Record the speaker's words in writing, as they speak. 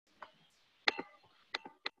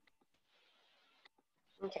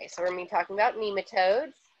Okay, so we're going to be talking about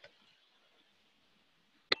nematodes.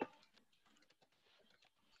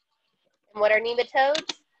 And what are nematodes?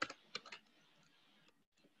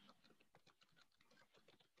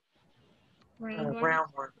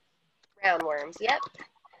 Roundworms. Roundworms, yep.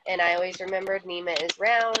 And I always remembered Nema is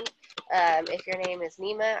round. If your name is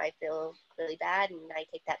Nema, I feel really bad, and I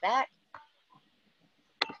take that back.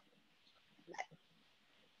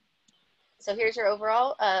 So here's your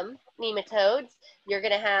overall nematodes. You're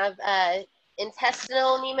going to have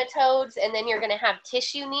intestinal nematodes, and then you're going to have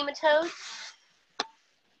tissue nematodes.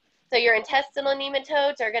 So your intestinal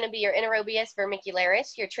nematodes are going to be your Anaerobius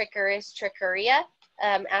vermicularis, your Trichuris trichuria,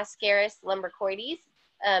 Ascaris lumbricoides,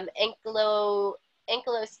 Ankylostoma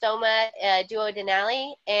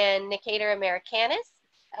duodenale, and Necator americanus.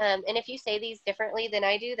 And if you say these differently than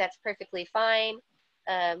I do, that's perfectly fine.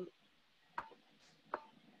 I'm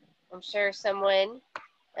sure someone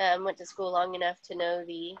went to school long enough to know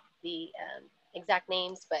the exact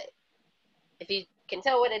names, but if you can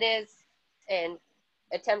tell what it is and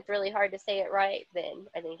attempt really hard to say it right, then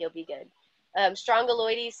I think you'll be good.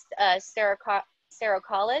 Strongyloides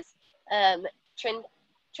stercocalis,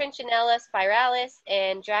 Trinchinella spiralis,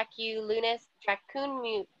 and Draculus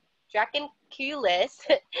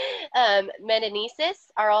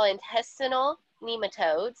metanesis are all intestinal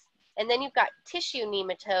nematodes. And then you've got tissue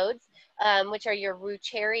nematodes, which are your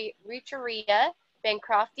Rucheria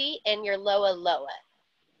bancrofti and your Loa loa.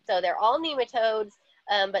 So they're all nematodes,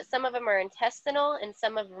 but some of them are intestinal and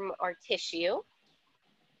some of them are tissue.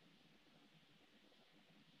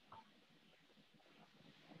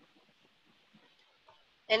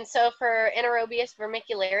 And so for Anaerobius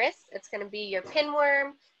vermicularis, it's going to be your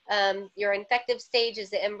pinworm. Your infective stage is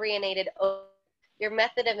the embryonated ova. Your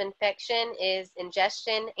method of infection is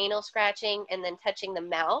ingestion, anal scratching, and then touching the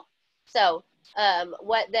mouth. So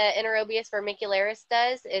what the Anaerobius vermicularis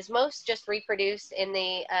does is most just reproduce in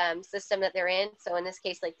the system that they're in. So in this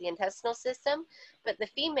case, like the intestinal system. But the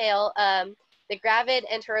female, the gravid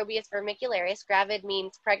Anaerobius vermicularis, gravid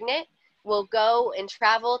means pregnant, will go and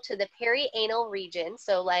travel to the perianal region.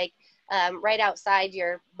 So like right outside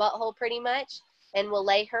your butthole pretty much, and will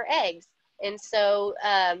lay her eggs. And so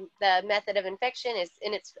the method of infection is,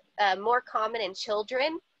 and it's more common in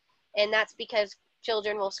children, and that's because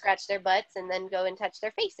children will scratch their butts and then go and touch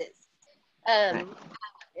their faces. And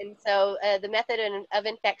so the method of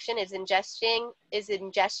infection is ingestion.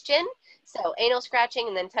 So anal scratching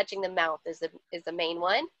and then touching the mouth is the main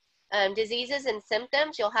one. Diseases and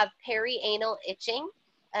symptoms, you'll have perianal itching,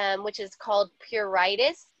 which is called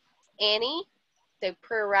pruritus Annie. So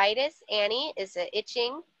pruritus Annie is the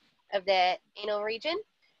itching of the anal region,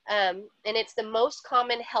 and it's the most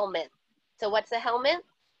common helminth. So what's the helminth?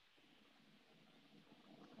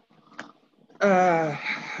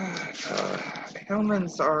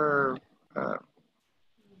 Helminths are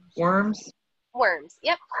worms. Worms,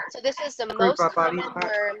 yep. So this is the most common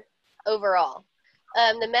worm overall.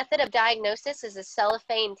 The method of diagnosis is a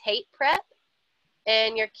cellophane tape prep.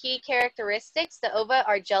 And your key characteristics, the ova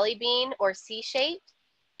are jelly bean or C-shaped,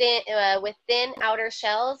 with thin outer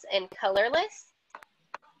shells and colorless.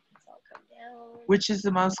 So I'll come down. Which is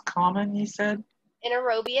the most common, you said?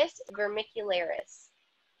 Anaerobius vermicularis.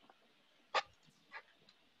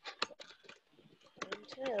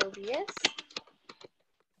 Anaerobius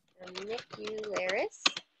vermicularis.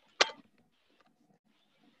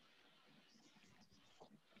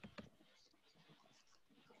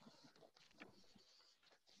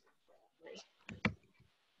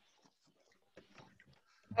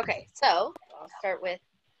 Okay, so I'll start with,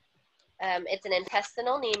 it's an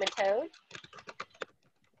intestinal nematode.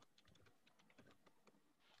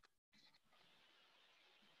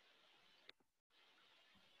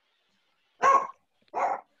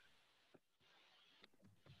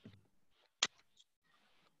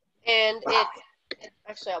 And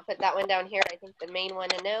actually, I'll put that one down here. I think the main one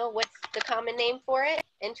to know. What's the common name for it?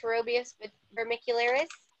 Anaerobius vermicularis?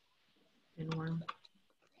 Pinworm.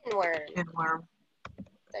 Pinworm. Pinworm.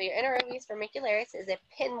 So your Anaerobius vermicularis is a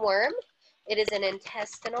pinworm. It is an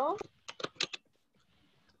intestinal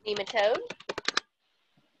nematode.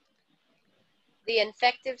 The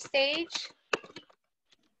infective stage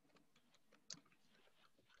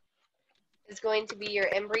is going to be your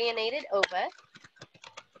embryonated ova.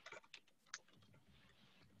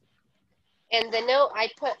 And the note I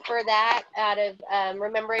put for that, out of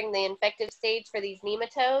remembering the infective stage for these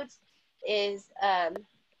nematodes, is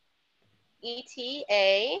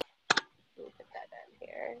ETA. Let me put that down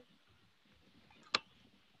here.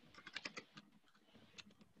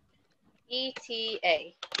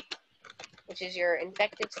 ETA, which is your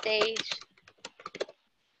infective stage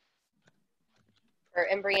for for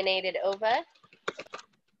embryonated ova,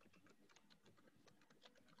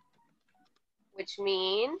 which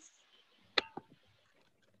means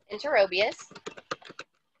Enterobius,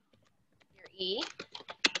 your E,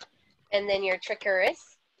 and then your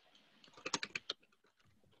Trichuris,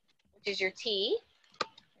 which is your T,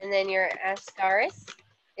 and then your Ascaris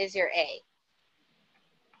is your A.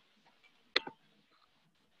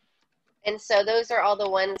 And so those are all the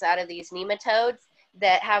ones out of these nematodes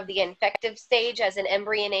that have the infective stage as an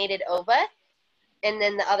embryonated ova, and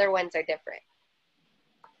then the other ones are different.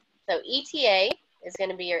 So ETA is going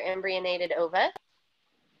to be your embryonated ova.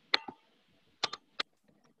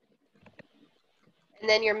 And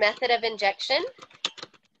then your method of injection,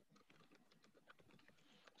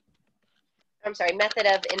 method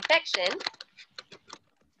of infection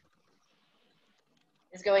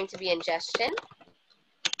is going to be ingestion.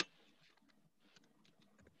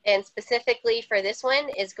 And specifically for this one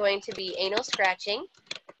is going to be anal scratching.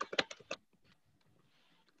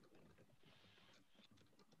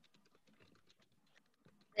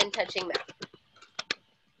 And touching mouth.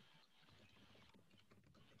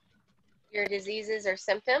 Your diseases or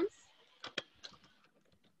symptoms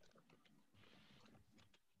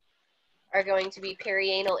are going to be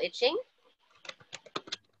perianal itching.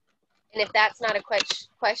 And if that's not a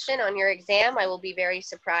question on your exam, I will be very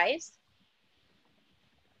surprised.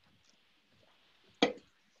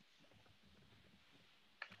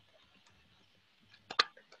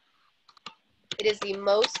 It is the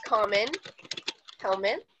most common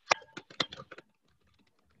helminth.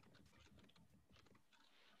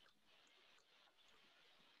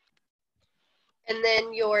 And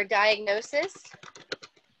then your diagnosis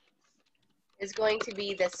is going to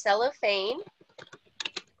be the cellophane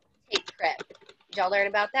tape prep. Did y'all learn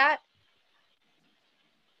about that?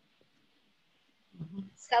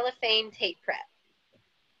 Cellophane tape prep.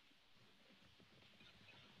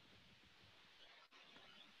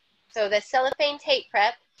 So the cellophane tape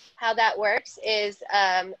prep, how that works is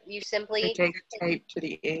you simply They take a tape to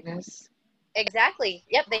the anus. Exactly.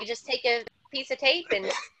 Yep. They just take a piece of tape and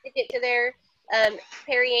stick it to their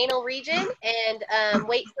perianal region and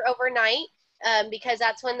wait for overnight because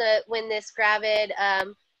that's when this gravid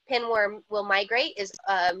pinworm will migrate is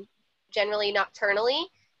generally nocturnally,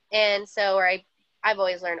 and so I've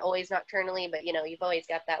always learned always nocturnally, but you know you've always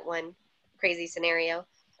got that one crazy scenario.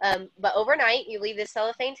 But overnight, you leave the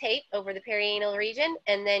cellophane tape over the perianal region,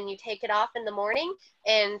 and then you take it off in the morning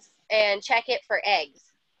and check it for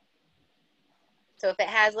eggs. So if it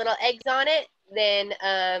has little eggs on it, then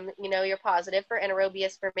you know you're positive for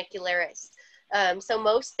Anaerobius vermicularis. So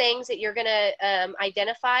most things that you're going to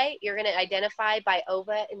identify by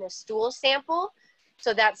ova in the stool sample.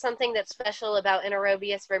 So that's something that's special about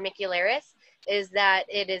Anaerobius vermicularis is that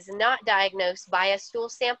it is not diagnosed by a stool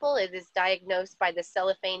sample. It is diagnosed by the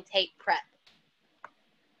cellophane tape prep.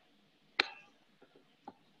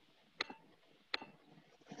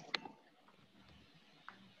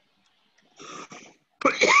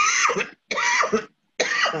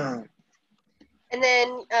 And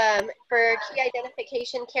then for key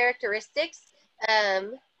identification characteristics,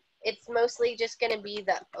 it's mostly just going to be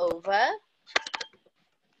the ova.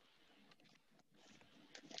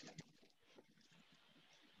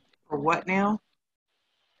 For what now?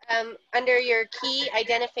 Under your key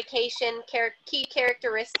identification key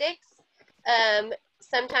characteristics,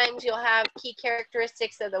 sometimes you'll have key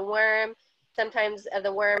characteristics of the worm, sometimes of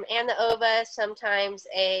the worm and the ova, sometimes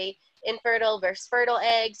a infertile versus fertile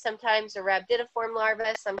egg, sometimes a rhabditiform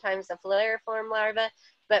larva, sometimes a filariform larva.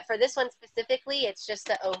 But for this one specifically, it's just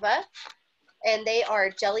the ova. And they are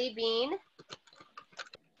jelly bean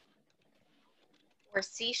or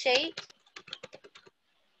C-shaped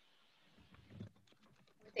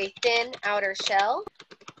with a thin outer shell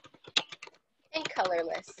and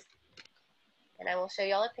colorless. And I will show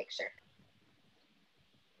y'all a picture.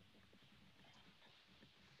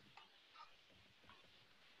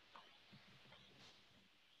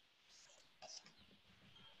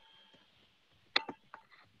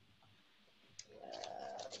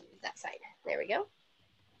 That side. There we go.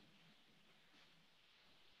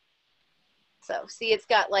 So see, it's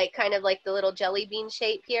got like kind of like the little jelly bean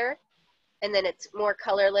shape here, and then it's more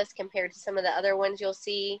colorless compared to some of the other ones you'll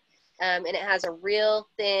see, and it has a real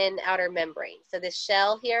thin outer membrane. So this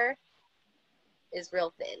shell here is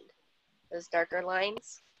real thin, those darker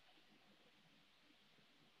lines.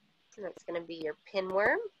 And that's going to be your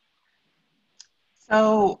pinworm.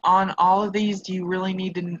 So on all of these, do we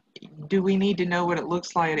need to know what it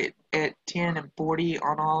looks like at 10 and 40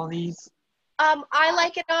 on all of these? I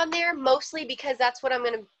like it on there mostly because that's what I'm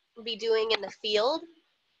going to be doing in the field.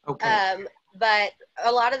 Okay. But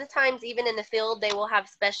a lot of the times, even in the field, they will have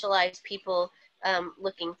specialized people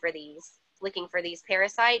looking for these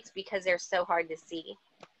parasites because they're so hard to see.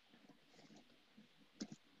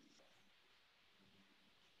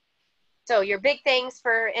 So your big things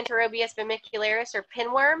for Enterobius vermicularis or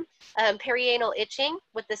pinworm, perianal itching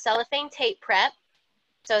with the cellophane tape prep.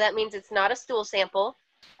 So that means it's not a stool sample,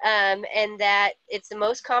 and that it's the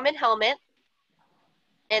most common helmet,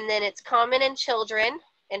 and then it's common in children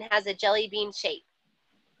and has a jelly bean shape.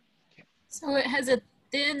 So it has a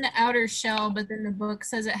thin outer shell, but then the book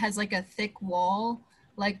says it has like a thick wall.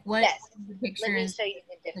 Like what Yes. the picture Let me is show you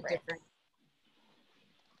the the difference. difference.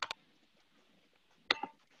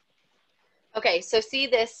 Okay, so see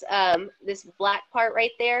this this black part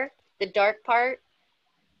right there? The dark part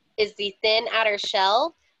is the thin outer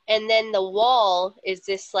shell, and then the wall is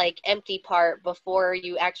this like empty part before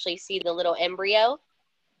you actually see the little embryo.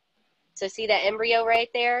 So see that embryo right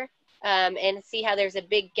there? And see how there's a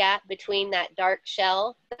big gap between that dark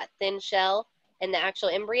shell, that thin shell, and the actual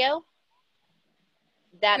embryo?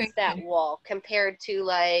 That's that wall compared to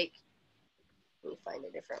like, let me find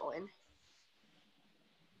a different one.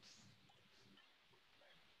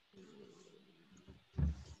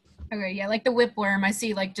 Okay, yeah, like the whipworm, I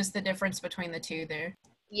see like just the difference between the two there.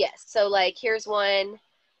 Yes, so like here's one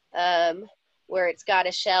where it's got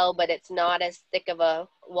a shell, but it's not as thick of a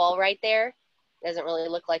wall right there. Doesn't really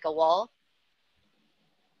look like a wall.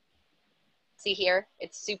 See here,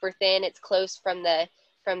 it's super thin. It's close from the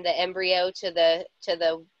embryo to the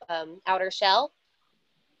outer shell,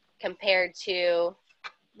 compared to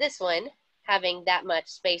this one having that much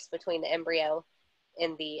space between the embryo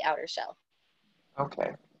and the outer shell.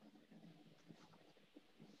 Okay.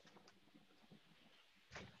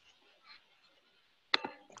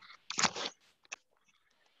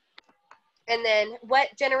 And then what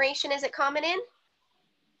generation is it common in?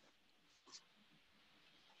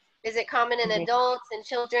 Is it common in adults and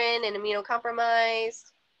children and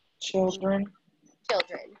immunocompromised? Children.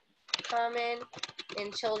 Children. Common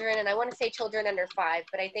in children, and I want to say children under 5,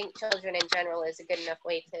 but I think children in general is a good enough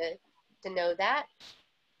way to know that.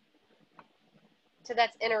 So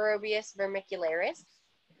that's Enterobius vermicularis.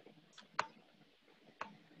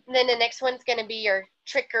 And then the next one's going to be your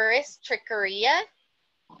Trichuris trichuria.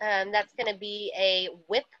 That's going to be a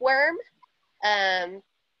whipworm.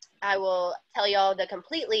 I will tell y'all the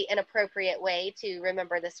completely inappropriate way to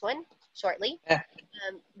remember this one shortly.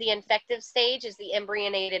 The infective stage is the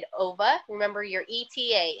embryonated ova. Remember your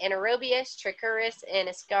ETA, Anaerobius, Trichuris, and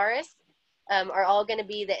Ascaris are all going to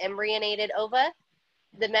be the embryonated ova.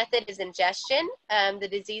 The method is ingestion. The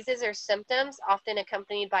diseases or symptoms often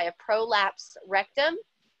accompanied by a prolapsed rectum.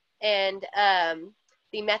 And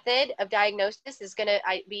the method of diagnosis is going to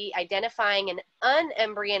be identifying an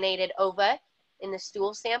unembryonated ova in the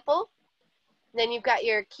stool sample. Then you've got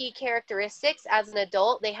your key characteristics. As an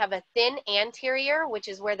adult, they have a thin anterior, which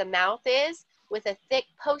is where the mouth is, with a thick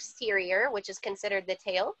posterior, which is considered the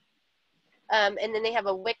tail. And then they have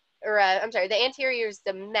a the anterior is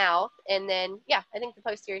the mouth, and then, yeah, I think the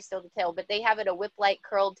posterior is still the tail, but they have it a whip-like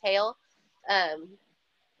curled tail. I'll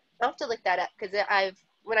have to look that up, because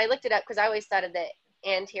when I looked it up, because I always thought of the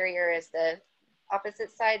anterior as the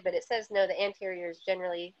opposite side, but it says no, the anterior is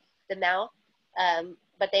generally the mouth.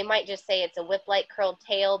 But they might just say it's a whip-like curled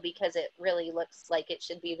tail because it really looks like it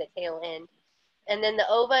should be the tail end. And then the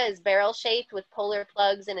ova is barrel-shaped with polar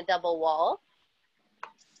plugs and a double wall.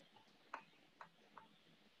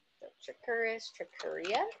 So Trichuris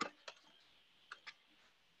trichuria.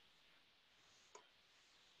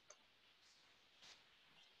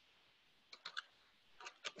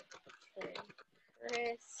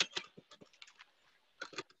 Trichuris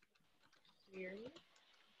trichuria.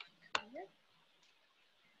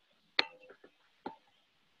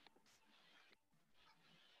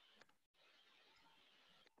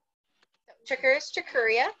 Trichuris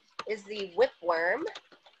trichuria is the whipworm.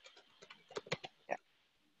 Yeah.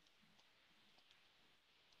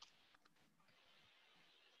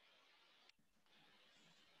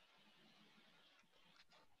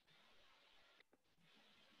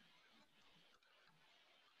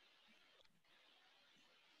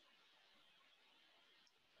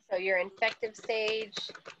 So your infective stage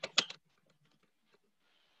is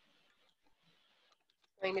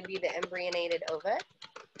going to be the embryonated ova.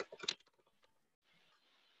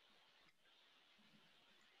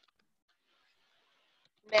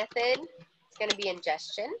 Method is going to be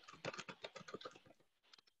ingestion.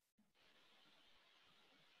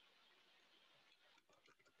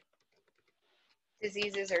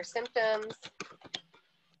 Diseases or symptoms. It's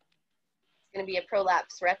going to be a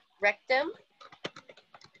prolapsed rectum.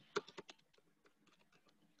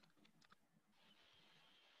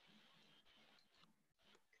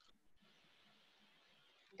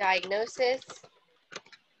 diagnosis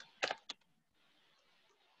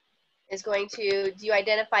is going to, do you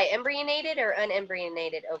identify embryonated or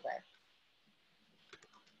unembryonated ova?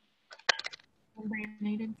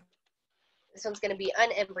 Embryonated. This one's going to be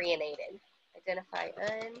unembryonated. Identify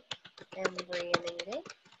unembryonated.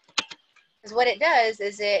 Because what it does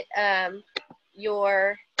is it,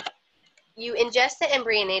 you ingest the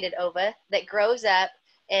embryonated ova that grows up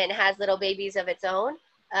and has little babies of its own,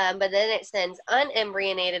 but then it sends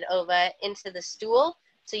unembryonated ova into the stool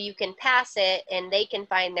so you can pass it and they can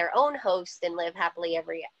find their own host and live happily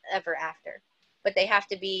ever after. But they have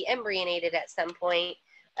to be embryonated at some point.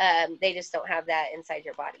 They just don't have that inside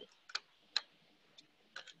your body.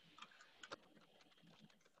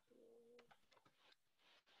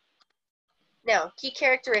 Now, key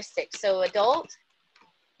characteristics. So adult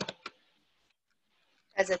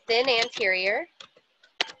has a thin anterior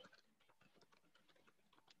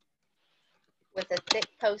with a thick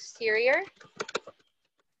posterior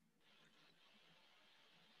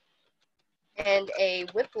and a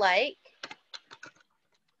whip-like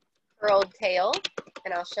curled tail.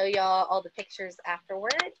 And I'll show y'all all the pictures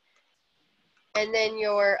afterward. And then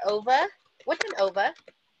your ova. What's an ova?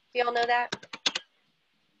 Do y'all know that?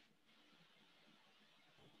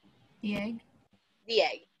 The egg. The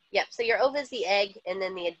egg. Yep. So your ova is the egg, and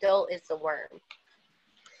then the adult is the worm.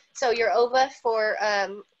 So your ova for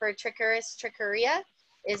Trichuris trichuria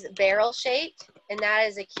is barrel shaped, and that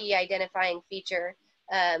is a key identifying feature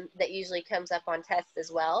that usually comes up on tests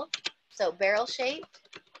as well. So barrel shaped,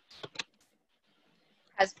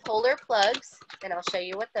 has polar plugs, and I'll show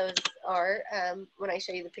you what those are when I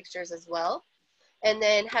show you the pictures as well. And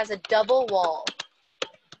then has a double wall.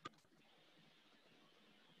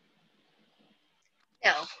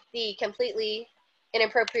 Now, the completely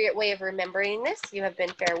inappropriate way of remembering this, you have been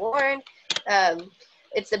fair warned.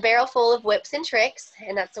 It's a barrel full of whips and tricks,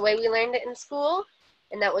 and that's the way we learned it in school.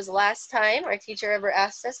 And that was the last time our teacher ever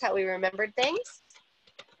asked us how we remembered things.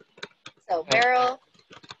 So barrel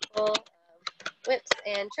full of whips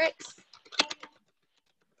and tricks.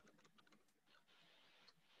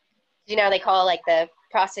 You know, they call like the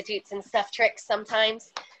prostitutes and stuff tricks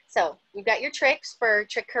sometimes. So you've got your tricks for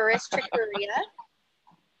Trichuris trichuria.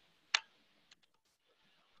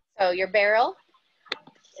 So your barrel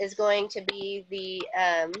is going to be the,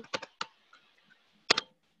 let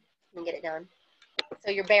me get it down.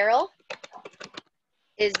 So your barrel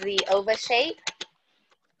is the ova shape,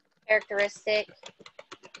 characteristic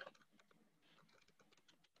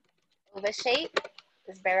ova shape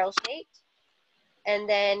is barrel shaped. And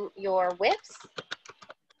then your whips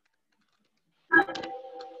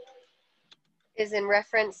is in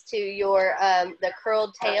reference to your, the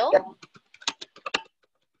curled tail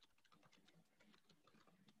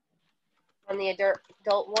on the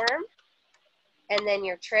adult worm. And then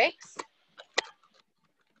your tricks is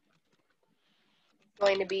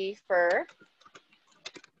going to be for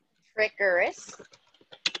Trichuris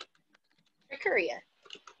trichuria.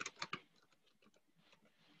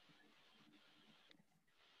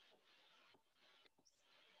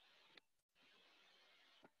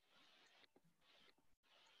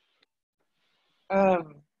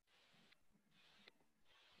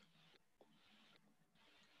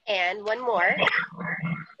 And one more,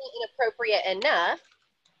 inappropriate enough,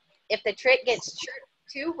 if the trick gets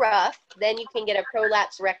too rough, then you can get a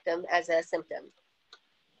prolapse rectum as a symptom.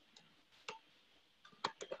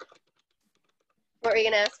 What were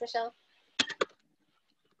you going to ask, Michelle?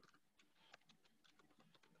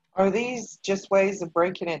 Are these just ways of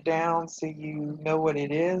breaking it down so you know what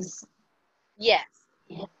it is? Yes.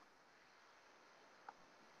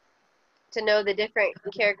 To know the different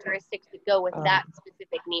characteristics that go with that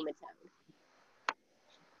specific nematode.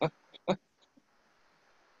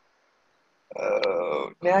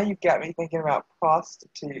 Oh, now you've got me thinking about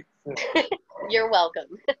prostitutes. You're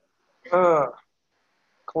welcome.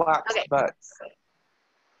 Collapsed Okay. butts.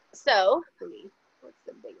 So, what's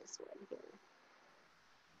the biggest one here?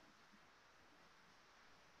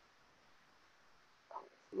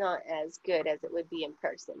 Not as good as it would be in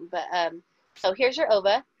person, but so here's your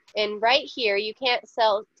ova, and right here you can't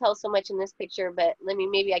tell so much in this picture, but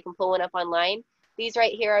maybe I can pull one up online. These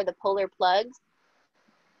right here are the polar plugs,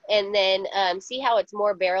 and then see how it's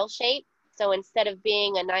more barrel shaped. So instead of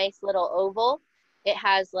being a nice little oval, it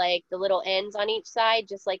has like the little ends on each side,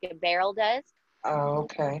 just like a barrel does. Oh,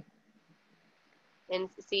 okay. And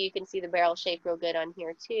so you can see the barrel shape real good on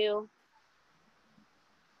here too.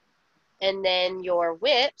 And then your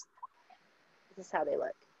whips, this is how they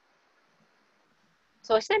look.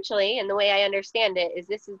 So essentially, and the way I understand it, is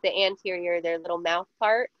this is the anterior, their little mouth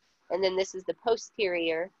part, and then this is the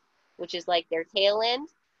posterior, which is like their tail end.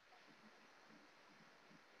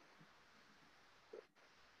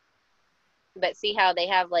 But see how they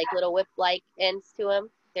have like little whip-like ends to them?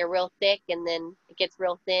 They're real thick and then it gets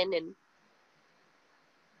real thin. And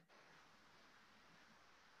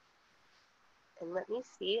let me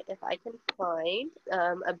see if I can find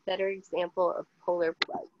a better example of polar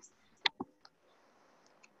plugs.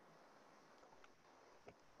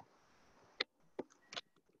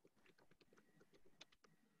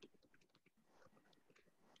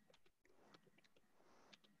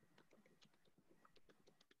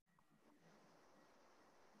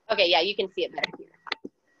 Okay, yeah, you can see it better here.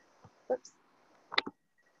 Whoops.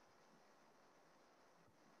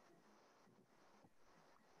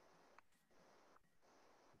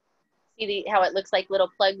 See how it looks like little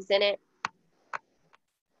plugs in it?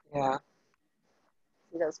 Yeah.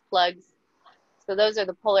 See those plugs? So those are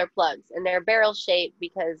the polar plugs, and they're barrel shaped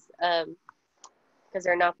because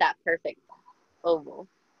they're not that perfect oval.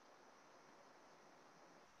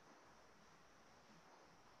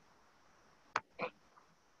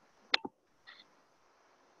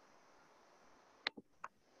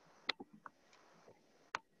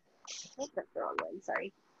 Oh, that's the wrong one,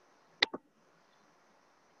 sorry.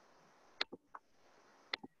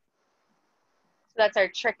 So that's our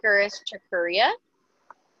Trichuris trichuria.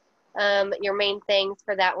 Your main things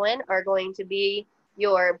for that one are going to be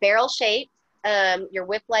your barrel shape, your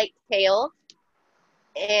whip-like tail,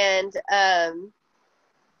 and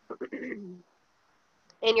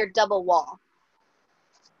and your double wall.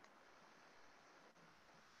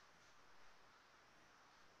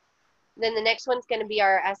 Then the next one's going to be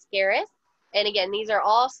our Ascaris. And again, these are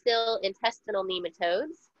all still intestinal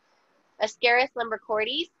nematodes. Ascaris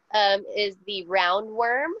lumbricoides is the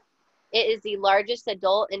roundworm. It is the largest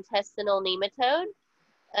adult intestinal nematode.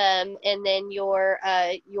 And then your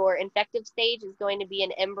infective stage is going to be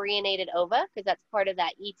an embryonated ova because that's part of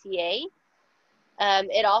that ETA.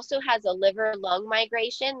 It also has a liver-lung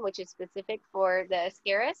migration, which is specific for the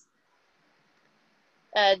Ascaris.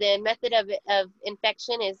 The method of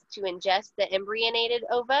infection is to ingest the embryonated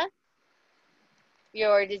ova.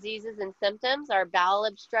 Your diseases and symptoms are bowel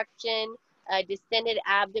obstruction, distended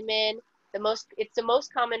abdomen. It's the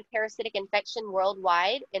most common parasitic infection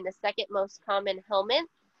worldwide, and the second most common helminth.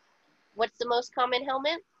 What's the most common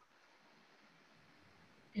helminth?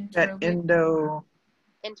 That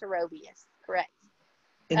enterobius, correct.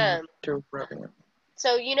 enterobius.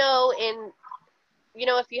 So if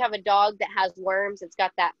you have a dog that has worms, it's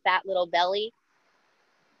got that fat little belly.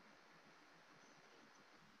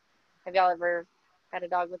 Have y'all ever had a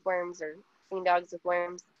dog with worms or seen dogs with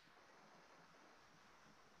worms?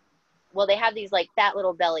 Well, they have these like fat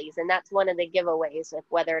little bellies, and that's one of the giveaways of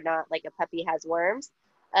whether or not like a puppy has worms.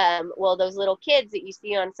 Well, those little kids that you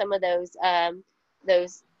see on some of those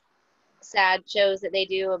sad shows that they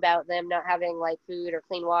do about them not having like food or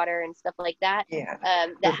clean water and stuff like that. Yeah.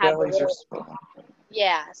 That have bellies are swollen.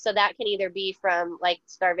 Yeah, so that can either be from like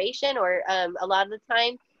starvation or a lot of the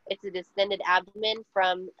time it's a distended abdomen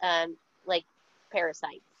from like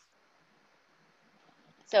parasites.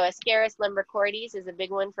 So Ascaris lumbricoides is a big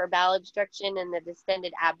one for bowel obstruction and the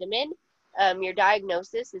distended abdomen. Your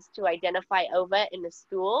diagnosis is to identify ova in the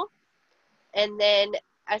stool. And then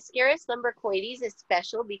Ascaris lumbricoides is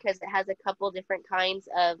special because it has a couple different kinds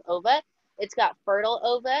of ova. It's got fertile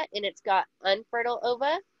ova and it's got unfertile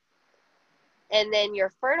ova. And then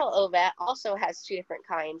your fertile ova also has two different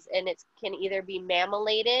kinds, and it can either be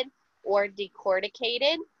mammillated or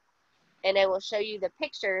decorticated. And I will show you the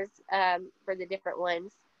pictures for the different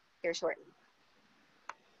ones here shortly.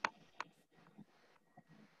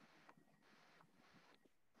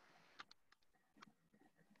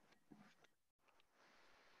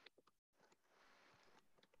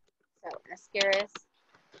 So Ascaris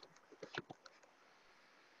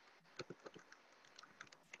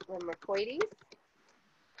lumbricoides.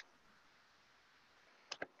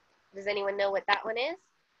 Does anyone know what that one is?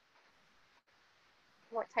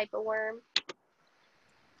 What type of worm?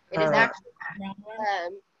 It is actually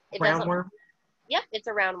roundworm. Yep, it's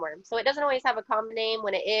a roundworm. So it doesn't always have a common name.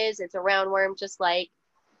 When it is, it's a roundworm, just like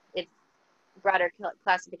its broader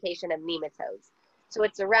classification of nematodes. So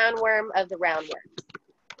it's a roundworm of the roundworms.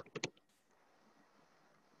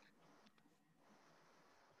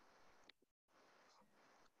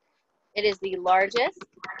 It is the largest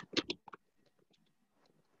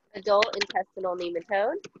adult intestinal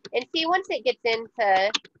nematode. And see, once it gets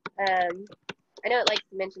into, I know it likes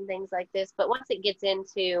to mention things like this, but once it gets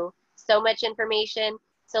into so much information,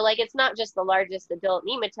 so like it's not just the largest adult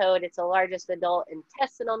nematode, it's the largest adult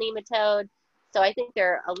intestinal nematode. So I think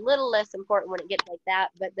they're a little less important when it gets like that,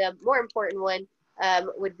 but the more important one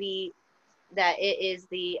would be that it is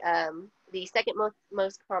the second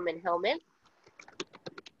most common helminth.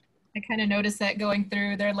 I kind of noticed that going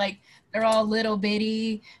through. They're all little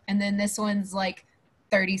bitty, and then this one's like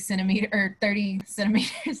 30 centimeters.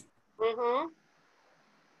 Mm-hmm.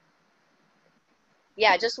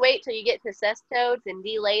 Yeah, just wait till you get to cestodes and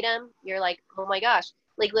delate them. You're like, oh my gosh.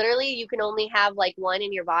 Like literally you can only have like one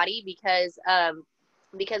in your body because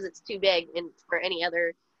it's too big and for any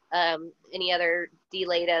other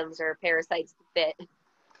delatums or parasites to fit.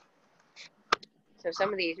 So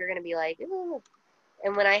some of these you're gonna be like, ooh.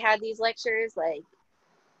 And when I had these lectures, like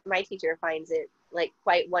my teacher finds it like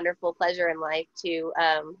quite wonderful pleasure in life to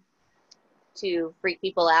freak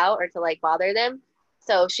people out or to like bother them.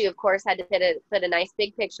 So she of course had to put a nice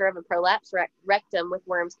big picture of a prolapse rectum with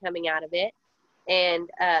worms coming out of it, and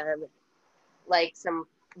like some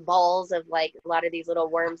balls of like a lot of these little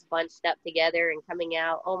worms bunched up together and coming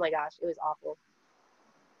out. Oh my gosh, it was awful.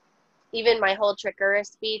 Even my whole Trichura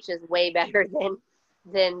speech is way better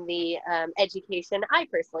than the education I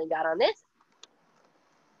personally got on this.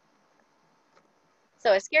 So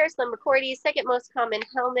Ascaris lumbricoides, second most common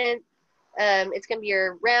helminth. It's going to be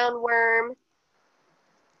your roundworm.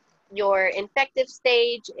 Your infective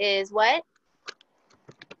stage is what?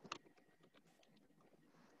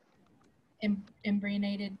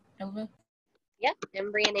 Embryonated ova. Yep,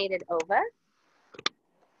 embryonated ova.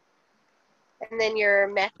 And then your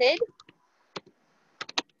method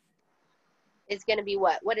is going to be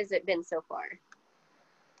what? What has it been so far?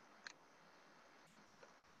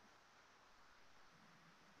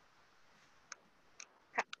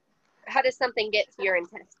 How does something get to your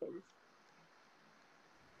intestines?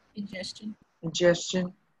 Ingestion.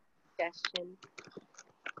 Ingestion. Ingestion.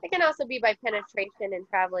 It can also be by penetration and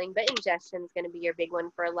traveling, but ingestion is going to be your big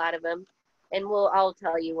one for a lot of them. And I'll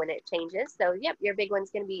tell you when it changes. So, yep, your big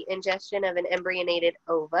one's going to be ingestion of an embryonated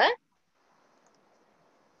ova.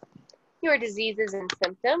 Your diseases and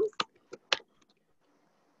symptoms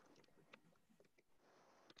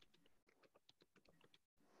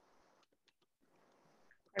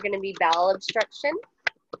are going to be bowel obstruction,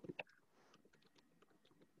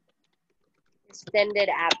 distended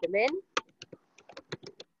abdomen,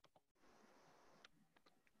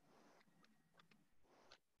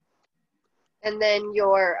 and then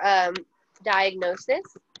your diagnosis.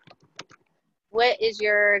 What is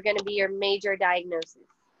going to be your major diagnosis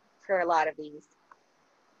for a lot of these?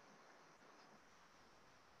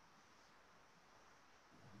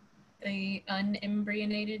 The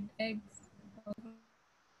unembryonated eggs.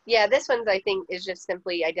 Yeah, this one's I think is just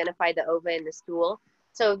simply identify the ova in the stool.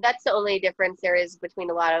 So that's the only difference there is between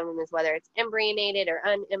a lot of them is whether it's embryonated or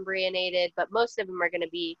unembryonated, but most of them are going to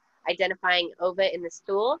be identifying ova in the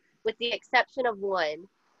stool with the exception of one.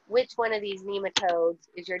 Which one of these nematodes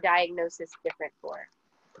is your diagnosis different for?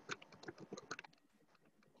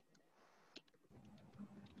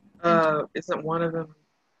 Isn't one of them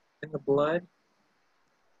in the blood?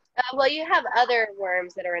 Well, you have other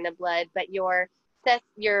worms that are in the blood, but your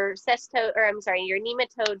cestode, or I'm sorry, your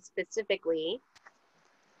nematode specifically.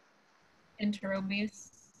 Enterobius.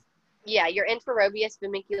 Yeah, your Enterobius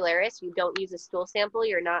vermicularis, you don't use a stool sample.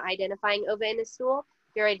 You're not identifying ova in the stool.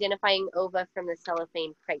 You're identifying ova from the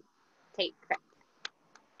cellophane tape crepe.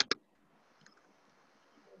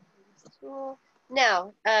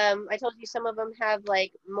 Now, I told you some of them have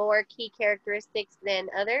like more key characteristics than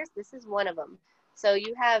others. This is one of them. So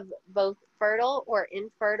you have both fertile or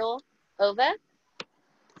infertile ova.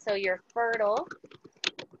 So your fertile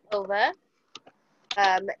ova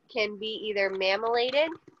can be either mammillated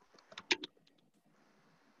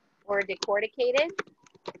or decorticated.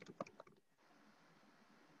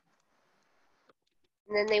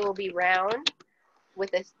 And then they will be round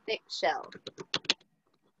with a thick shell.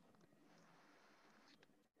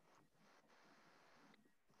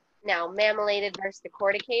 Now, mammillated versus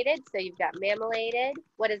decorticated. So you've got mammillated.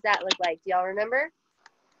 What does that look like? Do y'all remember?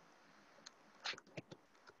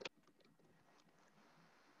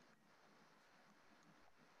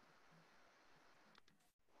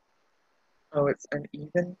 Oh, it's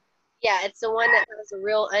uneven. Yeah, it's the one that has the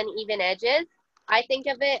real uneven edges. I think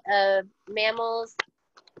of it of mammals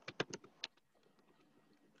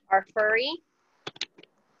are furry,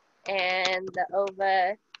 and the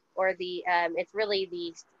ova, or the it's really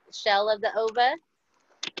the shell of the ova.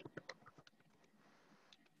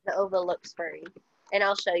 The ova looks furry, and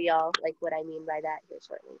I'll show y'all like what I mean by that here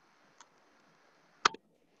shortly.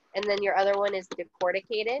 And then your other one is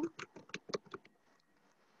decorticated.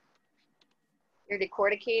 Your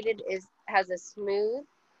decorticated has a smooth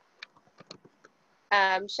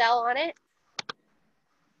shell on it.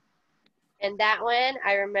 And that one,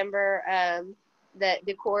 I remember that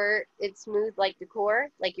decor, it's smooth like decor,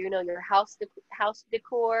 like you know your house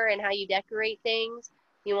decor and how you decorate things.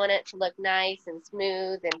 You want it to look nice and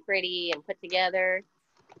smooth and pretty and put together.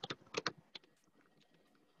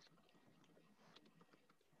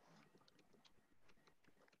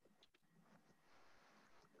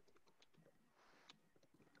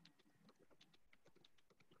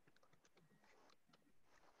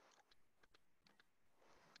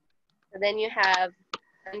 So then you have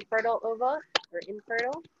infertile ova or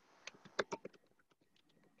infertile.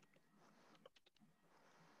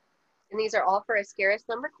 And these are all for Ascaris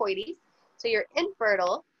lumbricoides. So your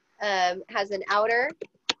infertile has an outer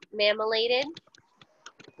mammillated.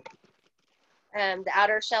 The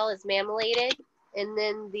outer shell is mammillated, and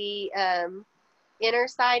then the inner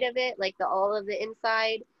side of it, like all of the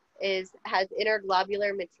inside, has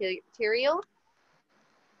interglobular material,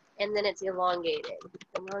 and then it's elongated,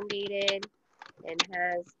 and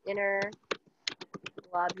has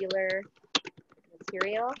interglobular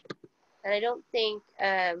material. And I don't think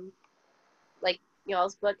like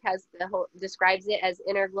y'all's book has describes it as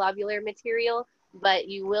interglobular material, but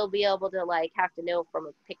you will be able to have to know from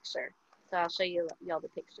a picture. So I'll show y'all the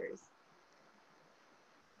pictures.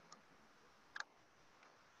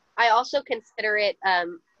 I also consider it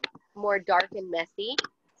more dark and messy.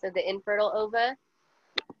 So the infertile ova.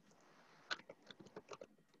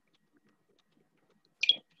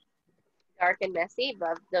 Dark and messy,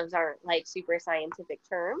 but those aren't super scientific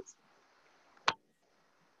terms.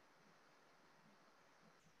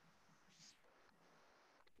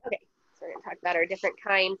 Okay, so we're going to talk about our different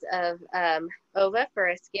kinds of ova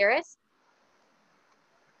for Ascaris.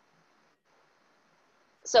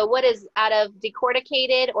 So what is out of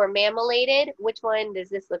decorticated or mammillated? Which one does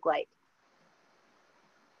this look like?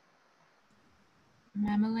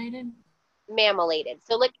 Mammillated. Mammillated.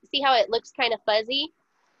 So look, see how it looks kind of fuzzy?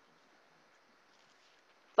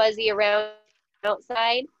 Fuzzy around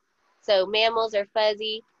outside. So mammals are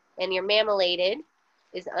fuzzy, and your mammillated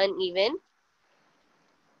is uneven.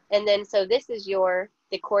 And then so this is your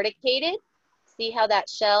decorticated. See how that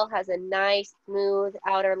shell has a nice smooth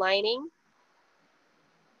outer lining?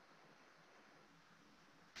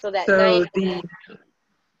 So that nice.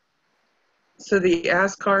 So the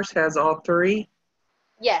Ascaris has all three?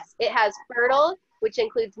 Yes, it has fertile, which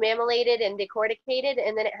includes mammillated and decorticated,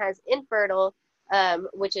 and then it has infertile,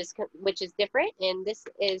 which is different, and this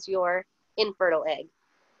is your infertile egg.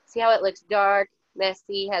 See how it looks dark,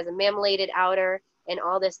 messy, has a mammillated outer, and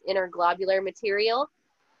all this interglobular material,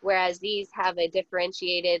 whereas these have a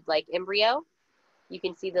differentiated embryo. You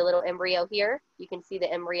can see the little embryo here. You can see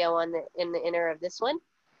the embryo in the inner of this one.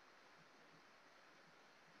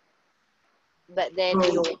 But then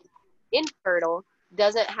your infertile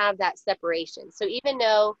doesn't have that separation. So even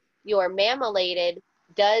though your mammillated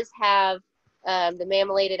does have the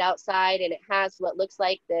mammillated outside, and it has what looks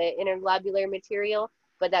like the interglobular material,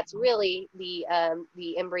 but that's really the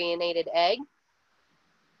embryonated egg.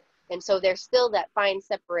 And so there's still that fine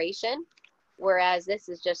separation, whereas this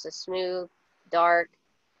is just a smooth, dark,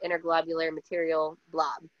 interglobular material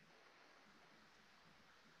blob.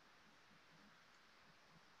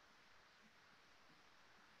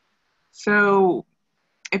 So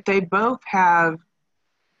if they both have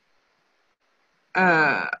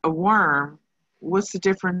a worm, what's the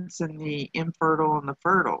difference in the infertile and the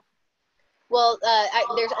fertile? Well,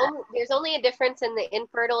 there's only a difference in the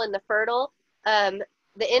infertile and the fertile.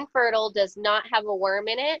 The infertile does not have a worm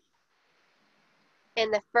in it,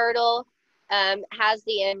 and the fertile has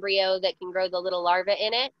the embryo that can grow the little larva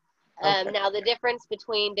in it. Okay. Now, the difference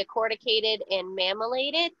between decorticated and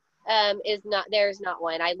mammillated there's not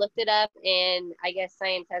one. I looked it up, and I guess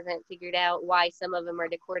science hasn't figured out why some of them are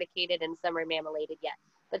decorticated and some are mammillated yet.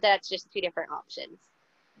 But that's just two different options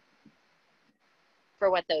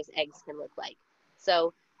for what those eggs can look like.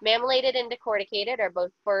 So mammillated and decorticated are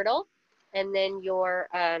both fertile, and then your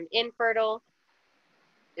infertile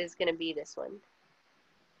is going to be this one.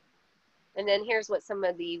 And then here's what some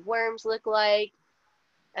of the worms look like.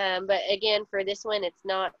 But again, for this one, it's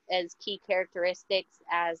not as key characteristics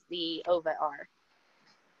as the ova are.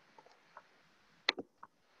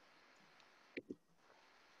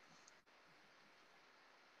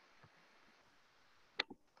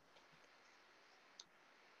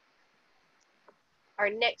 Our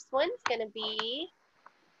next one's going to be,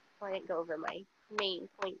 I didn't go over my main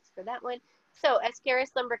points for that one. So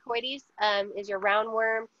Ascaris lumbricoides is your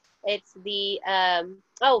roundworm. It's the,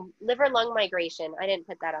 liver-lung migration. I didn't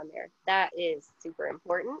put that on there. That is super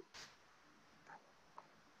important.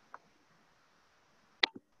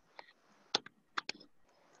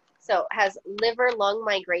 So it has liver-lung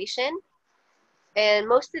migration. And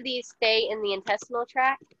most of these stay in the intestinal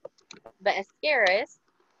tract, but Ascaris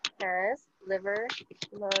has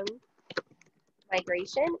liver-lung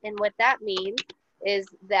migration. And what that means is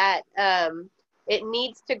that it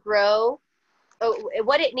needs to grow.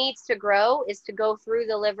 What it needs to grow is to go through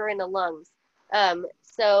the liver and the lungs.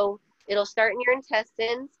 So it'll start in your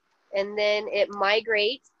intestines, and then it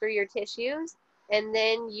migrates through your tissues, and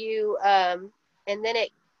then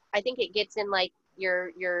I think it gets in like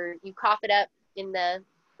you cough it up in the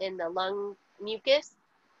lung mucus,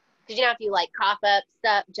 because you know if you like cough up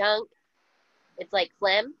stuff, junk, it's like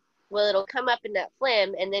phlegm. Well, it'll come up in that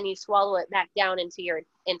phlegm, and then you swallow it back down into your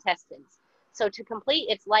intestines. So to complete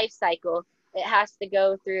its life cycle, it has to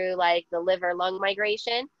go through like the liver lung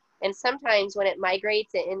migration. And sometimes when it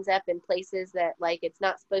migrates, it ends up in places that like it's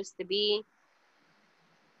not supposed to be.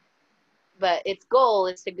 But its goal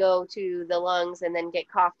is to go to the lungs and then get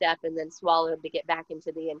coughed up and then swallowed to get back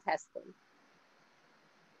into the intestine.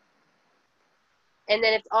 And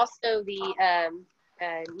then it's also the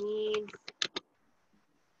needs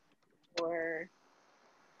for.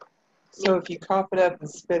 So if you cough it up and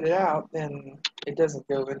spit it out, then it doesn't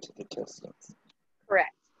go into the intestines.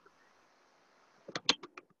 Correct.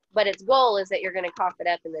 But its goal is that you're going to cough it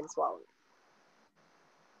up and then swallow it.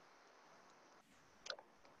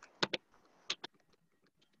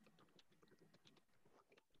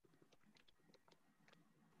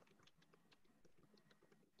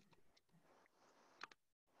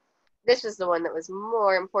 This is the one that was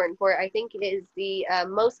more important for it. I think it is the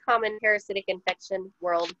most common parasitic infection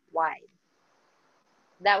worldwide.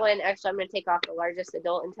 That one, actually, I'm going to take off the largest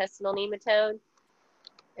adult intestinal nematode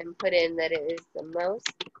and put in that it is the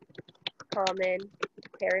most common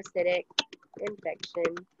parasitic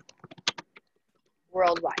infection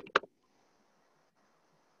worldwide.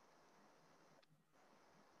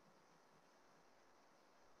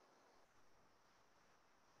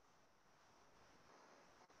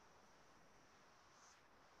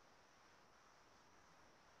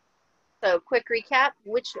 So quick recap,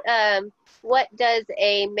 what does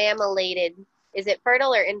a mammalated, is it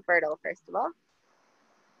fertile or infertile, first of all?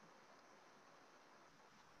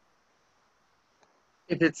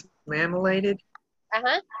 If it's mammalated?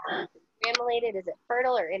 Mammalated, is it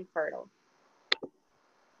fertile or infertile?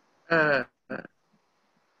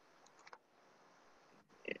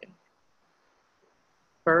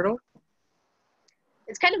 Fertile?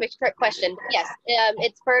 It's kind of a trick question. Yes,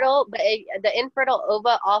 it's fertile, but the infertile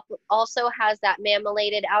ova also has that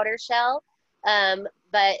mammalated outer shell.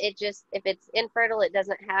 But it just, if it's infertile, it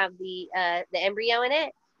doesn't have the embryo in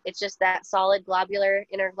it. It's just that solid globular,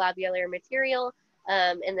 interglobular material.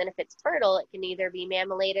 And then if it's fertile, it can either be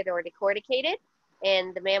mammalated or decorticated.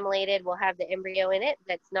 And the mammalated will have the embryo in it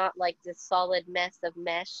that's not like this solid mess of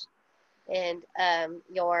mesh. And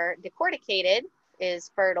your decorticated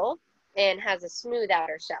is fertile and has a smooth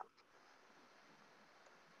outer shell.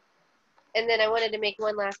 And then I wanted to make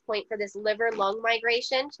one last point for this liver-lung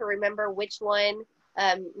migration to remember which one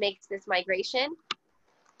makes this migration.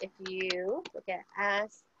 If you look at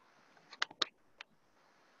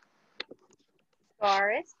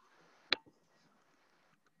Ascaris,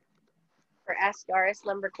 or Ascaris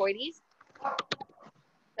lumbricoides.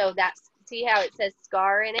 So that's, see how it says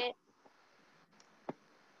scar in it?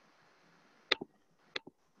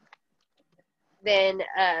 Then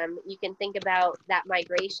you can think about that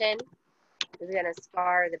migration is going to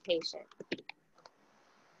scar the patient.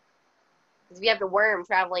 Because if you have the worm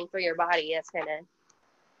traveling through your body, that's going to,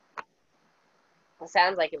 it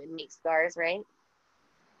sounds like it would make scars, right?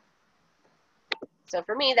 So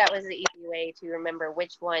for me, that was the easy way to remember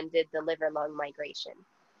which one did the liver-lung migration.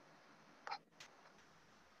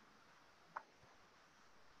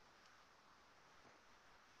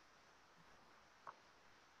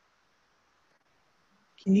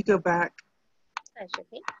 Can you go back? I should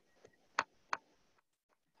think.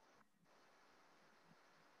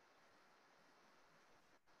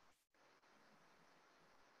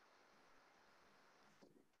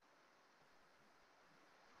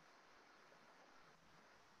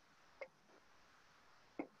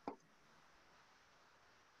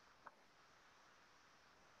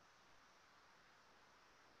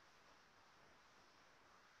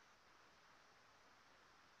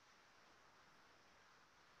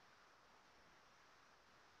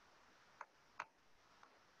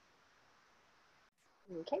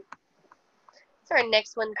 Okay. So our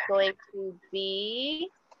next one's going to be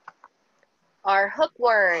our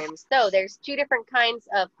hookworms. So there's two different kinds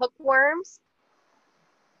of hookworms.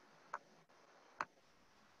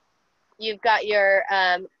 You've got your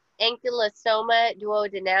Ankylosoma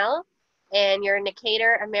duodenale and your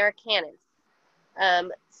Nematode americanus.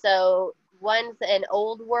 So one's an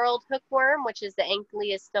old world hookworm, which is the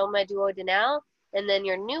Ankylosoma duodenale, and then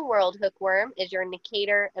your new world hookworm is your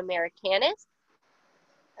Nematode americanus.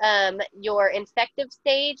 Your infective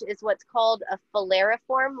stage is what's called a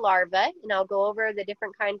faleriform larva, and I'll go over the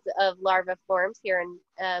different kinds of larva forms here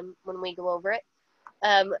when we go over it.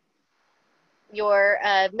 Your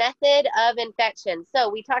method of infection. So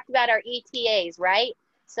we talked about our ETAs, right?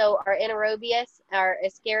 So our anaerobius, our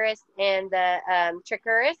Ascaris, and the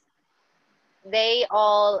Trichuris, they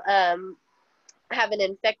all have an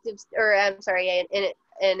infective, or I'm sorry,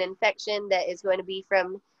 an infection that is going to be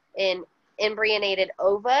from an embryonated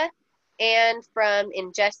ova and from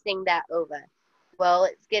ingesting that ova. Well,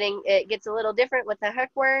 it gets a little different with the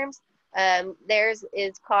hookworms. Theirs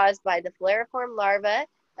is caused by the faleriform larva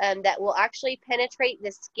that will actually penetrate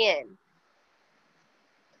the skin,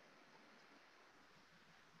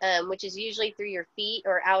 which is usually through your feet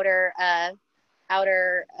or outer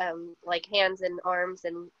like hands and arms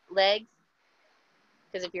and legs.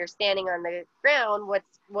 Because if you're standing on the ground, what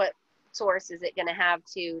source is it going to have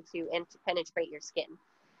to penetrate your skin?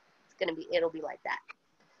 It'll be like that.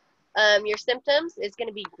 Your symptoms is going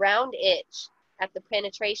to be ground itch at the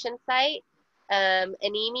penetration site,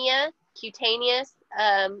 anemia, cutaneous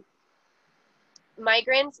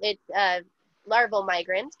migrans. It's larval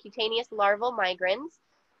migrans, cutaneous larval migrans,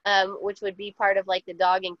 which would be part of like the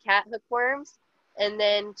dog and cat hookworms. And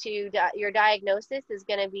then your diagnosis is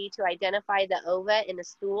going to be to identify the ova in the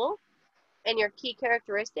stool. And your key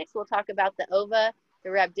characteristics, we'll talk about the ova, the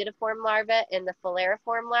rhabdidiform larva, and the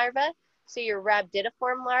faleriform larva. So your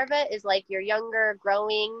rhabdidiform larva is like your younger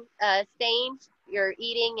growing stage, your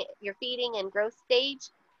feeding and growth stage.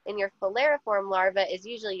 And your faleriform larva is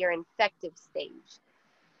usually your infective stage.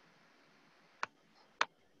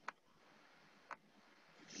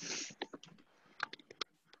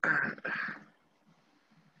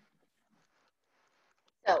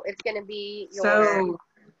 So it's going to be your... So,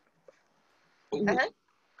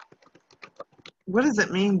 what does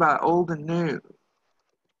it mean by old and new?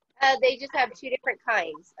 They just have two different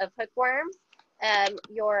kinds of hookworms.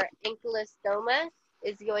 Your ankylostoma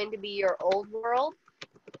is going to be your old world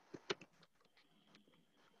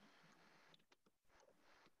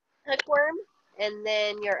hookworm, and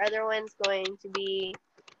then your other one's going to be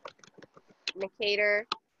Nematode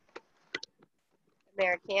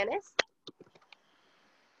Americanus,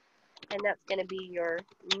 and that's going to be your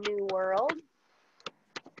new world.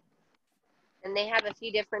 And they have a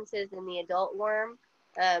few differences in the adult worm,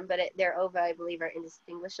 but their ova, I believe, are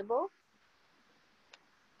indistinguishable.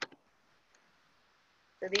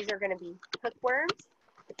 So these are going to be hookworms.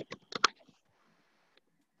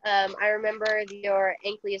 I remember your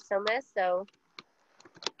ankylostomas. So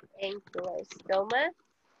ankylostoma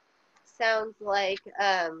sounds like,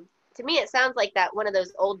 to me, it sounds like one of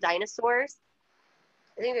those old dinosaurs.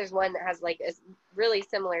 I think there's one that has like a really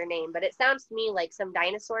similar name, but it sounds to me like some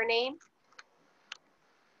dinosaur name.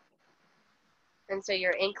 And so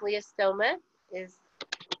your ankylostoma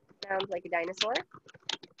sounds like a dinosaur,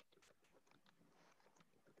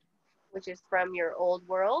 which is from your old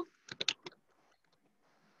world.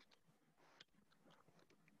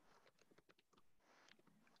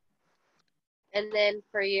 And then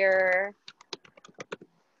for your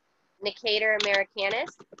Nematode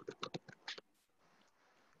Americanus,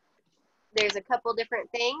 there's a couple different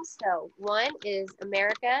things. So one is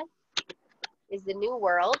America is the new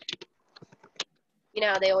world. You know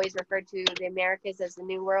how they always refer to the Americas as the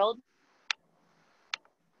new world,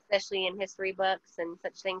 especially in history books and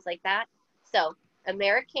such things like that. So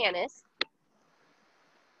Americanus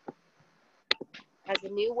as the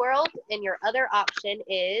new world, and your other option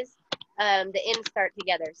is the N start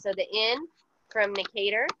together. So the N from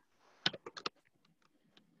Nematode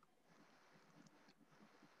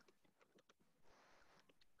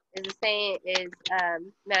is the same,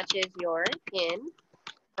 matches your N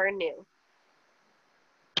for new.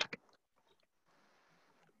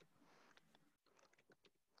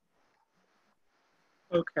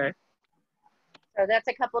 Okay. So that's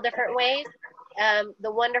a couple different ways.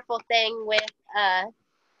 The wonderful thing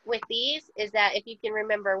with these is that if you can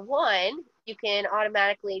remember one, you can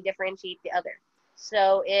automatically differentiate the other.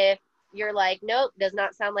 So if you're like, nope, does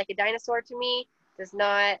not sound like a dinosaur to me, does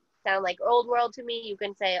not sound like old world to me, you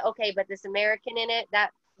can say, okay, but this American in it,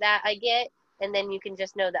 that I get, and then you can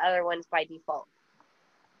just know the other ones by default.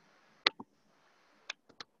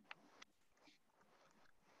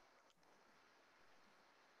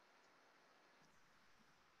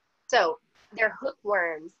 So they're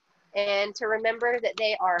hookworms. And to remember that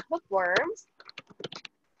they are hookworms,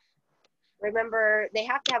 remember they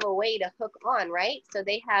have to have a way to hook on, right? So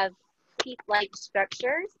they have teeth-like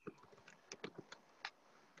structures.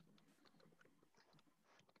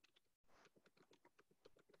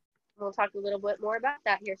 We'll talk a little bit more about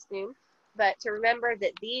that here soon. But to remember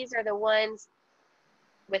that these are the ones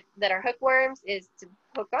that are hookworms, is to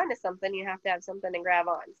hook onto something, you have to have something to grab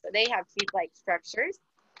on. So they have teeth-like structures.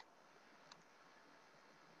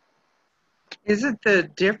 Is it the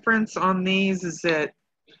difference on these is that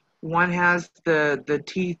one has the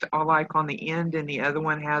teeth all like on the end and the other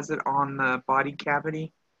one has it on the body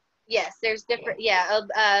cavity? Yes, there's different, yeah,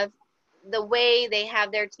 the way they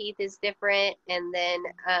have their teeth is different, and then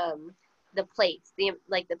the plates, the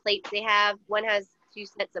plates they have, one has 2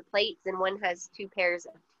 sets of plates and one has 2 pairs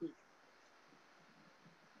of teeth.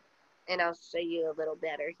 And I'll show you a little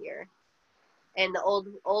better here. And the old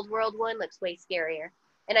world one looks way scarier.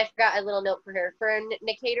 And I forgot a little note for her. For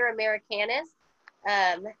Nematode americanus,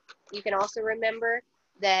 you can also remember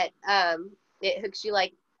that it hooks you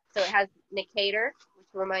like, so it has Necator, which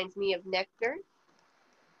reminds me of nectar.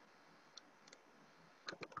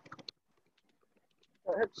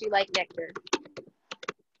 So it hooks you like nectar.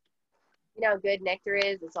 You know how good nectar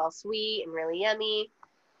is? It's all sweet and really yummy.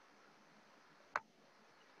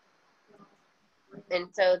 And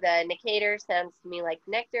so the Necator sounds to me like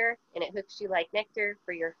nectar, and it hooks you like nectar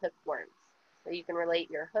for your hookworms. So you can relate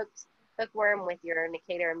your hookworm with your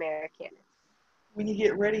Nematode americanus. When you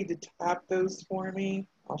get ready to tap those for me,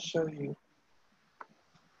 I'll show you.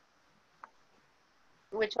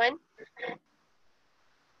 Which one?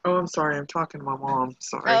 Oh, I'm sorry. I'm talking to my mom.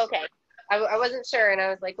 Sorry. Oh, okay. I wasn't sure, and I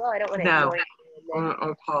was like, well, I don't want to No. annoy you.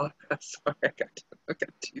 I apologize. Sorry, I got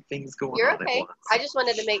 2 things going You're on okay. at once. I just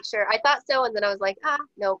wanted to make sure. I thought so, and then I was like,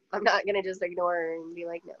 nope, I'm not going to just ignore her and be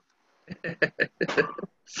like, no.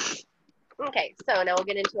 Okay, so now we'll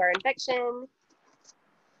get into our infection.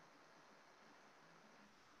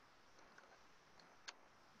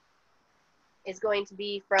 Is going to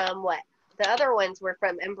be from what? The other ones were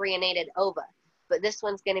from embryonated ova, but this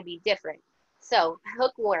one's going to be different. So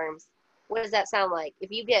hookworms, what does that sound like? If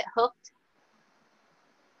you get hooked,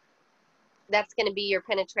 that's going to be your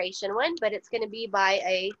penetration one, but it's going to be by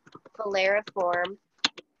a falciform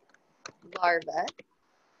larva.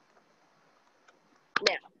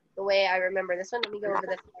 Now, the way I remember this one, let me go over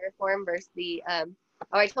the falciform versus the,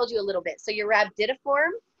 I told you a little bit. So your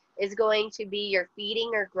rhabditiform is going to be your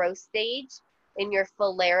feeding or growth stage, and your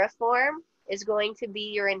falciform is going to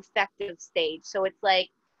be your infective stage. So it's like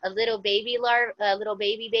a little baby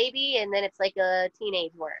baby, and then it's like a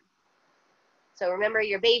teenage worm. So remember,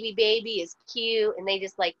 your baby is cute, and they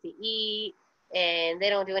just like to eat, and they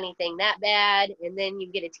don't do anything that bad. And then you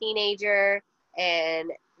get a teenager, and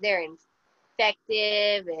they're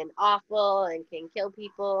infective and awful and can kill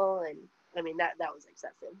people. And I mean, that was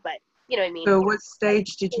excessive, but you know what I mean. So what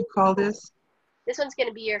stage did you call this? This one's going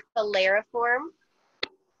to be your falciform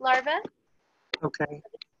larva. Okay.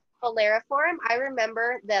 Falciform, I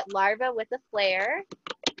remember that larva with a flare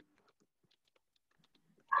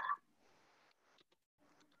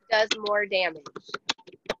does more damage.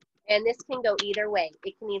 And this can go either way.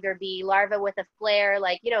 It can either be larva with a flare,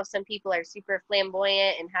 like, you know, some people are super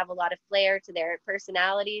flamboyant and have a lot of flair to their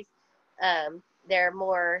personalities. They're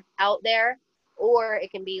more out there. Or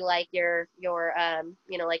it can be like your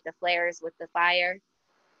you know, like the flares with the fire.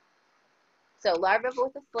 So larva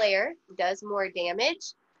with a flare does more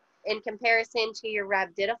damage in comparison to your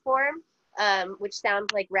rhabditiform, which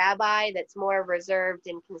sounds like rabbi, that's more reserved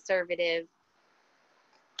and conservative.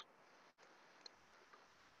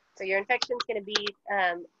 So your infection is going to be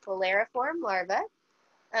falciform larva.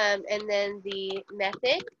 And then the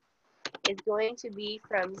method is going to be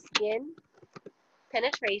from skin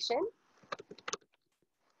penetration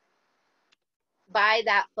by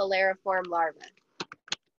that falciform larva.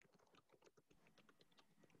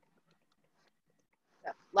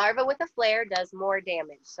 So larva with a flare does more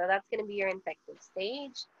damage. So that's going to be your infective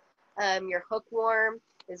stage. Your hookworm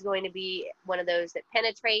is going to be one of those that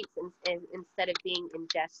penetrates instead of being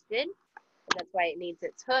ingested. And that's why it needs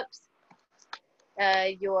its hooks.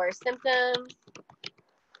 Your symptoms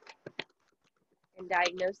and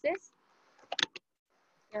diagnosis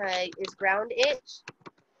is ground itch.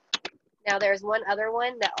 Now there's one other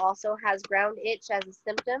one that also has ground itch as a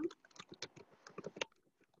symptom.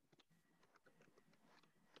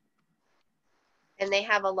 And they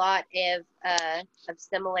have a lot of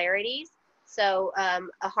similarities. So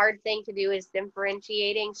a hard thing to do is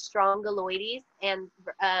differentiating strongyloides and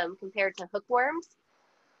compared to hookworms.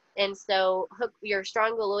 And so your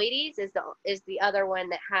strongyloides is the other one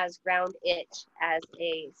that has ground itch as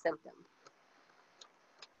a symptom.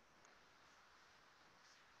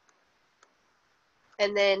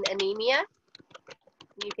 And then anemia.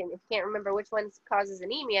 If you can't remember which one causes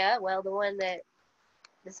anemia, well, the one that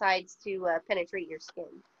decides to penetrate your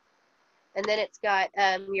skin. And then it's got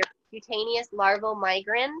your cutaneous larval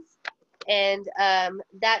migrans. and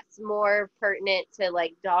that's more pertinent to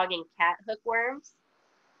like dog and cat hookworms.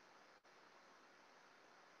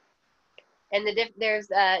 And there's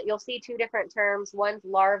you'll see two different terms. One's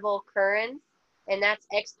larval currens, and that's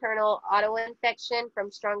external autoinfection from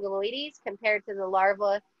strongyloides, compared to the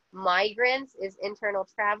larva migrans is internal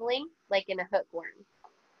traveling, like in a hookworm.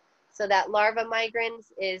 So that larva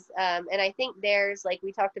migrans is, and I think there's, like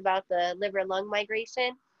we talked about the liver lung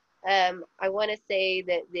migration. I want to say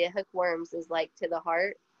that the hookworms is like to the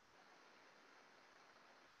heart.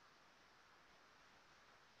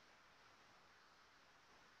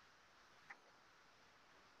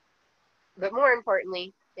 But more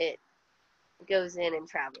importantly, it goes in and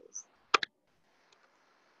travels.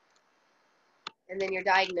 And then your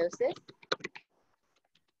diagnosis is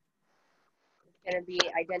going to be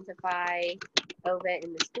identify ova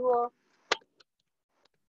in the stool.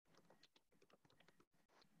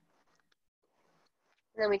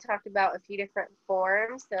 And then we talked about a few different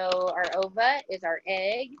forms. So our ova is our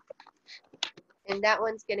egg, and that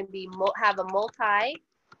one's going to be have a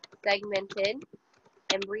multi-segmented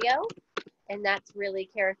embryo, and that's really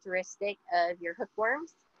characteristic of your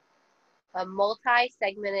hookworms. A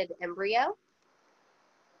multi-segmented embryo.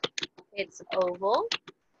 It's oval,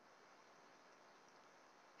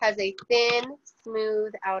 has a thin,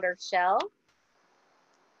 smooth outer shell.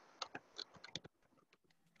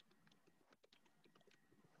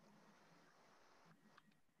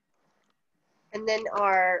 And then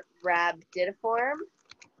our rhabdiform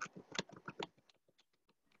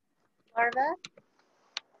larva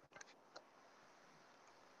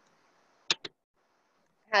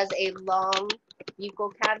has a long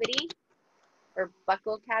buccal cavity or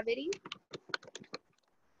buccal cavity,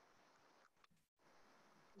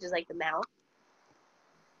 which is like the mouth.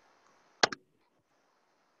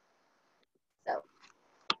 So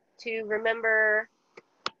to remember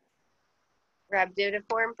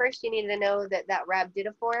rhabdiform, first you need to know that that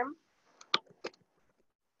rhabdiform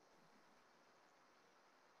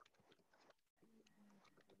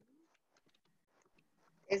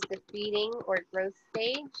is the feeding or growth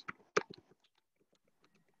stage.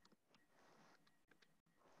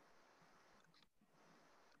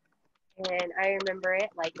 And I remember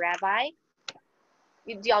it like rabbi.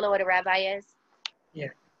 Do y'all know what a rabbi is?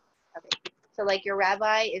 Yeah. Okay. So like your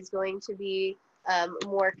rabbi is going to be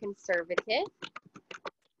more conservative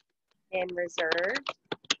and reserved.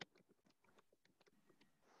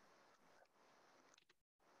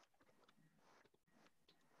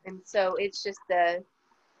 And so it's just the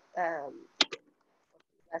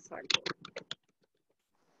less harmful.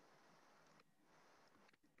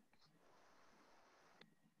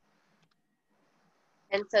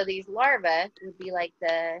 And so these larvae would be like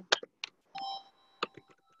the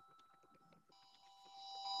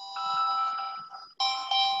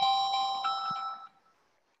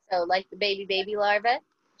like the baby larva,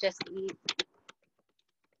 just eats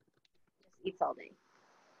all day.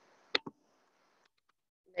 And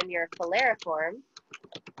then your faleriform,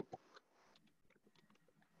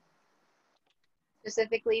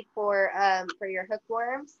 specifically for your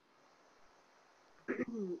hookworms,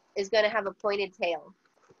 is going to have a pointed tail.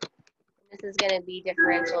 This is going to be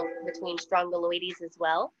differential between strongyloides as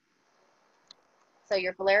well. So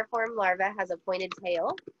your faleriform larva has a pointed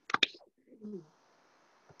tail.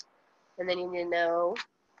 And then you need to know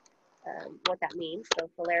what that means. So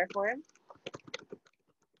faleriform is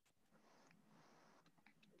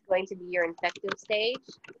going to be your infective stage.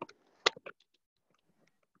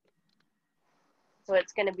 So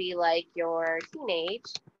it's going to be like your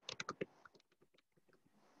teenage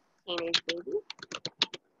baby.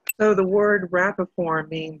 So the word rapiform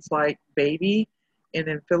means like baby, and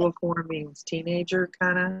then filiform means teenager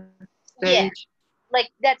kind of stage. Yeah,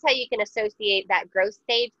 like that's how you can associate that growth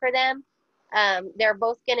stage for them. They're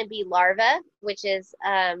both going to be larvae, which is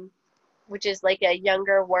like a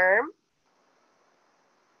younger worm,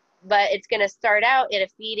 but it's going to start out at a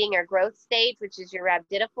feeding or growth stage, which is your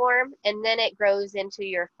rhabdiform, and then it grows into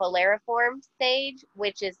your faleriform stage,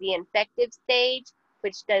 which is the infective stage,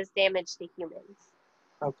 which does damage to humans.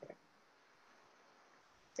 Okay.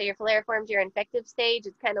 So your faleriform is your infective stage.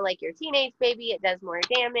 It's kind of like your teenage baby. It does more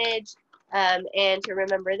damage. And to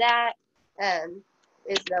remember that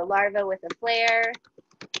is the larva with a flare.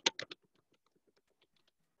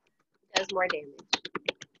 Does more damage.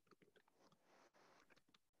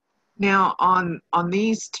 Now on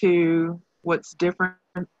these two, what's different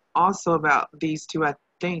also about these two, I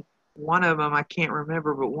think one of them, I can't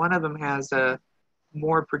remember, but one of them has a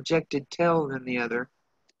more projected tail than the other.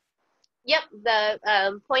 Yep,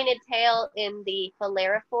 the pointed tail in the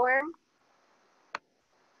faleriform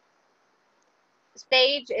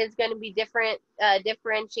stage is going to be different,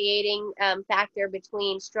 differentiating factor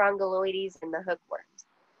between strongyloides and the hookworms.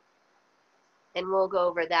 And we'll go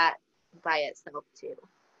over that by itself too.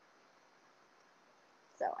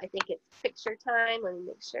 So I think it's picture time. Let me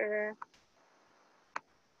make sure.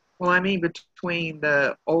 Well, I mean between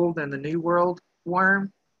the old and the new world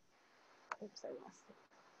worm, Oops, I lost it.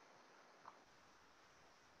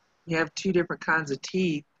 you have two different kinds of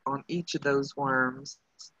teeth on each of those worms.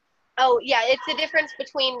 Oh yeah, it's the difference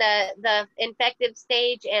between the infective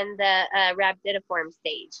stage and the rhabdidiform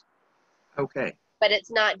stage. Okay. But it's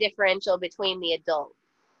not differential between the adult.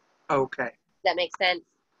 Okay. Does that make sense?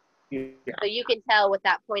 Yeah. So you can tell with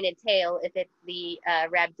that pointed tail if it's the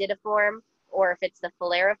rhabdidiform or if it's the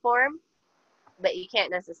faleriform, but you can't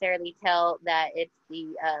necessarily tell that it's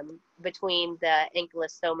the between the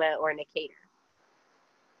ankylostoma or necator.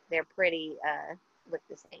 They're pretty look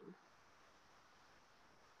the same.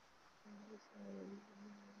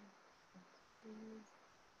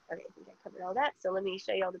 Okay, I think I covered all that. So let me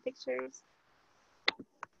show you all the pictures.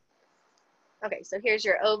 Okay, so here's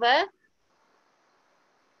your ova.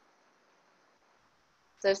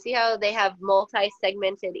 So see how they have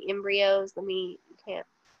multi-segmented embryos? You can't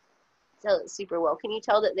tell it super well. Can you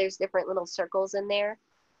tell that there's different little circles in there?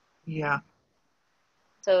 Yeah.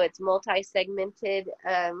 So it's multi-segmented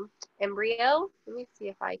embryo. Let me see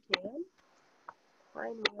if I can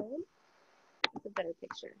find one. That's a better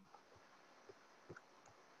picture.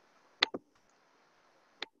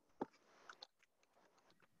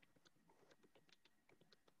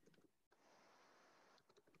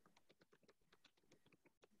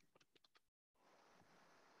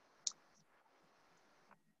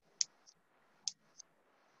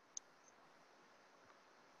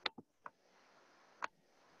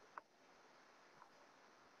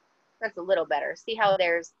 That's a little better. See how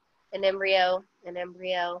there's an embryo, an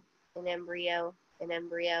embryo, an embryo, an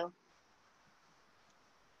embryo.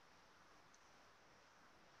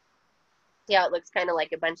 See how it looks kind of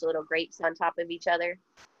like a bunch of little grapes on top of each other?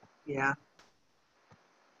 Yeah.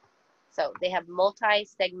 So they have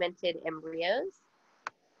multi-segmented embryos.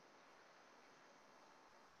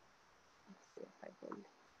 Let's see if I can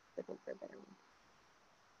look for a better one.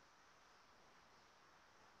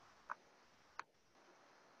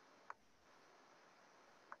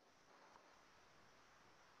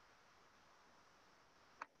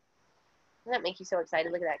 Doesn't that make you so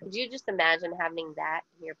excited? Look at that. Could you just imagine having that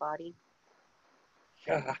in your body?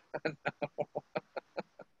 Yeah.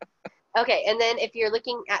 Okay, and then if you're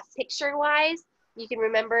looking at picture-wise, you can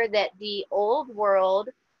remember that the old world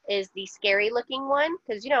is the scary-looking one,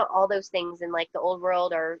 because you know all those things in like the old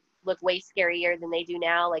world look way scarier than they do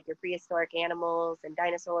now, like your prehistoric animals and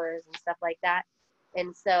dinosaurs and stuff like that.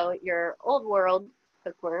 And so your old world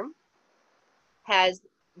hookworm has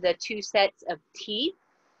the two sets of teeth,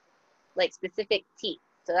 like specific teeth.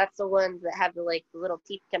 So that's the ones that have the like the little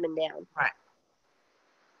teeth coming down. Right.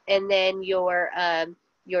 And then your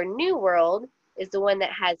new world is the one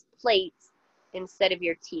that has plates instead of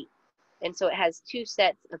your teeth. And so it has two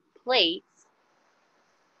sets of plates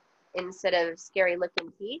instead of scary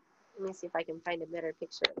looking teeth. Let me see if I can find a better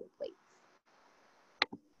picture of the plates.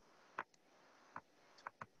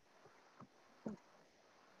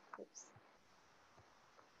 Oops.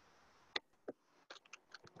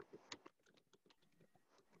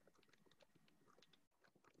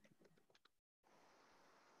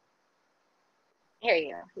 Here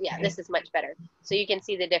you go. Yeah, this is much better. So you can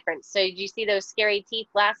see the difference. So did you see those scary teeth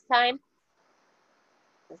last time?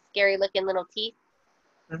 The scary looking little teeth?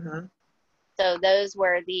 Mm-hmm. So those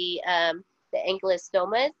were the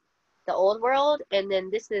ankylostomas, the old world, and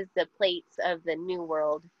then this is the plates of the new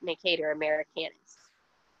world, Necator americanus.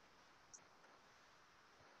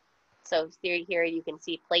 So here you can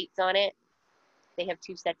see plates on it. They have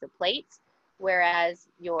two sets of plates, whereas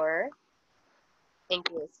your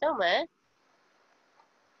ankylostoma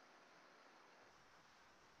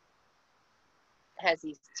has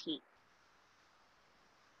these teeth.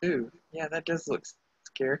 Ooh, yeah, that does look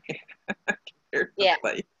scary. Yeah.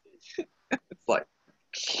 It's like.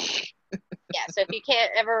 Yeah, so if you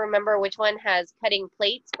can't ever remember which one has cutting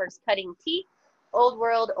plates versus cutting teeth, old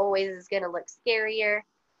world always is going to look scarier.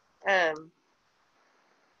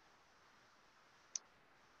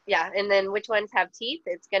 Yeah, and then which ones have teeth?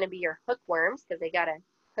 It's going to be your hookworms because they got to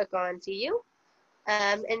hook on to you.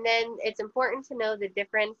 And then it's important to know the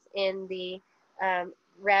difference in the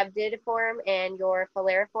rhabdidiform and your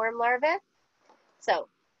faleriform larvae. So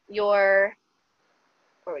where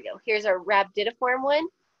we go. Here's a rhabdidiform one.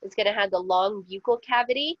 It's going to have the long buccal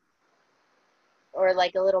cavity or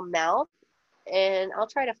like a little mouth. And I'll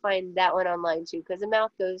try to find that one online too because the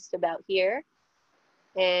mouth goes to about here.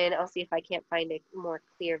 And I'll see if I can't find a more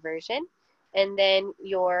clear version. And then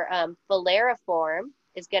your faleriform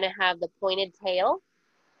is going to have the pointed tail.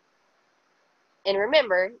 And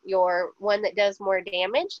remember, your one that does more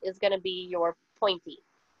damage is going to be your pointy,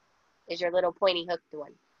 is your little pointy hooked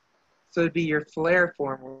one. So it'd be your flare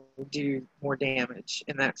form will do more damage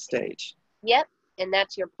in that stage. Yep, and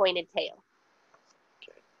that's your pointed tail.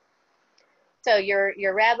 So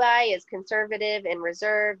your rabbi is conservative and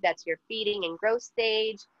reserved. That's your feeding and growth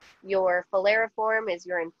stage. Your faleriform is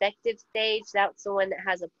your infective stage. That's the one that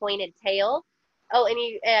has a pointed tail. Oh, and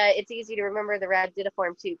it's easy to remember the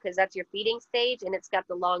rhabditiform too, because that's your feeding stage, and it's got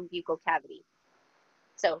the long buccal cavity.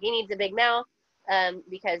 So he needs a big mouth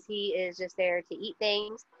because he is just there to eat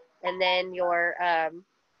things. And then your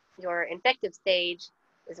infective stage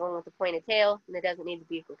is the one with the pointed tail, and it doesn't need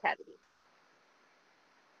the buccal cavity.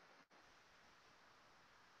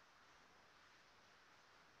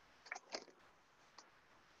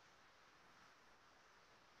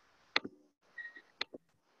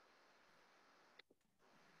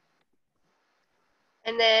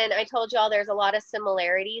 And then I told y'all there's a lot of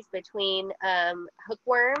similarities between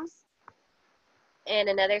hookworms and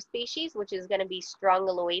another species, which is going to be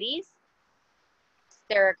Strongyloides,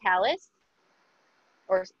 Stercoralis,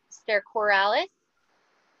 or Stercoralis.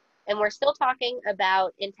 And we're still talking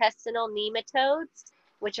about intestinal nematodes,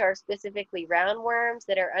 which are specifically roundworms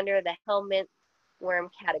that are under the helmet worm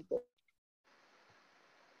category.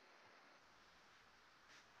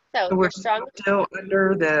 So we're your strong. still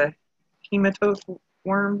under the hematose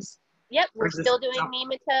worms? Yep, we're still doing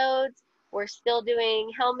nematodes. We're still doing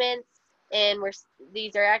helminths, and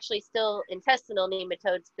these are actually still intestinal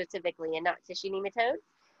nematodes specifically, and not tissue nematodes.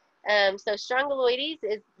 So Strongyloides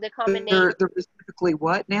is the common name. They're specifically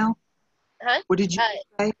what now? Huh? What did you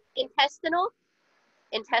say? Intestinal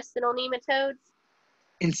nematodes.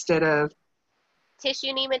 Instead of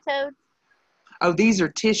Tissue nematodes. Oh, these are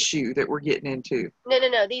tissue that we're getting into.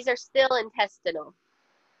 No. These are still intestinal.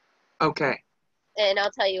 Okay. And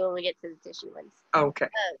I'll tell you when we get to the tissue ones. Okay.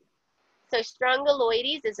 So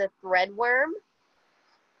Strongyloides is a threadworm.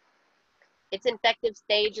 Its infective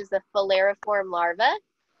stage is the faleriform larva.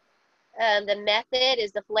 The method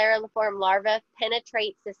is the faleriform larva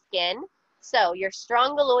penetrates the skin. So your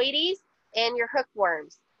Strongyloides and your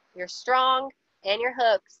hookworms, your strong and your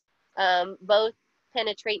hooks, both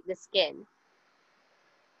penetrate the skin.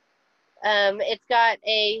 It's got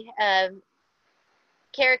a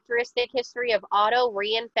characteristic history of auto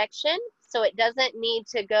reinfection, so it doesn't need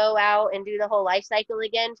to go out and do the whole life cycle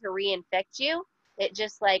again to reinfect you. It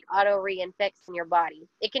just like auto reinfects in your body.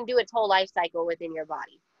 It can do its whole life cycle within your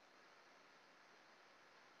body.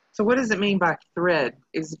 So what does it mean by thread?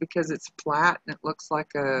 Is it because it's flat and it looks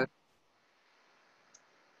like a...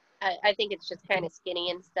 I think it's just kind of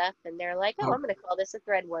skinny and stuff, and they're like, oh, I'm going to call this a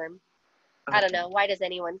threadworm. Okay. I don't know. Why does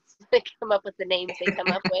anyone come up with the names they come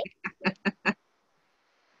up with?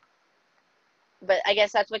 But I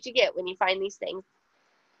guess that's what you get when you find these things.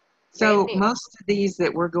 So most of these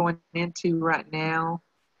that we're going into right now,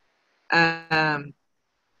 they're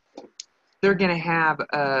going to have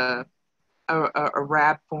a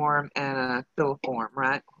rab form and a filiform,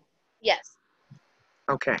 right? Yes.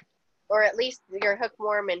 Okay. Or at least your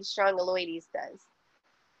hookworm and Strongyloides does.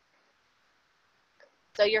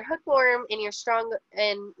 So your hookworm and your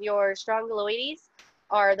Strongyloides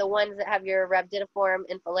are the ones that have your rhabditiform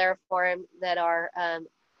and faleriform that are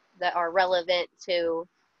relevant to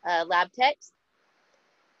lab techs.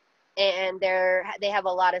 And they have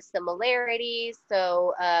a lot of similarities.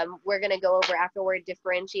 So we're going to go over afterward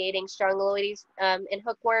differentiating Strongyloides and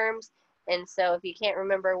hookworms. And so if you can't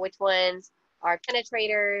remember which ones are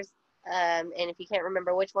penetrators, and if you can't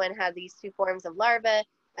remember which one have these two forms of larvae,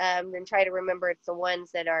 then try to remember it's the ones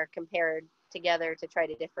that are compared together to try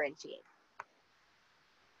to differentiate.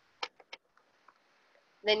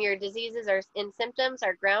 Then your diseases and symptoms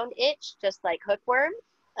are ground itch, just like hookworm,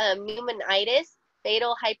 pneumonitis,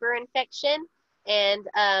 fatal hyperinfection, and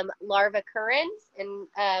larva currens. And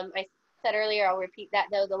I said earlier, I'll repeat that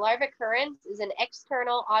though. The larva currens is an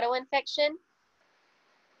external autoinfection.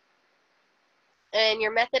 And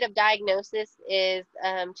your method of diagnosis is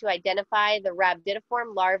to identify the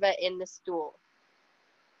rhabditiform larva in the stool.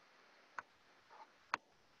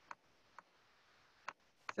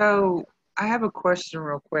 So I have a question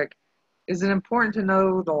real quick. Is it important to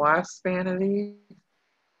know the lifespan of these?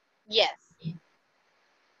 Yes.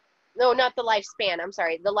 No, not the lifespan. I'm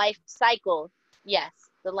sorry. The life cycle. Yes.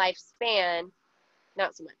 The lifespan,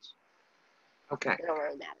 not so much. Okay. It don't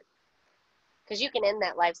really matter. Because you can end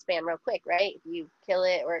that lifespan real quick, right? If you kill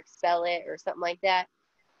it or expel it or something like that.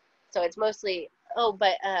 So it's mostly,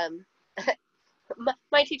 but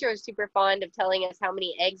My teacher was super fond of telling us how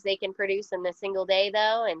many eggs they can produce in a single day,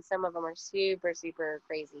 though, and some of them are super, super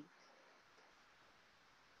crazy.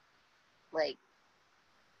 Like,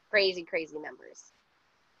 crazy, crazy numbers.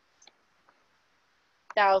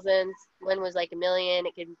 Thousands. One was like 1,000,000.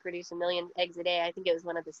 It could produce 1,000,000 eggs a day. I think it was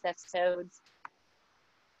one of the cestodes.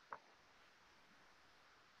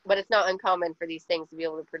 But it's not uncommon for these things to be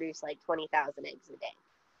able to produce like 20,000 eggs a day.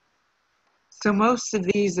 So most of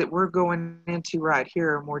these that we're going into right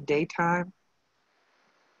here are more daytime.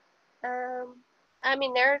 I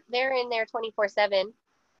mean, they're in there 24/7.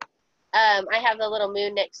 I have the little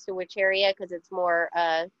moon next to Wicheria because it's more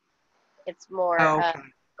Oh,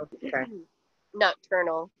 okay.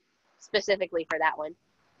 nocturnal, specifically for that one.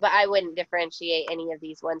 But I wouldn't differentiate any of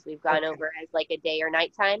these ones we've gone over as like a day or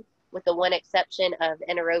nighttime, with the one exception of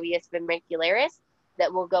Anaerobius vermicularis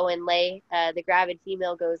that will go and lay. The gravid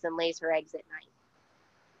female goes and lays her eggs at night.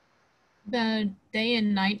 The day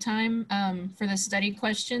and nighttime for the study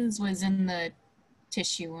questions was in the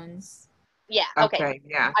tissue ones. Yeah. Okay. Okay.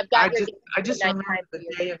 Yeah. I've got I just remember the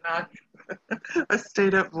day and night. I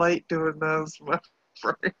stayed up late doing those. My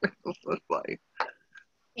brain was like.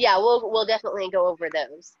 Yeah, we'll definitely go over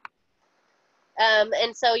those.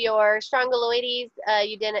 And so your strongyloides,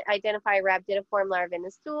 you didn't identify rhabditiform larva in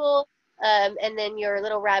the stool, and then your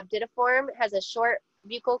little rhabditiform has a short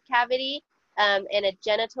buccal cavity and a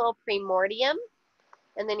genital primordium,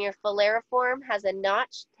 and then your faleriform has a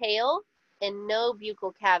notched tail and no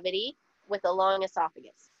buccal cavity with a long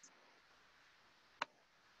esophagus.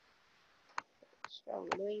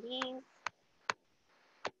 Strongyloides.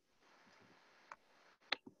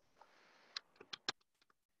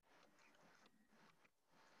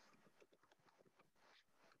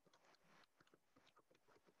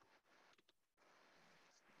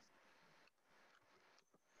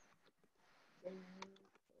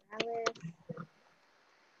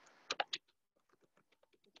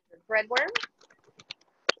 Breadworm.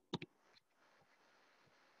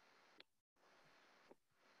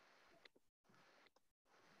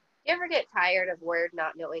 You ever get tired of Word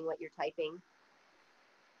not knowing what you're typing?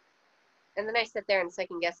 And then I sit there and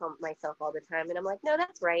second guess on myself all the time, and I'm like, no,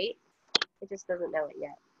 that's right. It just doesn't know it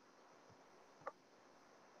yet.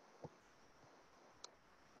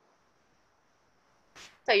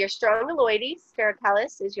 So your strongyloides,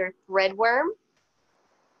 spiracalis, is your threadworm.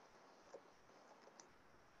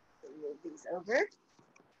 Move these over.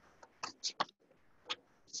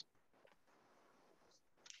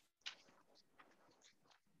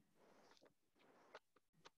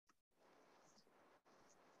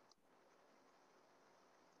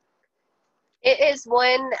 It is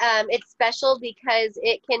one, it's special because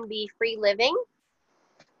it can be free living.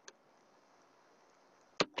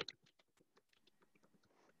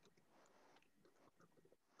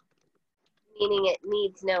 Meaning it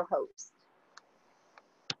needs no host.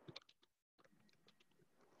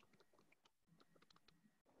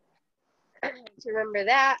 To remember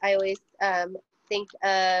that, I always think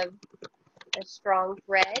of a strong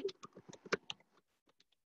thread.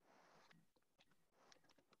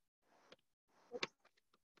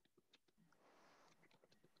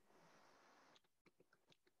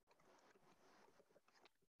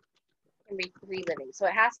 Can be free living. So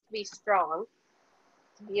it has to be strong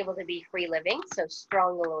to be able to be free living. So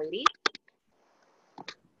strongyloides.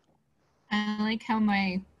 I like how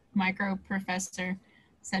my micro professor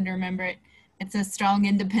said to remember it. It's a strong,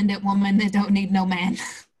 independent woman that don't need no man.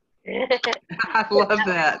 I love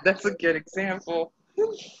that. That's a good example.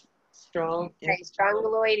 Strong. Okay,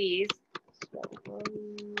 strongyloides.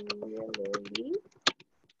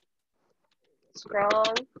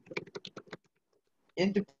 Strong.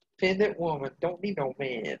 Independent woman. Don't need no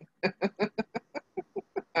man.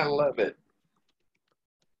 I love it.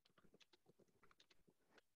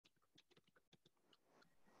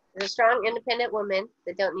 A strong, independent woman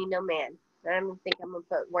that don't need no man. I think I'm going to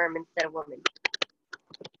put worm instead of woman.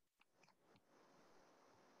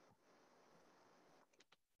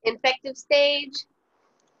 Infective stage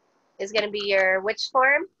is going to be your which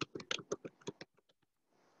form?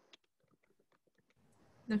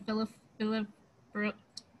 The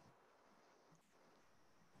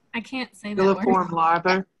I can't say that word. Filiform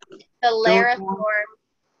larva. Faleriform.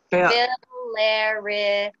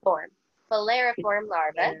 Faleriform. Faleriform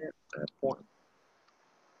larva.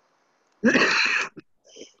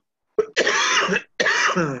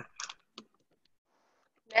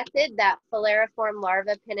 Method that faleriform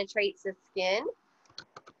larva penetrates the skin.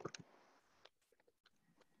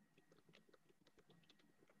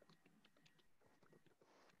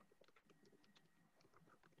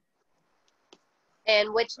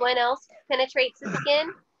 And which one else penetrates the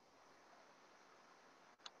skin?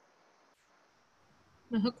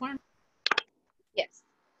 The hookworm? Yes.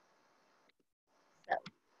 So,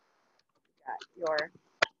 got your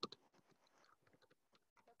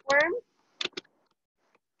hookworm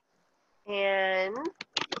and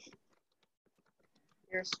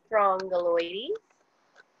your strongyloides.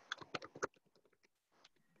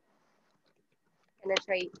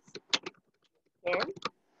 Penetrates in.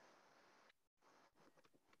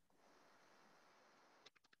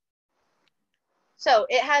 So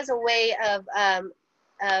it has a way of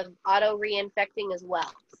auto reinfecting as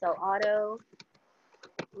well. So auto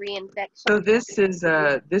reinfection. So this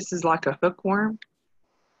is like a hookworm.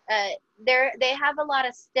 They have a lot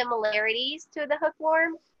of similarities to the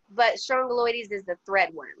hookworm, but strongyloides is the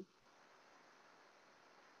threadworm.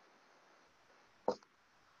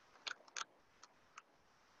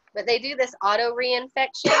 But they do this auto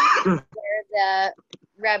reinfection where the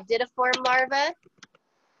rhabdidiform larva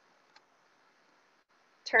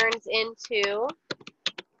turns into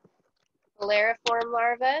faleriform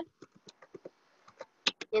larva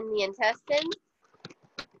in the intestines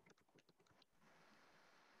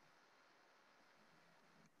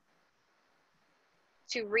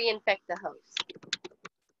to reinfect the host.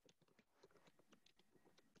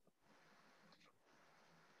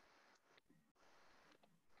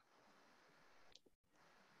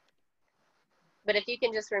 But if you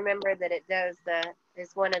can just remember that it does is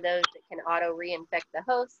one of those that can auto reinfect the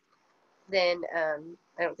host, then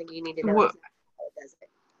I don't think you need to know exactly how it does it.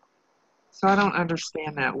 So I don't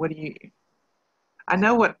understand that. What do you? I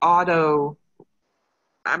know what auto.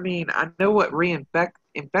 I mean, I know what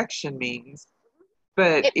infection means,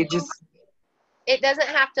 but It it means just. it doesn't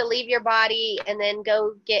have to leave your body and then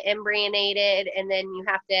go get embryonated and then you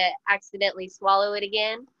have to accidentally swallow it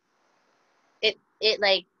again. It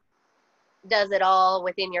like does it all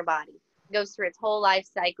within your body. Goes through its whole life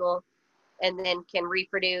cycle and then can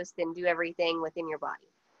reproduce and do everything within your body.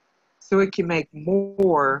 So it can make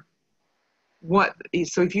more.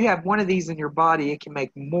 So if you have one of these in your body, it can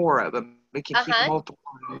make more of them. It can keep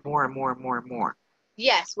multiplying more and more and more and more.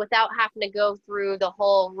 Yes, without having to go through the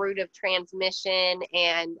whole route of transmission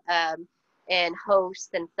and hosts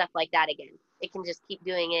and stuff like that again. It can just keep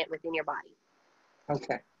doing it within your body.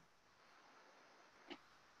 Okay.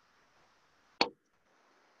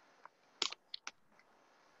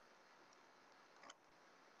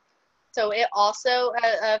 So it also,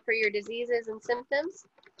 for your diseases and symptoms,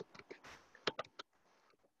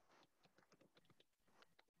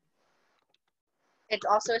 it's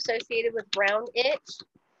also associated with brown itch,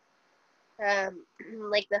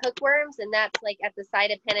 like the hookworms, and that's like at the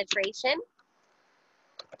site of penetration.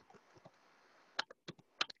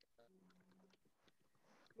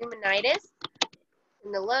 Pneumonitis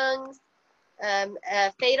in the lungs,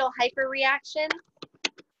 a fatal hyperreaction,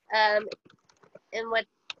 and what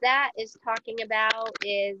that is talking about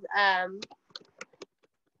is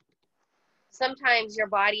sometimes your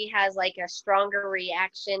body has like a stronger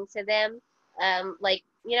reaction to them. Like,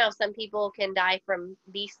 you know, some people can die from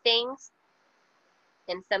bee stings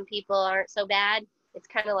and some people aren't so bad. It's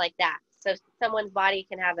kind of like that. So someone's body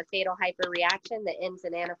can have a fatal hyperreaction that ends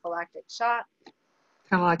in anaphylactic shock.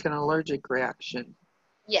 Kind of like an allergic reaction.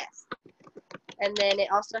 Yes. And then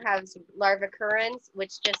it also has larvicurrence,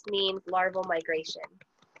 which just means larval migration.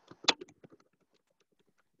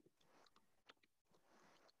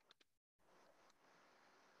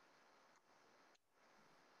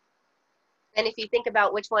 And if you think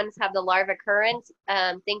about which ones have the larvicurrence,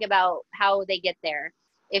 think about how they get there.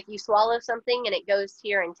 If you swallow something and it goes to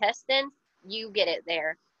your intestines, you get it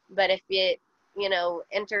there. But if it, you know,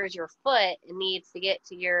 enters your foot and needs to get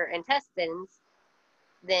to your intestines,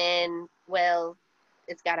 then, well,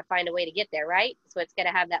 it's got to find a way to get there, right? So it's got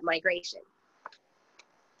to have that migration.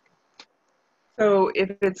 So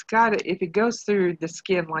if it goes through the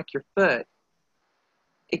skin like your foot,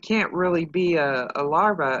 it can't really be a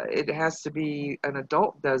larva. It has to be an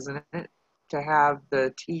adult, doesn't it, to have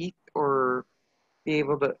the teeth or be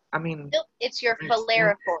able to, I mean. Nope, it's your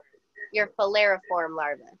faleriform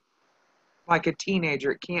larva. Like a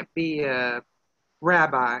teenager, it can't be a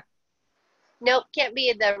rabbi. Nope, it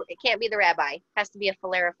can't be the rabbi. It has to be a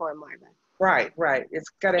faleriform larva. Right. It's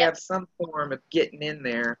got to have some form of getting in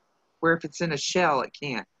there, where if it's in a shell, it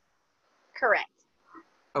can't. Correct.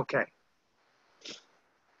 Okay.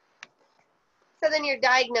 So then your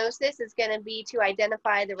diagnosis is going to be to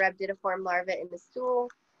identify the rhabdidiform larva in the stool.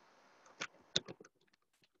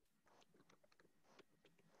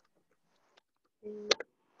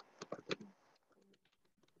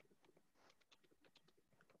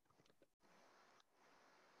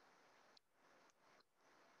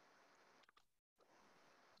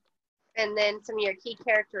 And then some of your key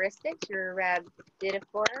characteristics, your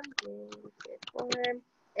rhabdidiform.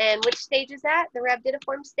 And which stage is that? The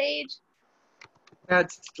rhabdidiform stage?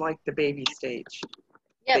 That's like the baby stage.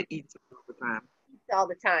 Yep. It eats all the time. All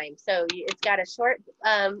the time. So it's got a short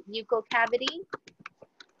buccal cavity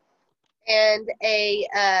and a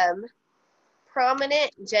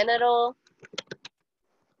prominent genital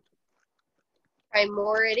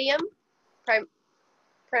primordium.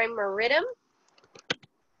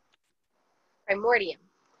 Primordium.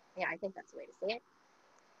 Yeah, I think that's the way to say it.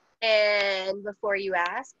 And before you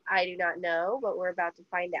ask, I do not know, but we're about to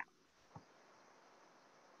find out.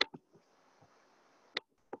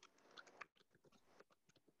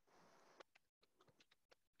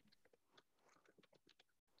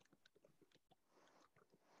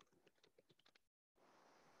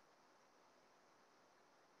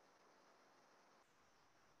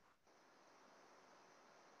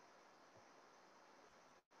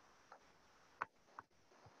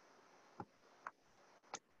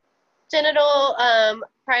 Genital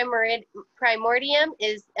primordium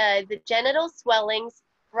is the genital swellings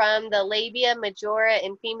from the labia majora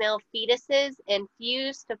in female fetuses and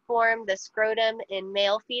fuse to form the scrotum in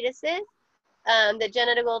male fetuses. The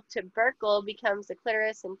genital tubercle becomes the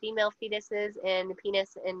clitoris in female fetuses and the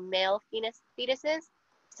penis in male fetuses.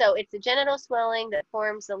 So it's the genital swelling that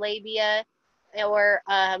forms the labia or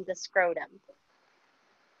the scrotum.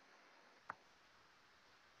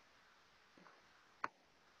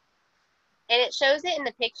 And it shows it in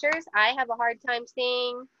the pictures. I have a hard time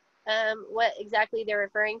seeing what exactly they're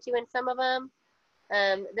referring to in some of them.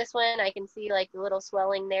 This one, I can see like the little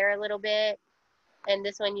swelling there a little bit. And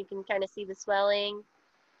this one, you can kind of see the swelling.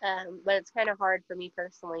 But it's kind of hard for me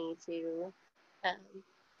personally to,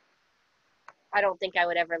 I don't think I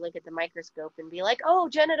would ever look at the microscope and be like, oh,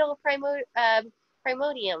 genital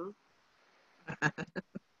primordium.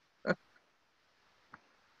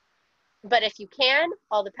 But if you can,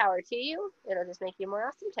 all the power to you. It'll just make you more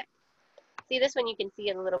awesome tech. See this one, you can see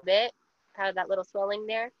it a little bit, how that little swelling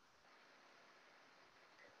there.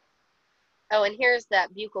 Oh, and here's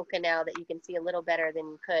that buccal canal that you can see a little better than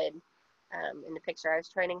you could in the picture I was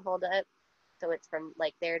trying to hold up. So it's from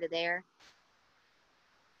like there to there.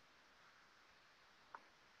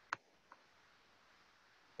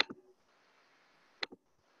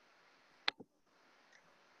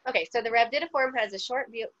 Okay, so the rhabdidiform has a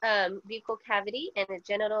short buccal cavity and a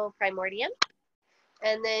genital primordium.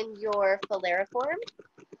 And then your faleriform,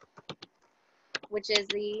 which is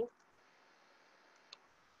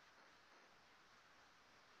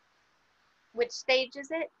which stage is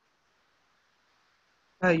it?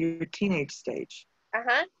 Your teenage stage.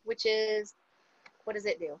 Which is, what does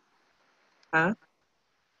it do? Huh?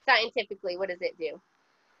 Scientifically, what does it do?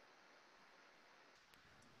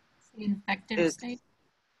 It's the infective stage.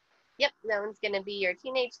 Yep, that one's going to be your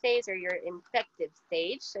teenage stage or your infective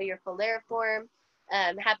stage. So your faleriform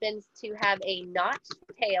happens to have a notched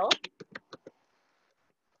tail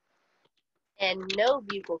and no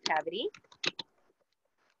buccal cavity.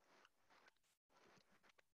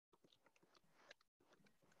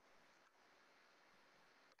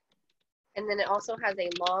 And then it also has a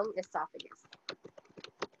long esophagus.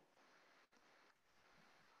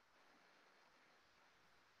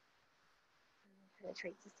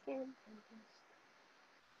 Penetrates the skin.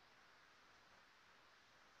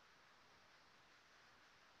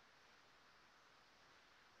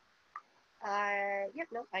 Yep,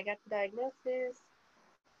 nope, I got the diagnosis.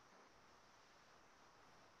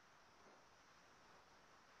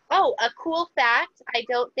 Oh, a cool fact, I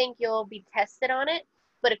don't think you'll be tested on it,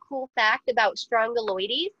 but a cool fact about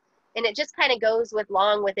strongyloides, and it just kind of goes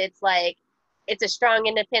along with it's like, it's a strong,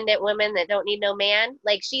 independent woman that don't need no man.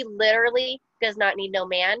 Like, she literally does not need no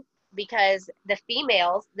man because the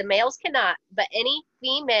males cannot, but any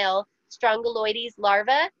female strongyloides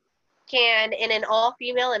larva can, in an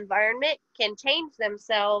all-female environment, can change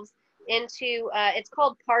themselves into, it's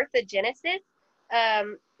called parthenogenesis,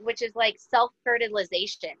 which is like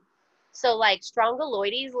self-fertilization. So like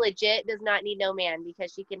strongyloides legit does not need no man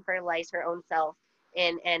because she can fertilize her own self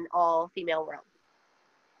in an all-female world.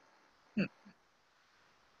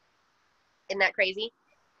 Isn't that crazy?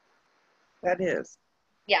 That is.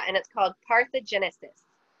 Yeah, and it's called parthenogenesis.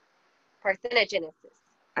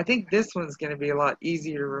 I think this one's going to be a lot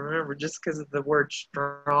easier to remember just because of the word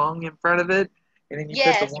strong in front of it. And then you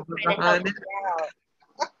put the woman behind it.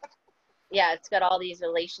 Yeah, it's got all these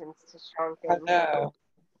relations to strong things. I know.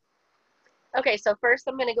 Okay, so first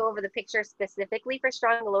I'm going to go over the picture specifically for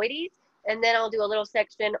strongyloides, and then I'll do a little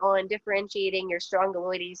section on differentiating your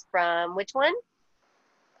strongyloides from which one?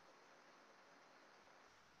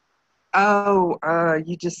 Oh,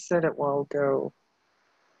 you just said it a while ago.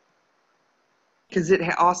 Because it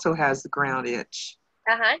also has the ground itch.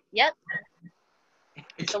 Uh-huh, yep.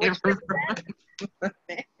 I So can't which one is remember the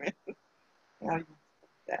name. Yeah,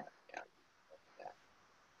 that.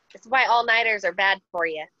 That's why all-nighters are bad for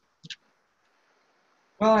you.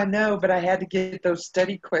 Well, I know, but I had to get those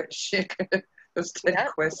study questions Yep.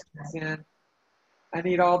 in. I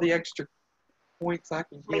need all the extra points I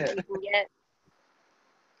can Points get. you can get.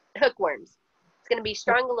 Hookworms. It's going to be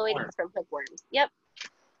strongyloides from hookworms. Yep.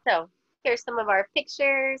 So here's some of our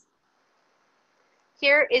pictures.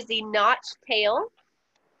 Here is the notched tail.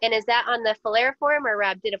 And is that on the faleriform or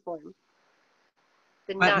rhabditiform?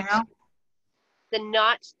 The What notched, now? the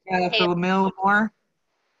notched tail Philomilmore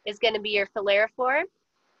is going to be your faleriform.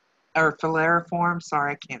 or Faleriform.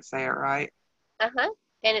 Sorry, I can't say it right. Uh-huh.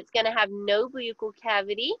 And it's going to have no buccal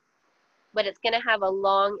cavity, but it's going to have a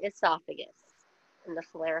long esophagus in the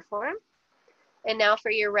faleriform. And now for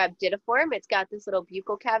your rhabditiform, it's got this little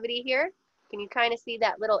buccal cavity here. Can you kind of see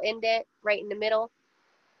that little indent right in the middle?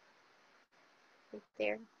 Right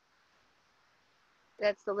there.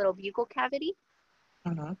 That's the little buccal cavity.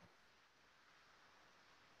 Mm-hmm.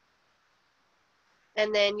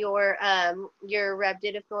 And then your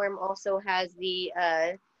rhabditiform also has the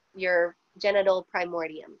your genital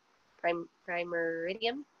primordium.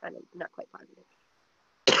 Primordium? I'm not quite positive.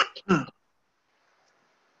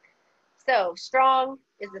 So strong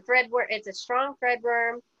is the threadworm. It's a strong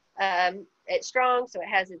threadworm. It's strong, so it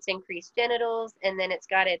has its increased genitals, and then it's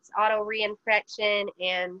got its auto reinfection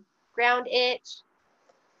and ground itch.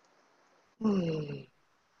 And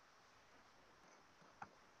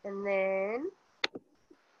then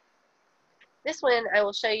this one I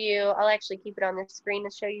will show you. I'll actually keep it on the screen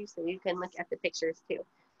to show you so you can look at the pictures too.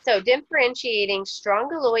 So differentiating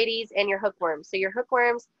strongyloides and your hookworms. So your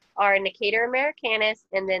hookworms are Necator americanus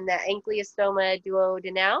and then the Ankylostoma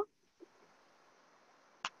duodenale.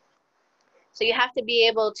 So you have to be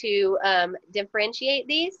able to differentiate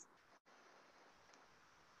these.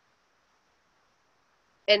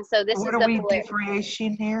 And so this What is are we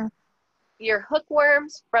differentiating here? your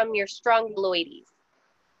hookworms from your strongyloides.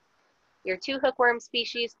 Your two hookworm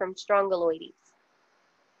species from strongyloides.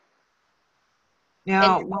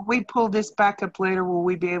 Now, And when we pull this back up later, will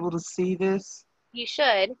we be able to see this? you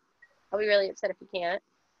should. I'll be really upset if you can't.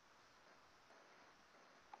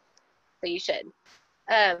 So you should.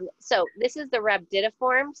 So this is the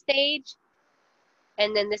rhabditiform stage,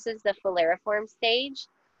 and then this is the faleriform stage.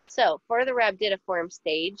 So for the rhabditiform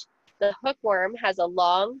stage, the hookworm has a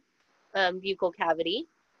long buccal cavity.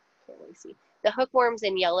 Can't really see. The hookworm's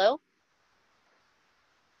in yellow,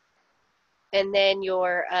 and then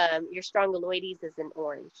your strongyloides is in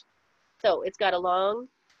orange. So it's got a long.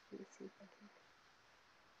 Let me see if I can.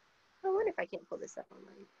 I wonder if I can't pull this up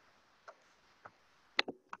online.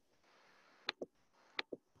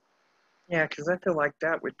 Yeah, because I feel like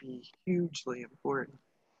that would be hugely important.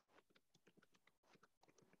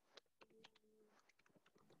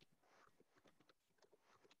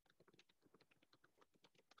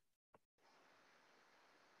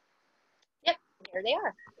 Yep, here they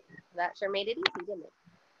are. That sure made it easy, didn't it?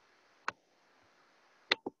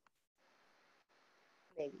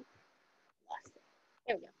 Maybe. Lost it.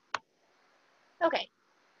 There we go. Okay,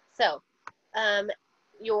 so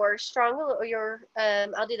your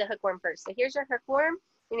I'll do the hookworm first. So here's your hookworm,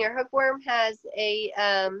 and your hookworm has a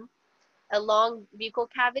long buccal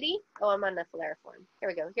cavity. Oh, I'm on the faleriform. Here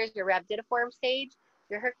we go. Here's your rhabditiform stage.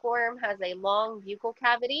 Your hookworm has a long buccal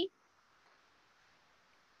cavity.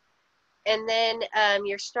 And then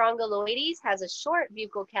your strongyloides has a short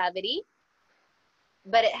buccal cavity,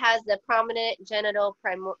 but it has the prominent genital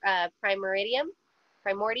primordium.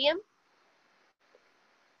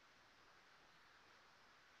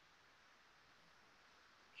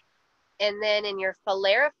 And then in your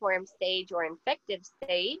faleriform stage or infective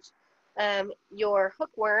stage, your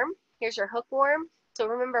hookworm, here's your hookworm. So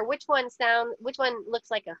remember which one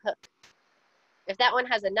looks like a hook. If that one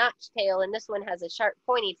has a notched tail and this one has a sharp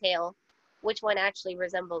pointy tail, which one actually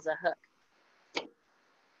resembles a hook?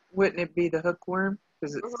 Wouldn't it be the hookworm?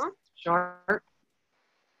 Because it's sharp?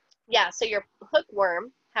 Yeah, so your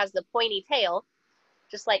hookworm has the pointy tail,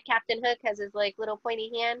 just like Captain Hook has his like little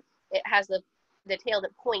pointy hand. It has the tail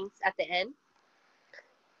that points at the end.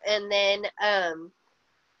 And then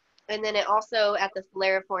it also at the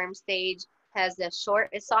faleriform stage has the short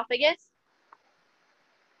esophagus.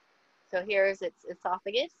 So here's its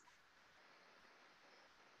esophagus.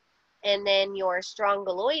 And then your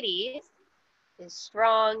strongyloides is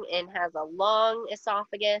strong and has a long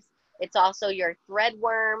esophagus. It's also your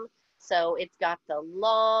threadworm, so it's got the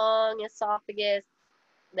long esophagus.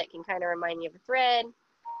 that can kind of remind you of a thread.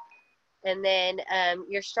 And then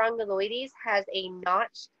your Strongyloides has a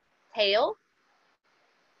notched tail,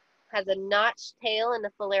 in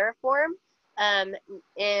the faleriform, and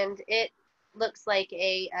it looks like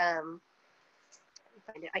a,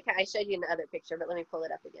 I showed you in the other picture, but let me pull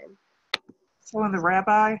it up again. So in the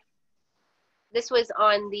rabbi? This was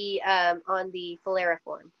on the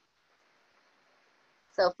faleriform.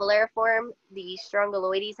 So faleriform, the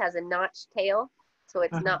Strongyloides has a notched tail, so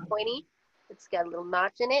it's not pointy. It's got a little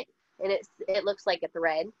notch in it, and it looks like a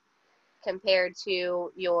thread compared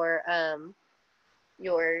to your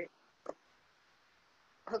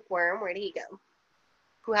hookworm. Where did he go?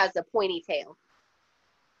 Who has a pointy tail.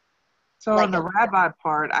 So like in the rabbi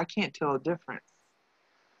part, I can't tell a difference.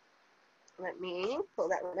 Let me pull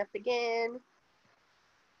that one up again.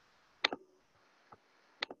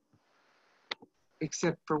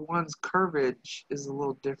 Except for one's curvage is a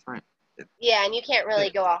little different. Yeah, and you can't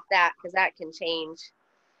really go off that because that can change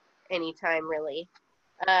anytime, really.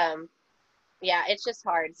 Yeah, it's just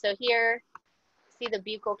hard. So here, see the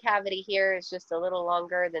buccal cavity here is just a little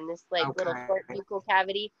longer than this little short buccal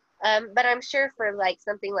cavity. But I'm sure for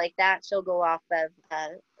something like that, she'll go off of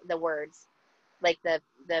the words, like the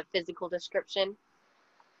physical description,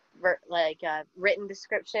 written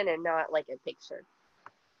description, and not like a picture.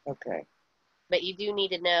 Okay. But you do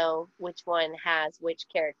need to know which one has which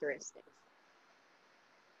characteristics.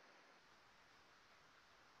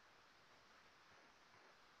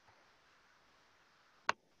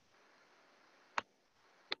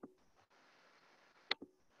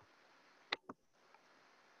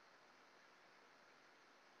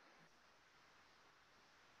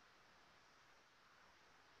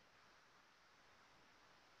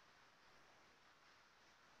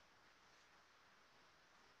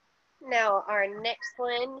 Now, our next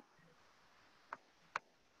one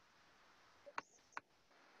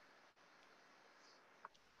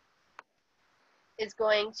is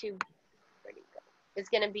going to,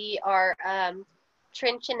 be our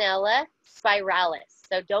Trinchinella spiralis.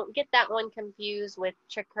 So don't get that one confused with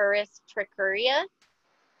Trichuris trichuria.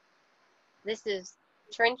 This is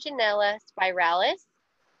Trinchinella spiralis.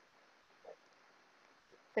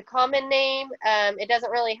 The common name, it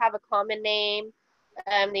doesn't really have a common name.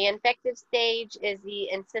 The infective stage is the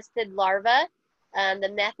encysted larva. The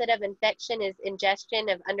method of infection is ingestion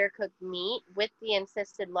of undercooked meat with the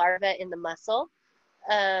encysted larva in the muscle.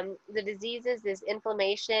 The diseases is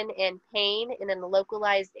inflammation and pain in a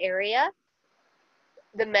localized area.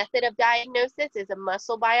 The method of diagnosis is a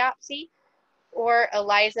muscle biopsy or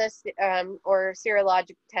ELISA or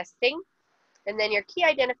serologic testing. And then your key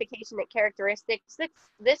identification and characteristics,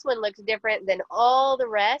 this one looks different than all the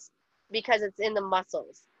rest because it's in the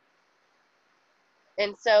muscles.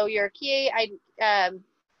 And so your key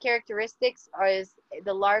characteristics is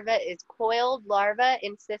the larva is coiled larva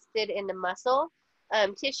encysted in the muscle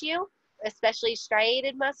tissue, especially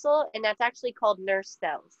striated muscle, and that's actually called nurse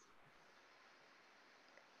cells.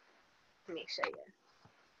 Let me show you.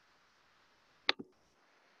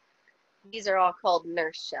 These are all called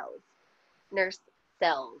nurse cells.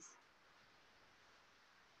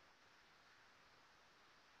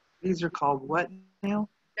 These are called what now?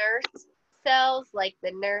 Nurse cells, like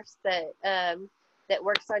the nurse that that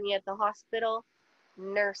works on you at the hospital.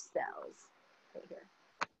 Nurse cells. Right here.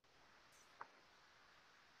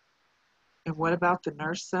 And what about the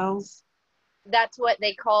nurse cells? That's what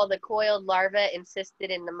they call the coiled larva encysted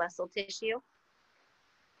in the muscle tissue.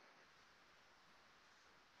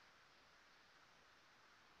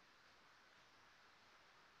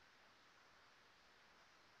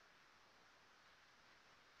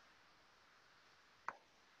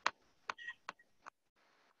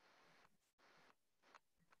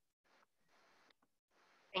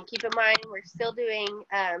 And keep in mind, we're still doing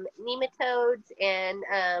nematodes, and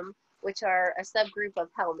which are a subgroup of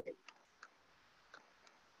helminths.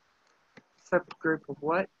 Subgroup of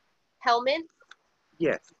what? Helminths.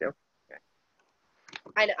 Yes. Okay.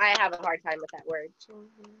 I have a hard time with that word.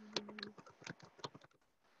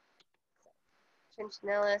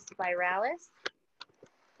 Trinchinella spiralis.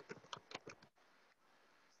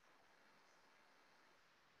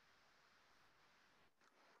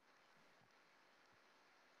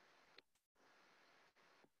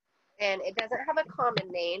 And it doesn't have a common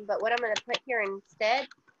name, but what I'm going to put here instead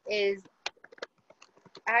is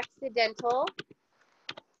accidental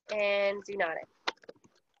and zoonotic.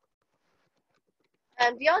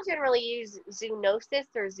 Do y'all generally use zoonosis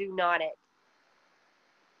or zoonotic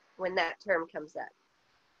when that term comes up?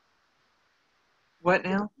 What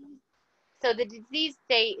now? So the disease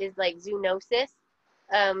state is like zoonosis,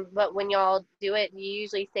 but when y'all do it, you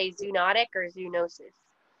usually say zoonotic or zoonosis.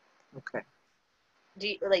 Okay.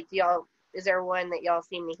 Do y'all, is there one that y'all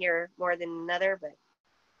seem to hear more than another? But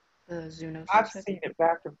Zoonosis. I've seen it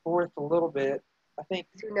back and forth a little bit. I think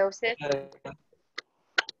zoonosis. uh,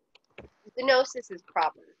 Zoonosis is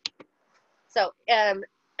proper. So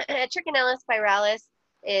Trichinella spiralis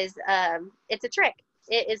is it's a trick.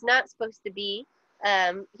 It is not supposed to be.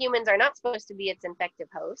 Humans are not supposed to be its infective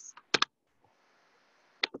hosts.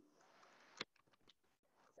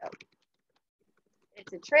 So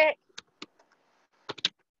it's a trick,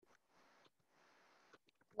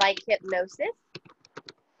 like hypnosis.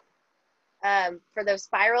 For those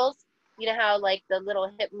spirals, you know how like the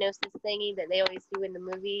little hypnosis thingy that they always do in the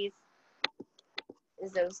movies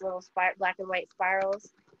is those little black and white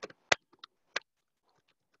spirals.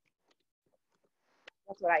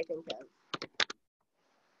 That's what I think of.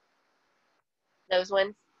 Those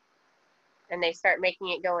ones. And they start making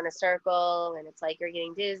it go in a circle, and it's like you're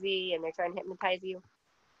getting dizzy, and they're trying to hypnotize you.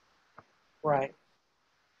 right.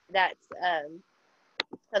 That's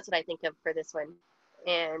what I think of for this one,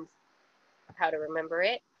 and how to remember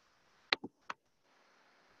it.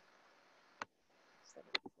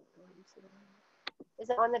 Is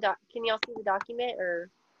it on the doc? Can y'all see the document or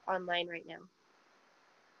online right now?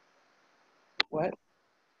 What?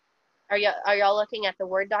 Are y'all looking at the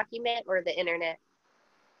Word document or the internet?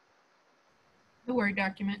 The Word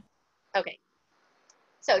document. Okay.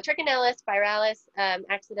 So Trichinella spiralis,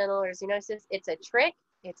 accidental or zoonosis, it's a trick.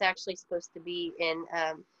 It's actually supposed to be in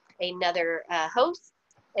another host.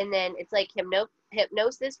 And then it's like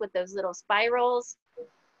hypnosis with those little spirals.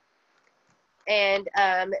 And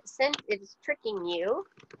since it's tricking you,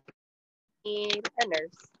 you need a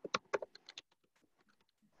nurse.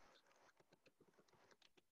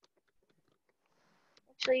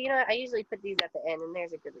 Actually, you know what? I usually put these at the end, and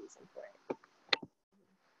there's a good reason for it. I'll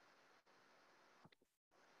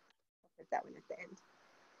put that one at the end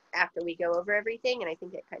after we go over everything, and I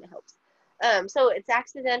think it kind of helps. So it's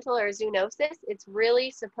accidental or zoonosis. It's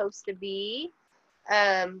really supposed to be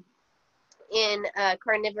in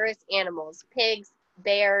carnivorous animals, pigs,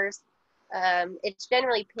 bears. It's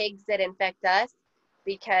generally pigs that infect us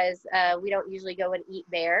because we don't usually go and eat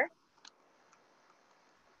bear.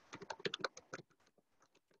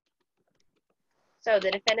 So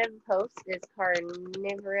the definitive host is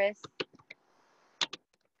carnivorous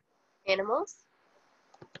animals.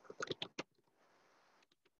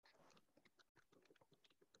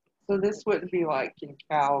 So this wouldn't be like in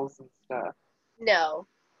cows and stuff. No,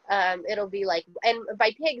 it'll be like, and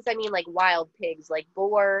by pigs I mean like wild pigs, like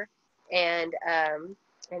boar and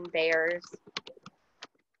bears.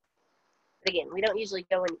 But again, we don't usually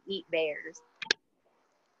go and eat bears,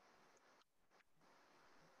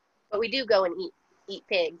 but we do go and eat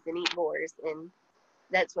pigs and eat boars, and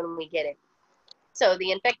that's when we get it. So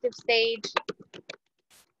the infective stage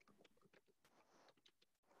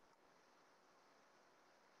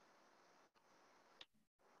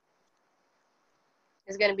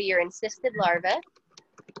is going to be your encysted larva.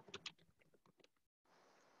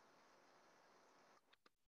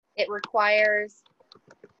 It requires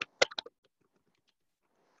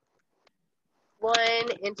one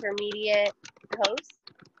intermediate host.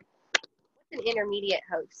 What's an intermediate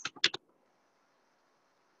host?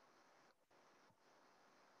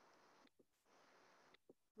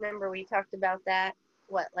 Remember we talked about that,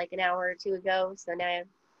 what, like an hour or two ago? So now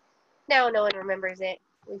no one remembers it.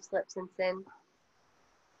 We've slipped since then.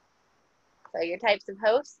 So your types of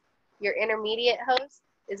hosts, your intermediate host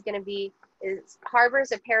is going to be,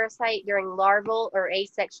 harbors a parasite during larval or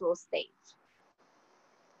asexual stage.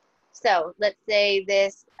 So let's say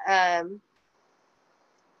this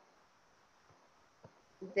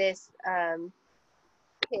pig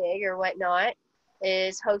or whatnot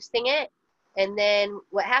is hosting it, and then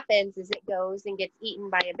what happens is it goes and gets eaten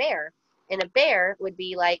by a bear, and a bear would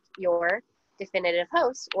be like your definitive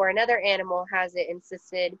host, or another animal has it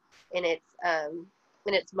encysted in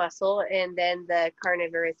its muscle, and then the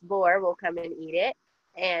carnivorous boar will come and eat it,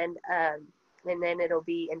 and then it'll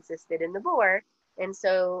be encysted in the boar. And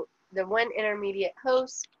so the one intermediate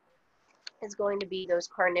host is going to be those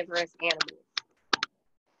carnivorous animals.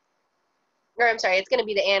 Or I'm sorry, it's going to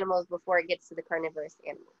be the animals before it gets to the carnivorous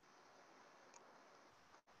animals.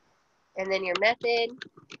 And then your method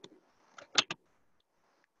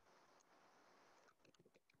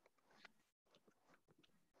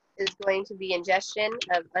is going to be ingestion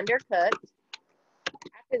of undercooked.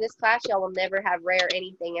 After this class, y'all will never have rare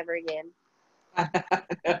anything ever again.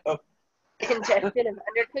 No. Ingestion of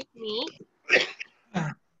undercooked meat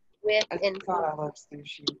with I thought I loved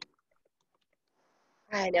sushi.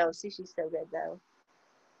 I know, sushi's so good though.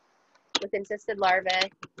 With encysted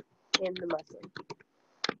larvae in the muscle.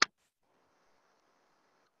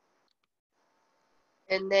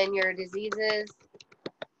 And then your diseases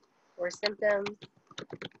or symptoms.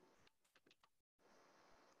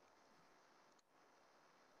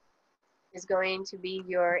 Is going to be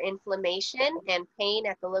your inflammation and pain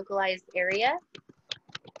at the localized area.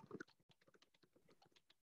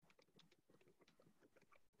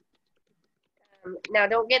 Now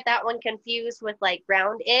don't get that one confused with like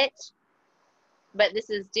ground itch, but this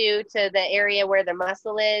is due to the area where the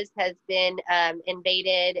muscle is has been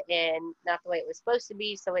invaded and not the way it was supposed to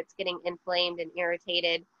be, so it's getting inflamed and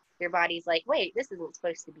irritated. Your body's like, wait, this isn't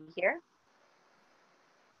supposed to be here.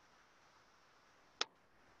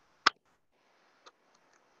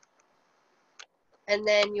 And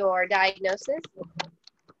then your diagnosis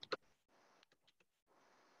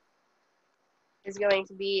is going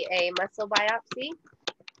to be a muscle biopsy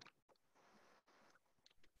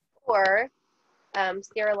or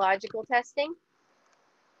serological testing,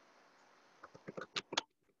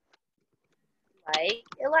 like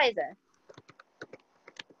ELISA.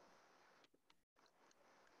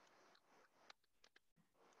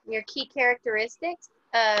 Your key characteristics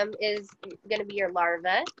is going to be your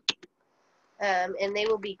larva, and they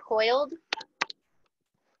will be coiled.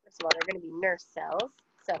 First of all, they're going to be nurse cells.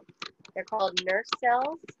 So they're called nurse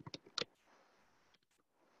cells,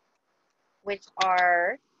 which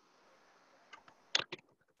are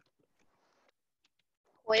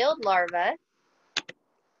coiled larvae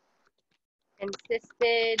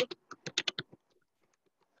encysted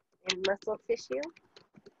in muscle tissue,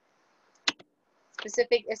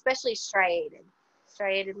 specific, especially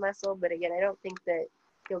striated muscle. But again, I don't think that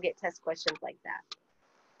you'll get test questions like that.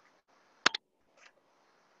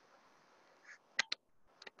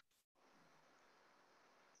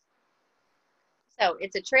 So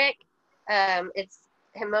it's a trick. It's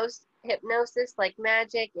hypnosis like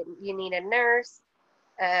magic. You need a nurse.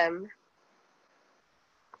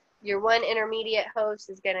 Your one intermediate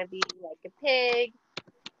host is going to be like a pig.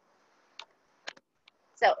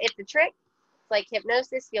 So it's a trick. It's like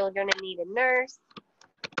hypnosis. You're going to need a nurse.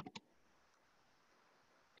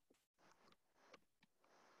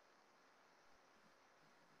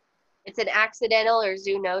 It's an accidental or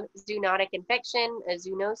zoonotic infection, a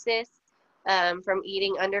zoonosis, from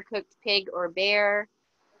eating undercooked pig or bear.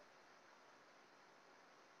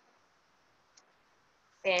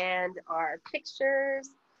 And our pictures.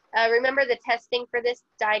 Remember the testing for this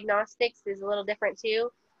diagnostics is a little different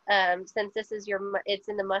too. Since this is it's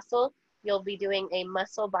in the muscle, you'll be doing a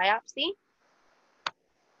muscle biopsy.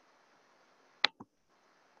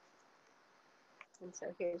 And so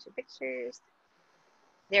here's your pictures.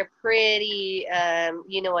 They're pretty,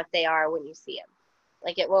 you know what they are when you see them.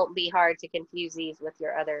 Like it won't be hard to confuse these with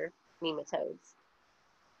your other nematodes.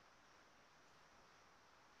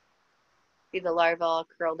 See the larva all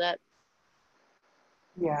curled up?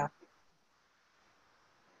 Yeah.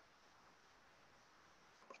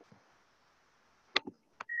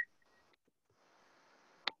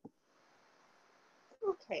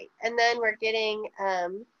 Okay, and then we're getting,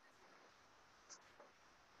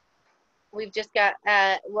 we've just got,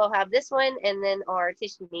 we'll have this one and then our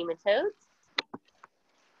tissue nematodes.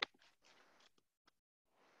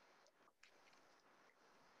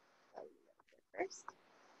 First.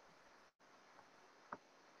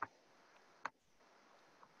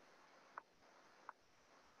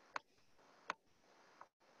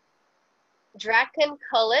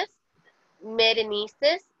 Dracunculus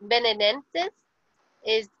beninensis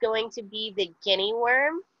is going to be the guinea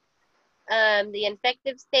worm. The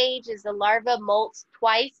infective stage is the larva molts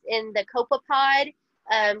twice in the copepod,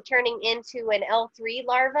 turning into an L3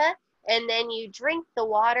 larva, and then you drink the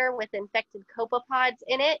water with infected copepods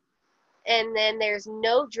in it, and then there's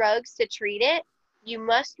no drugs to treat it. You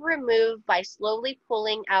must remove by slowly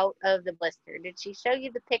pulling out of the blister. Did she show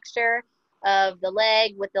you the picture of the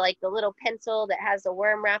leg with the little pencil that has a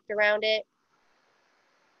worm wrapped around it?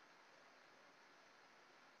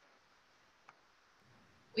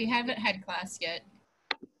 We haven't had class yet.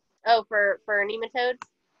 Oh, for nematodes?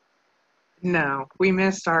 No, we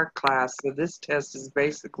missed our class, so this test is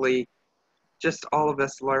basically just all of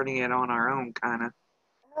us learning it on our own, kind of.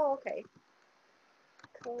 Oh, okay.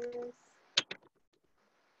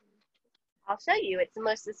 I'll show you. It's the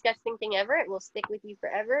most disgusting thing ever. It will stick with you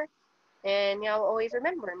forever. And y'all always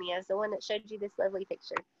remember me as the one that showed you this lovely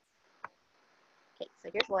picture. Okay, so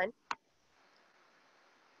here's one.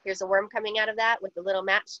 Here's a worm coming out of that with the little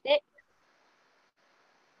matchstick.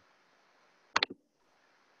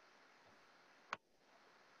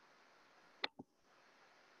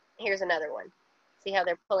 Here's another one. See how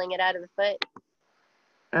they're pulling it out of the foot?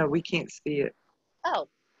 We can't see it. Oh.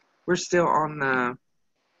 We're still on the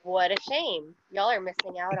What a shame. Y'all are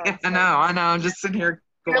missing out on I some. know, I know. I'm just sitting here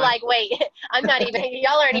You're going, like, wait, I'm not even,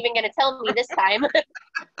 y'all aren't even going to tell me this time.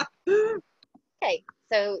 Okay,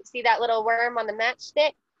 so see that little worm on the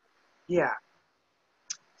matchstick? yeah.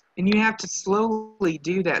 And you have to slowly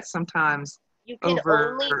do that sometimes You can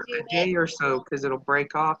over only do a it, day or so because it'll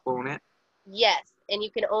break off, won't it? yes, and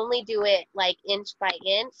you can only do it like inch by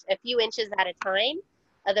inch, a few inches at a time.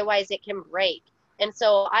 Otherwise, it can break. And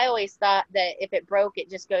so I always thought that if it broke, it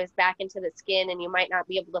just goes back into the skin and you might not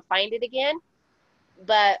be able to find it again.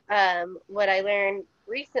 But what I learned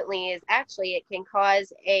recently is actually it can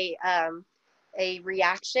cause a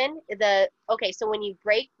reaction. Okay, so when you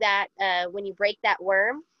break that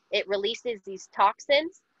worm, it releases these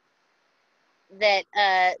toxins that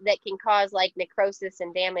can cause like necrosis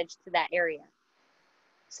and damage to that area.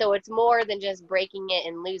 So it's more than just breaking it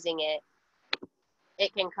and losing it.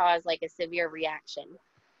 It can cause like a severe reaction.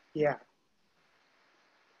 Yeah.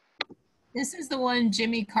 This is the one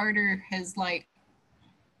Jimmy Carter has like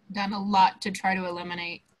done a lot to try to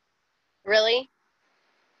eliminate. Really?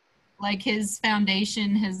 Like his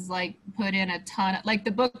foundation has like put in a ton of, like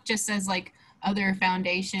the book just says like other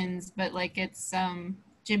foundations, but like it's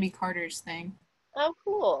Jimmy Carter's thing. Oh,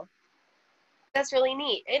 cool. That's really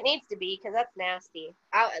neat. It needs to be because that's nasty.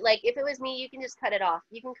 Like if it was me, you can just cut it off.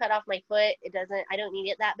 You can cut off my foot. It doesn't. I don't need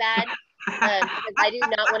it that bad. Because I do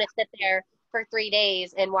not want to sit there for 3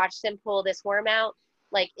 days and watch them pull this worm out,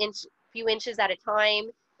 like few inches at a time,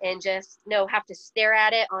 and just have to stare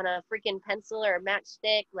at it on a freaking pencil or a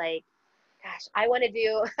matchstick. Like, gosh, I want to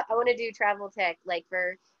do I want to do travel tech, like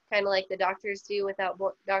for kind of like the doctors do without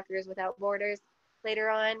Doctors Without Borders later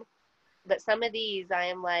on. But some of these, I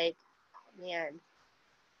am like, oh, man,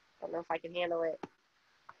 I don't know if I can handle it.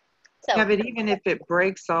 So, Yeah, but even if it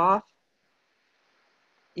breaks off,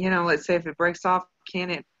 let's say if it breaks off,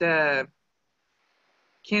 can it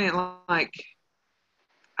like,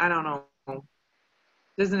 I don't know,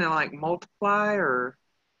 doesn't it like multiply or?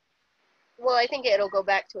 well, I think it'll go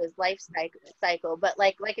back to his life cycle. But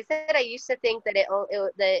like I said, I used to think that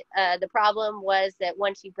the problem was that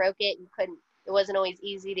once you broke it, it wasn't always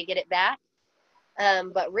easy to get it back.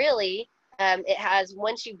 But really, it has,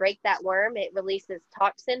 once you break that worm, it releases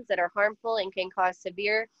toxins that are harmful and can cause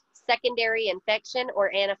severe secondary infection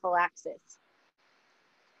or anaphylaxis.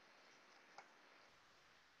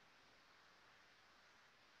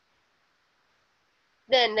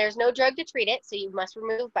 Then there's no drug to treat it, so you must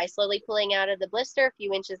remove by slowly pulling out of the blister a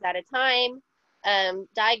few inches at a time.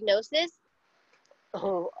 Diagnosis.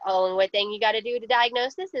 Only one thing you got to do to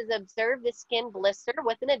diagnose this is observe the skin blister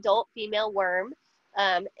with an adult female worm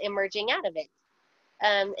emerging out of it.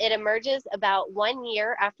 It emerges about 1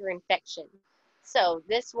 year after infection. So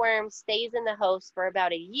this worm stays in the host for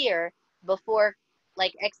about a year before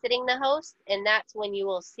like exiting the host, and that's when you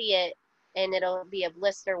will see it, and it'll be a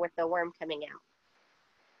blister with the worm coming out.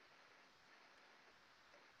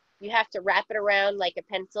 You have to wrap it around like a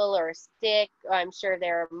pencil or a stick. I'm sure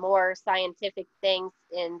there are more scientific things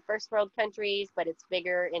in first world countries, but it's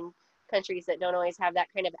bigger in countries that don't always have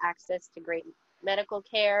that kind of access to great medical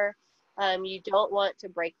care. You don't want to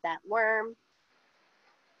break that worm.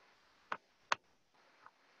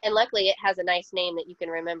 And luckily it has a nice name that you can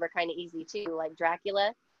remember kind of easy too, like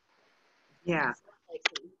Dracula. Yeah. Like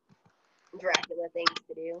some Dracula things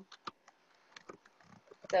to do.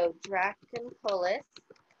 So Draconcolus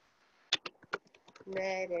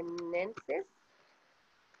medinensis.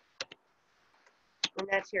 And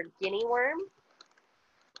that's your guinea worm.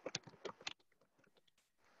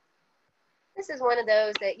 This is one of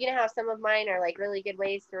those that, you know how some of mine are like really good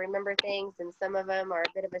ways to remember things and some of them are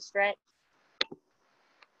a bit of a stretch?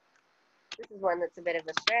 This is one that's a bit of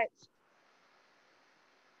a stretch.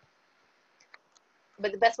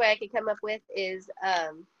 But the best way I could come up with is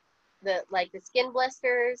the skin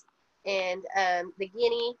blisters and the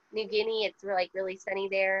New Guinea, it's like really sunny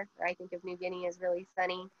there. Or I think of New Guinea as really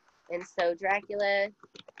sunny. And so Dracula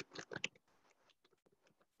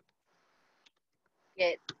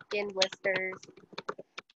gets skin blisters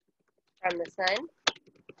from the sun.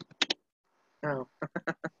 Oh.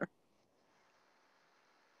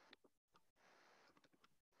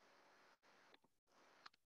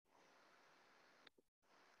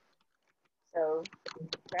 So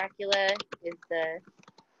Dracula is the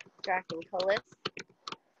Draconcolus.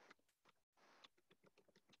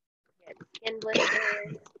 Gets skin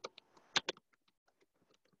blisters.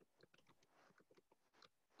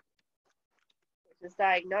 Which is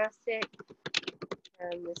diagnostic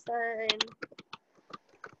from the sun.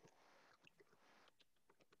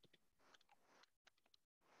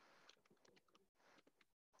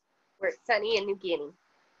 Where it's sunny in New Guinea.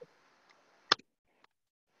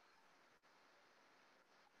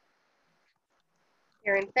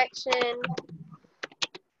 Your infection,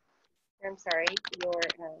 I'm sorry,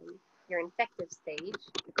 your infective stage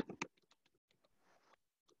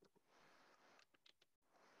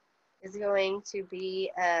is going to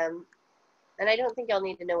be, and I don't think y'all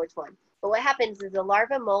need to know which one, but what happens is the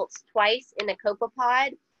larva molts twice in a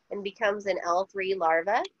copepod and becomes an L3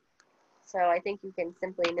 larva. So I think you can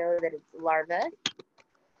simply know that it's larva.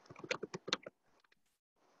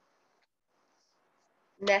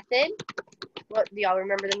 Method, what, do y'all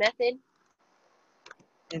remember the method?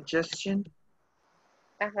 Ingestion,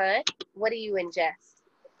 Uh-huh. What do you ingest?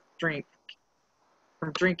 drink.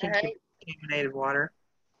 From drinking Uh-huh. contaminated water,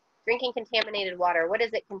 Drinking contaminated water. What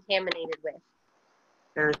is it contaminated with?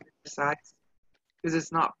 parasites, because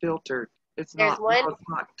it's not filtered. It's There's not, one, no, it's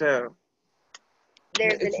not,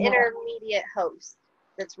 there's an it's not, intermediate host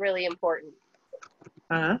that's really important.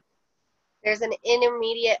 huh? There's an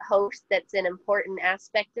intermediate host that's an important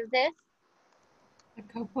aspect of this. A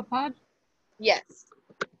copepod? Yes.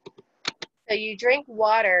 So you drink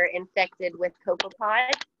water infected with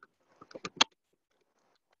copepod.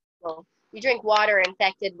 Well, you drink water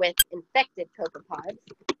infected with infected copepods.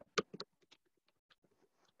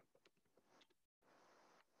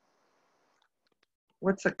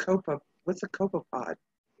 What's a copepod?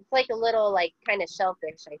 It's like a little, like, kind of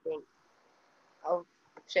shellfish, I think. I'll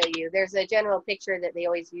show you. There's a general picture that they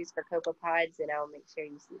always use for copepods, and I'll make sure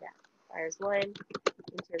you see that. There's one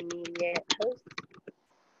intermediate host,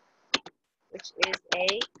 which is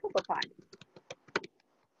a copepod.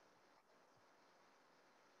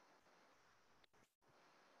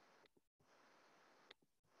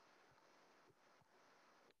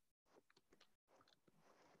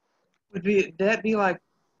 Would that be like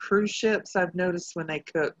cruise ships? I've noticed when they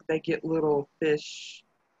cook, they get little fish.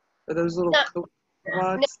 Are those little No,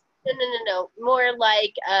 copepods? no. More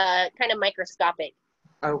like kind of microscopic,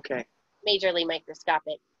 Okay. majorly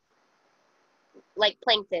microscopic, like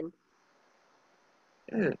plankton.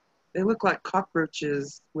 Ew. They look like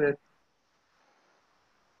cockroaches with.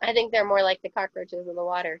 I think they're more like the cockroaches of the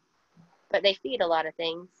water, but they feed a lot of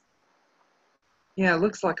things. Yeah, it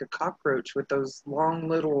looks like a cockroach with those long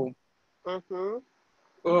little. Mm-hmm.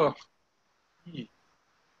 Ugh.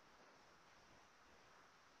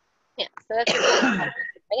 Yeah, so that's what I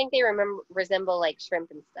think they resemble like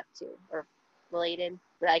shrimp and stuff too, or related,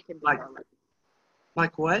 but I could be wrong.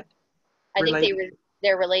 Like what? I think Related?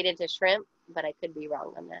 they're related to shrimp, but I could be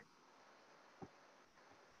wrong on that.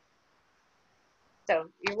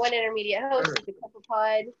 So your one intermediate host is the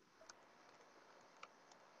copepod.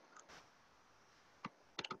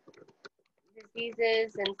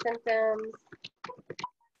 Diseases and symptoms.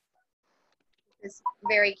 Is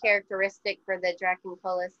very characteristic for the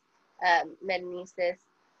Dracunculus metanesis.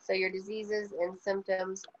 So your diseases and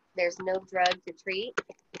symptoms, there's no drug to treat.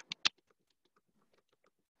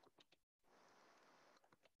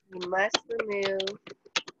 You must remove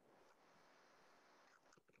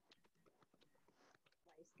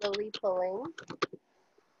by slowly pulling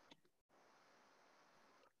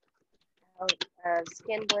out of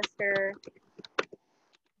skin blister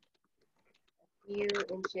a few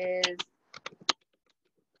inches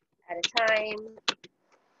at a time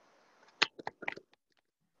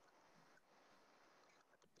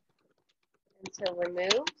until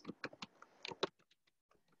removed,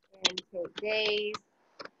 and take days.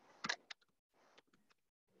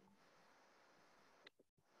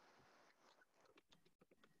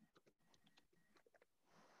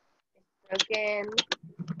 If broken,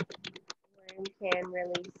 worm can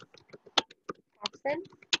release toxin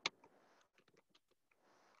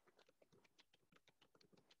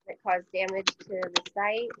that cause damage to the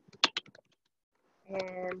site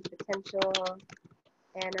and potential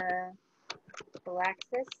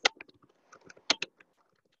anaphylaxis.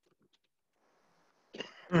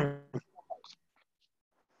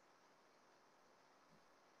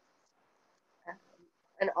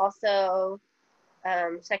 And also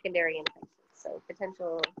secondary infections. So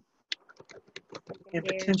potential And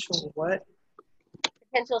potential what?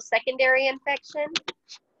 Potential secondary infection.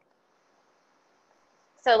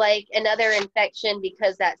 So like another infection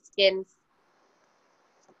because that skin's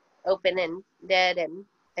open and dead and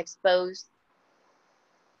exposed.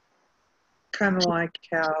 Kind of like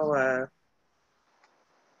how,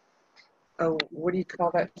 oh, what do you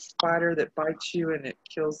call that spider that bites you and it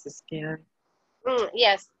kills the skin?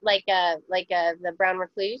 Yes, like the brown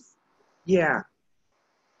recluse. Yeah.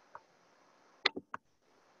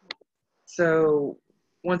 So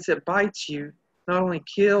once it bites you, not only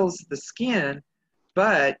kills the skin,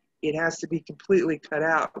 but it has to be completely cut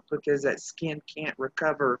out because that skin can't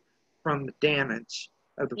recover from the damage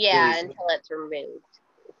of the Yeah, poison. until it's removed.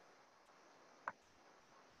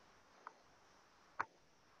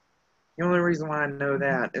 The only reason why I know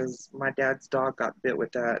that is my dad's dog got bit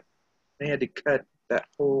with that. They had to cut that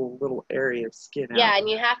whole little area of skin out. Yeah, and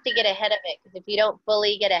you have to get ahead of it, because if you don't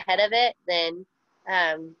fully get ahead of it, then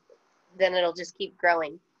it'll just keep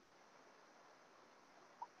growing.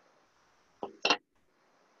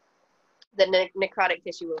 The necrotic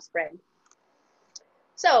tissue will spread.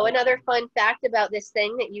 So another fun fact about this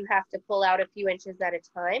thing that you have to pull out a few inches at a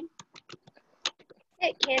time,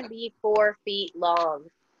 it can be 4 feet long.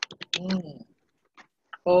 Mm.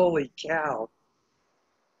 Holy cow.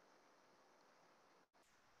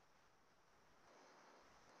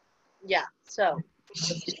 Yeah, so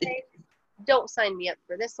don't sign me up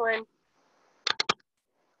for this one.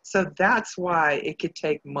 So that's why it could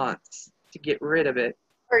take months to get rid of it.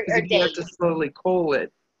 Or Because if you have days. to slowly coal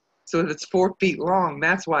it, so if it's 4 feet long,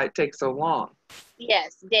 that's why it takes so long.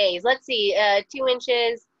 Yes, days. Let's see, 2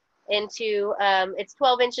 inches into, it's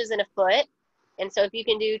 12 inches in a foot. And so if you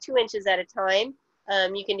can do 2 inches at a time,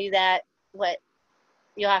 you can do that,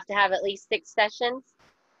 you'll have to have at least 6 sessions.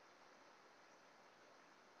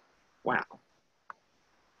 Wow.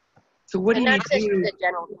 So what do And you that's just do? the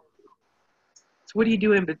general. So what do you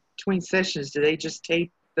do in between sessions? Do they just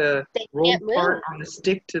tape the They rolled can't move. part on the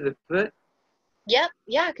stick to the foot? Yep,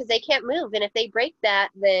 yeah, because they can't move. And if they break that,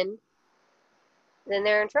 then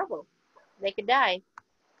they're in trouble. They could die.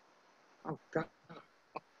 Oh, God.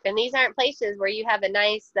 And these aren't places where you have a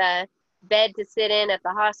nice bed to sit in at the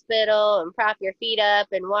hospital and prop your feet up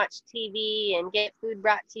and watch TV and get food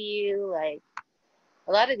brought to you. Like,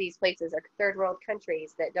 a lot of these places are third world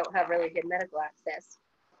countries that don't have really good medical access.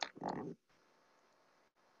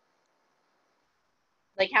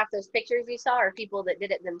 Like half those pictures you saw are people that did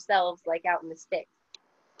it themselves, like out in the sticks.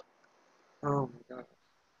 Oh, my God.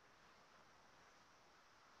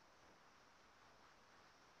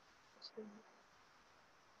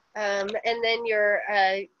 And then your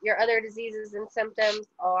other diseases and symptoms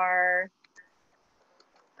are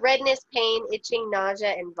redness, pain, itching, nausea,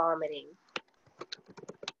 and vomiting.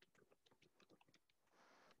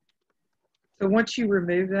 So once you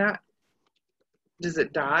remove that, does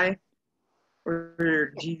it die?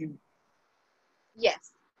 Or do you?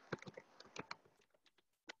 Yes.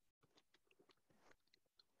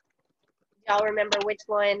 Y'all remember which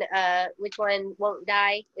one won't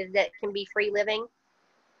die? Is that can be free living?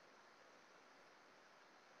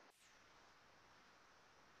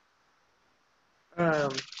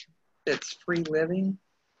 It's free living?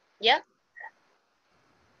 Yep.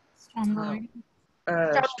 Strongyloid.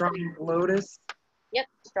 Strong lotus. Yep.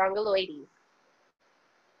 Strongyloides.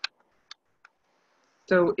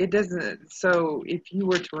 So it doesn't, so if you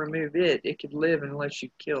were to remove it, it could live unless you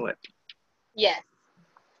kill it. Yes.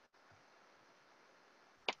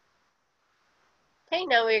 Okay,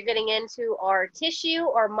 now we're getting into our tissue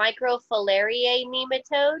or microfilariae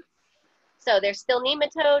nematodes. So they're still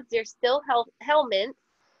nematodes, they're still helminths,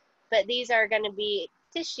 but these are going to be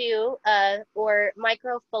tissue or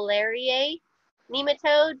microfilariae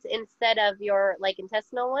nematodes instead of your like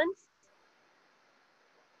intestinal ones.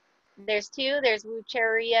 There's two. There's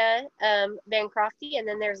Wucheria bancrofti, and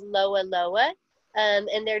then there's Loa loa,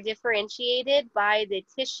 and they're differentiated by the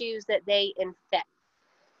tissues that they infect.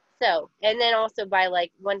 So, and then also by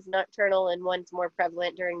like one's nocturnal and one's more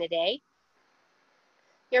prevalent during the day.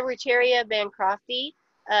 Your Wucheria bancrofti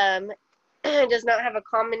does not have a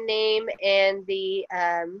common name, and the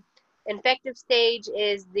infective stage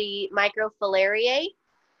is the microfilariae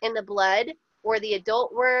in the blood or the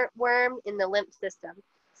adult worm in the lymph system.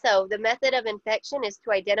 So the method of infection is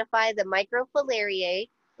to identify the microfilariae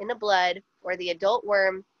in the blood or the adult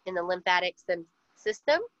worm in the lymphatic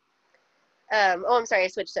system. I'm sorry, I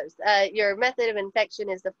switched those. Your method of infection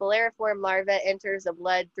is the filariform larva enters the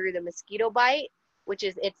blood through the mosquito bite, which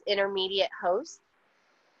is its intermediate host.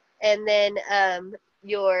 And then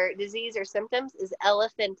your disease or symptoms is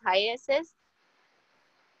elephantiasis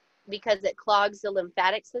because it clogs the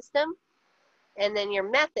lymphatic system. And then your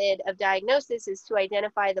method of diagnosis is to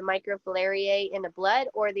identify the microfilariae in the blood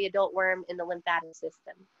or the adult worm in the lymphatic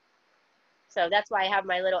system. So that's why I have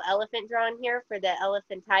my little elephant drawn here for the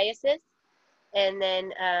elephantiasis. And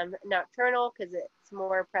then nocturnal because it's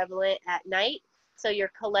more prevalent at night. So your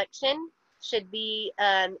collection should be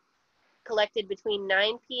collected between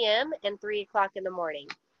 9 p.m. and 3 o'clock in the morning.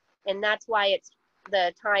 And that's why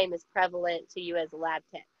the time is prevalent to you as a lab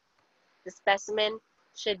tech. The specimen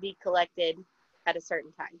should be collected at a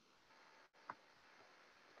certain time.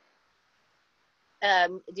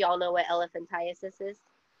 Do y'all know what elephantiasis is?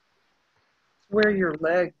 Where your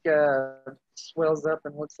leg swells up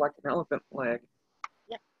and looks like an elephant leg.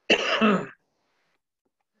 Yep.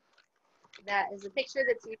 That is a picture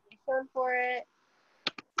that's usually shown for it.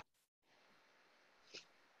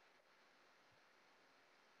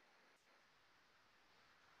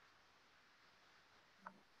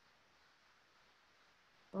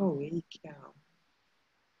 Holy cow.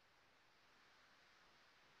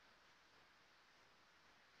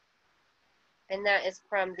 And that is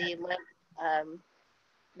from the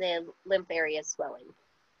lymph area swelling.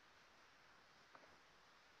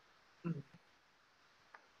 Mm.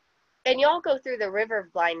 And y'all go through the river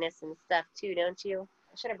blindness and stuff too, don't you?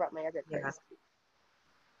 I should have brought my other cards.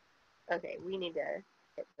 Yeah. Okay, we need to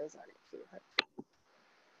hit those on it too. Huh?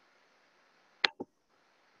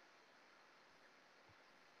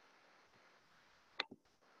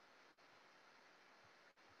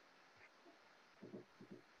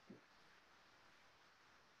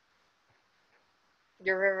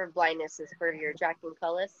 Your river blindness is for your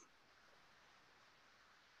dracunculus. Is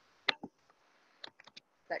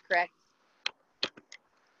that correct?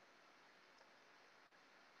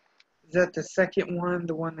 Is that the second one,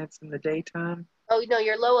 the one that's in the daytime? Oh, no,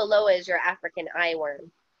 your Loa Loa is your African eyeworm.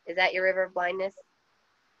 Is that your river blindness?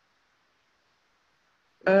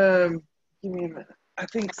 Give me a minute. I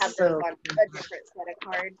think Have those so. on a different set of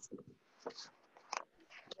cards.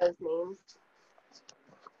 Those names.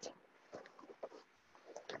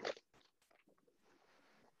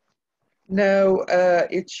 No,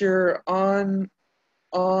 it's your Onchocerca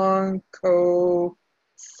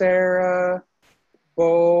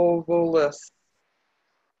volvulus.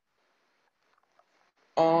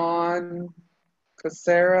 Onchocerca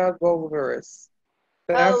volvulus.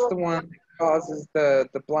 That's the one that causes the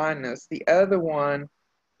blindness. The other one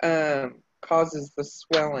causes the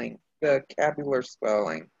swelling, the capsular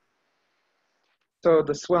swelling. So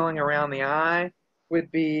the swelling around the eye would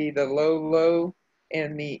be the low,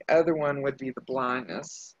 and the other one would be the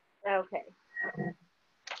blindness. Okay.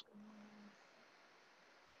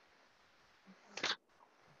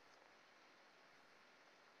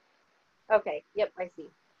 Okay, yep, I see.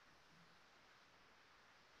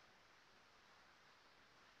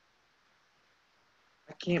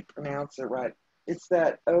 I can't pronounce it right. It's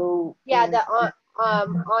that O. Yeah, the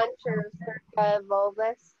Onchocerca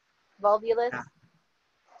volvulus.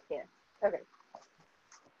 Yeah. Okay.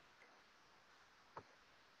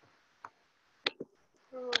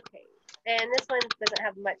 Okay. And this one doesn't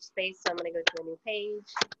have much space, so I'm going to go to a new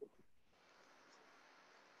page.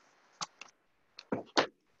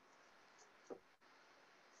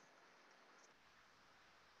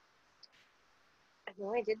 I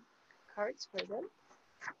know I did cards for them.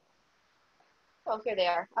 Oh, here they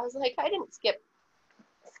are. I was like, I didn't skip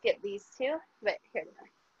these two, but here they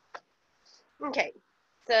are. Okay.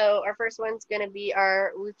 So our first one's going to be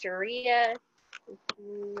our Wucheria.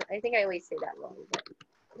 I think I always say that wrong, but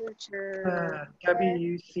Wucheria.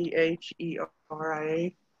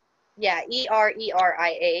 Wucheria. Yeah,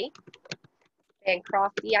 Ereria.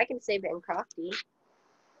 Bancrofti. I can say Bancrofti.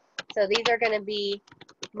 So these are going to be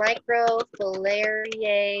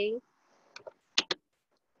microfilariae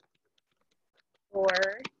for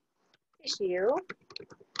tissue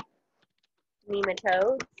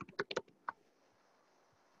nematodes.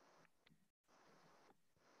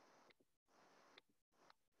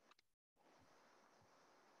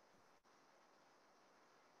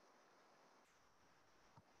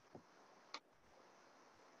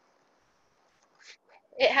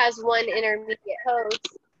 It has one intermediate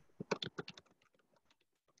host,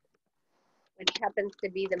 which happens to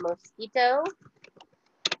be the mosquito.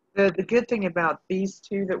 The good thing about these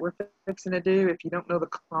two that we're fixing to do, if you don't know the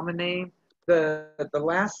common name, the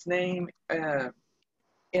last name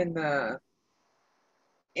in the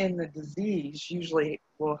disease usually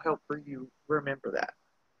will help for you remember that.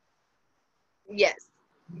 Yes.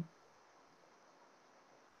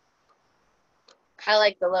 I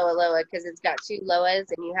like the Loa Loa because it's got two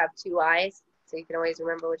Loas and you have two eyes, so you can always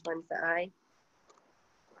remember which one's the eye.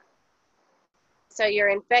 So your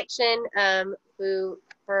infection for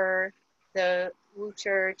the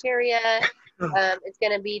Wucheria is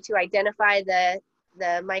going to be to identify the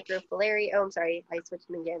microfilariae. Oh, I'm sorry, I switched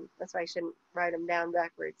them again. That's why I shouldn't write them down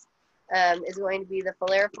backwards. Is going to be the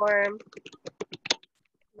filariform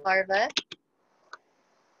larva.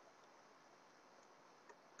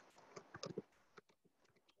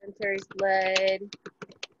 Enters blood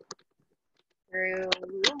through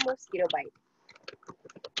mosquito bite.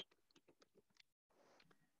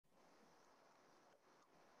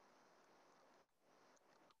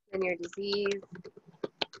 And your disease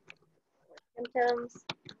symptoms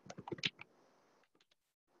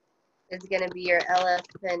is going to be your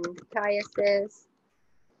elephantiasis,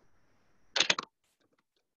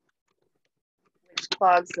 which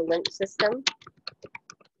clogs the lymph system.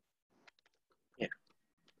 Yeah.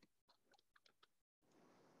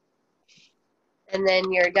 And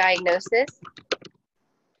then your diagnosis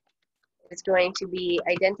It's going to be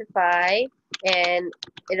identify, and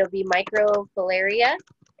it'll be microfilaria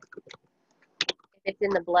if it's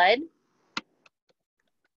in the blood.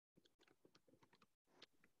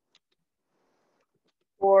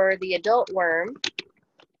 For the adult worm,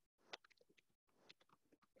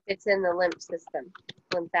 it's in the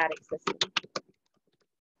lymphatic system.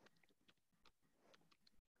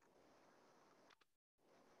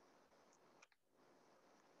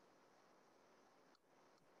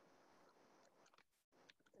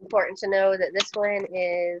 It's important to know that this one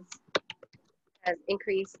has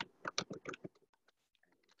increased, I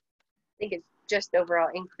think it's just overall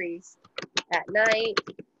increase at night.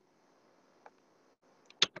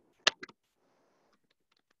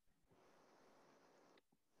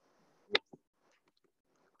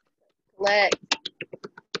 Collect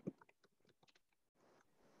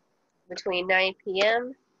between 9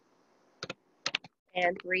 p.m.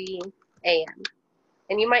 and 3 a.m.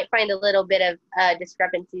 And you might find a little bit of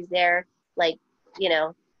discrepancies there, like,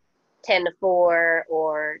 10 to 4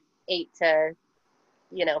 or 8 to,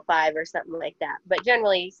 5 or something like that. But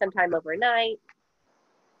generally, sometime overnight.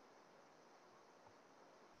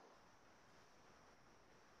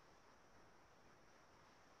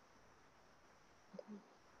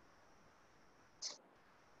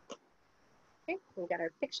 Okay, we got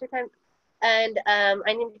our picture time. And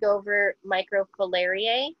I need to go over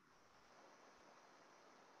microfilariae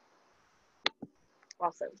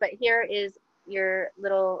also. But here is your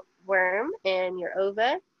little worm and your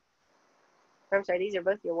ova. I'm sorry, these are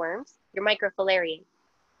both your worms, your microfilariae.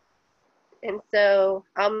 And so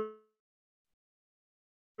I'm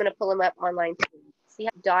going to pull them up online. See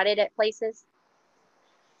how dotted at places?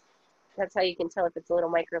 That's how you can tell if it's a little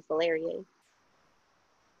microfilariae.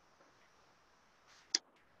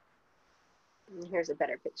 And here's a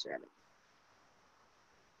better picture of it.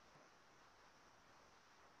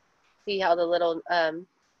 See how the little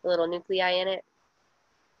nuclei in it?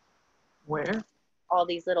 Where? All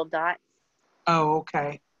these little dots. Oh,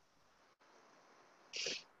 okay.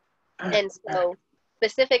 And so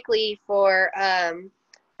specifically for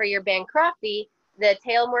your Bancrofti, the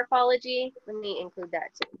tail morphology, let me include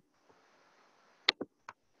that too.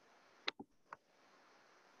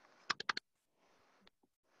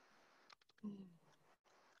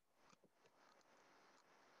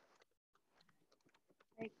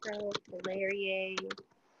 Microfilariae.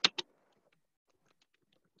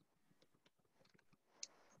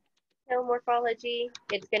 Tail morphology,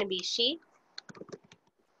 it's going to be sheath.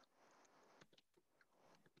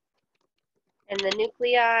 And the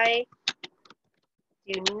nuclei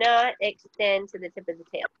do not extend to the tip of the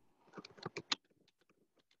tail.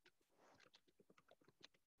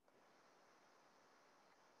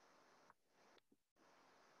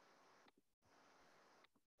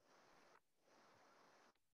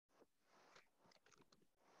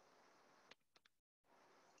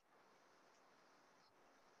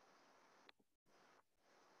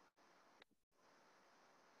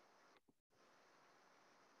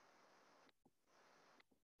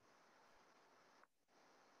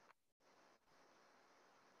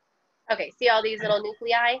 Okay, see all these little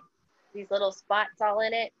nuclei? These little spots all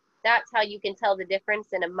in it? That's how you can tell the difference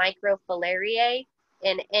in a microfilariae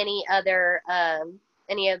and any other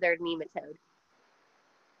nematode.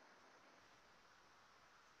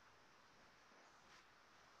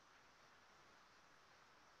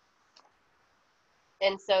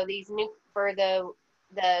 And so for the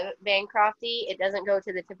Bancrofti, it doesn't go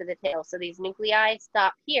to the tip of the tail. So these nuclei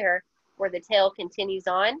stop here where the tail continues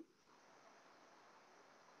on.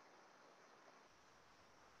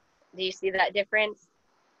 Do you see that difference?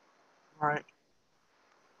 Right.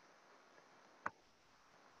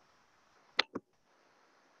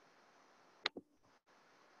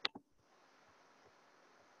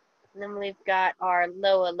 And then we've got our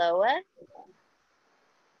Loa Loa.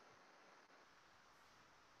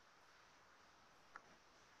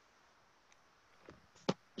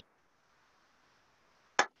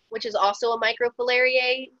 Which is also a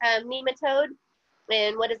microfilariae nematode.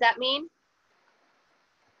 And what does that mean?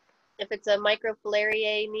 If it's a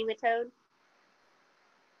microfilariae nematode?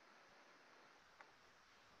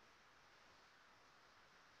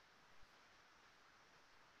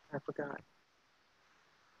 I forgot.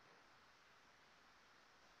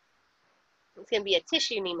 It's going to be a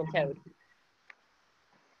tissue nematode.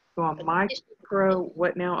 So a micro,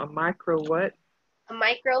 what now? A micro what? A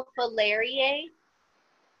microfilariae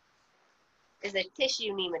is a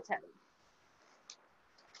tissue nematode.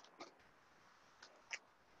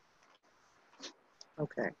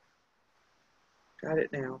 Okay. Got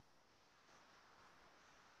it now.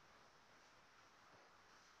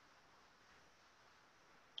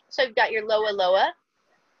 So you've got your Loa Loa,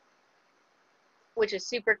 which is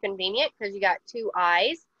super convenient because you got two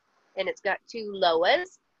eyes and it's got two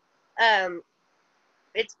Loas.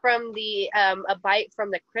 It's from a bite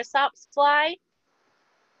from the chrysops fly.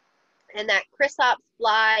 And that chrysops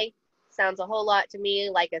fly sounds a whole lot to me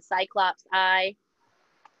like a cyclops eye.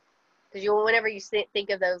 Because whenever you think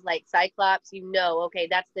of those like cyclops, you know, okay,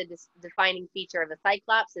 that's the defining feature of a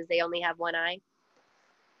cyclops is they only have one eye.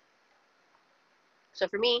 So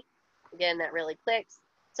for me, again, that really clicks.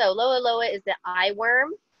 So Loa Loa is the eye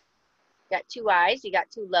worm. Got two eyes, you got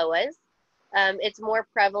two Loas. It's more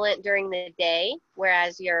prevalent during the day,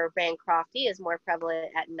 whereas your Bancrofty is more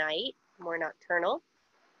prevalent at night, more nocturnal.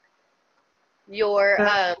 Your,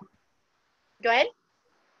 go ahead.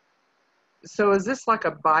 So is this like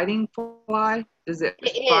a biting fly? Does it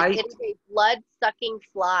bite? It is a blood-sucking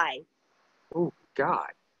fly. Oh, God.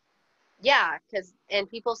 Yeah, and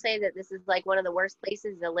people say that this is like one of the worst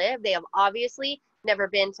places to live. They have obviously never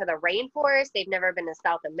been to the rainforest. They've never been to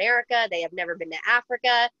South America. They have never been to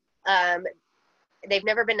Africa. They've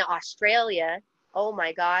never been to Australia. Oh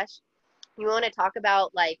my gosh. You want to talk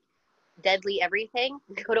about like deadly everything?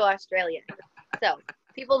 Go to Australia. So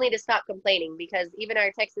people need to stop complaining because even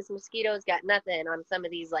our Texas mosquitoes got nothing on some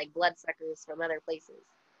of these like bloodsuckers from other places.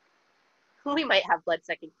 We might have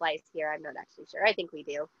bloodsucking flies here. I'm not actually sure. I think we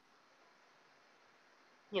do.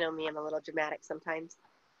 You know me, I'm a little dramatic sometimes.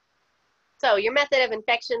 So your method of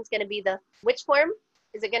infection is going to be which form?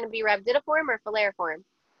 Is it going to be rhabditiform or filariform?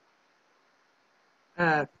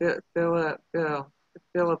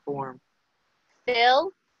 Filiform.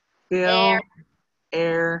 Fill,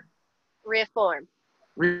 air, reform.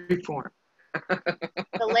 reform.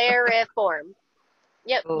 Filariform.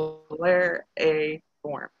 Yep. Filariform.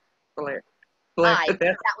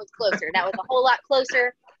 That was closer. That was a whole lot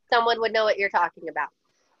closer. Someone would know what you're talking about.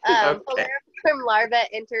 Okay. Filariform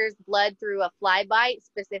larva enters blood through a fly bite,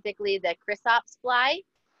 specifically the chrysops fly.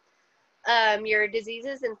 Your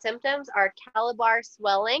diseases and symptoms are calabar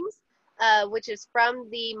swellings, which is from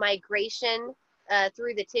the migration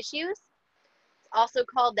through the tissues. It's also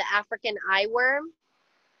called the African eyeworm.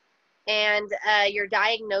 And your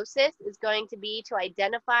diagnosis is going to be to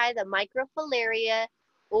identify the microfilaria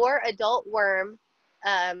or adult worm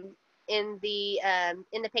in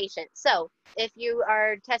the patient. So if you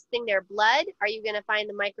are testing their blood, are you going to find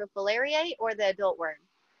the microfilaria or the adult worm?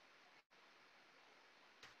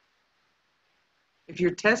 If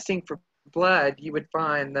you're testing for blood, you would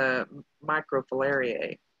find the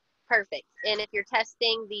microfilariae. Perfect. And if you're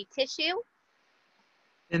testing the tissue?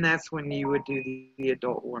 And that's when you would do the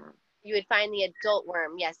adult worm. You would find the adult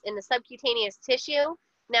worm, yes. In the subcutaneous tissue,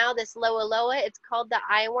 now this Loa Loa, it's called the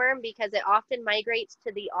eye worm because it often migrates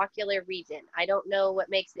to the ocular region. I don't know what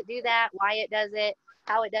makes it do that, why it does it,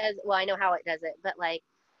 how it does, well, I know how it does it, but like,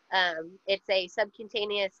 it's a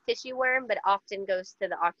subcutaneous tissue worm, but often goes to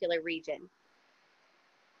the ocular region,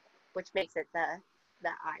 which makes it the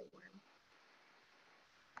eye worm.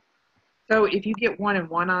 So if you get one in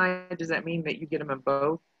one eye, does that mean that you get them in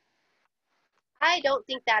both? I don't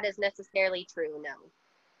think that is necessarily true, no.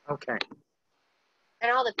 Okay.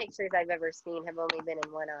 And all the pictures I've ever seen have only been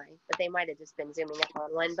in one eye, but they might have just been zooming up on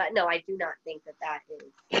one. But no, I do not think that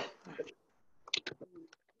is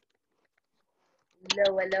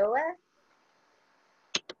Loa Loa.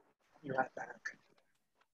 You're right back.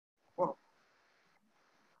 Whoa.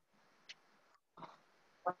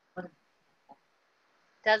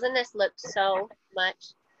 Doesn't this look so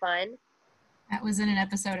much fun? That was in an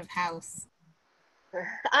episode of House.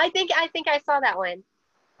 I think I saw that one.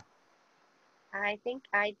 I think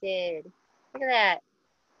I did. Look at that.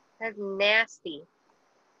 That's nasty.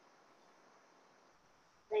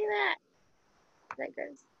 Look at that. Is that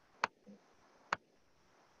gross?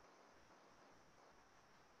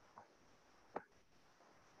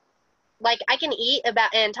 Like I can eat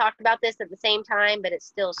about and talk about this at the same time, but it's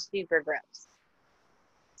still super gross.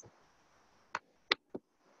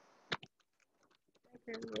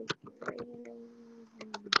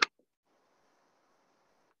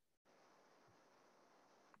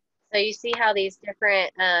 So you see how these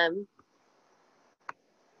different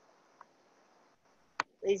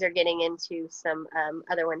these are getting into some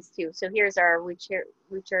other ones too. So here's our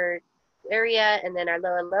Wucher area, and then our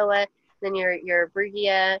Loa Loa, then your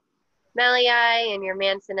Brugia Malii, and your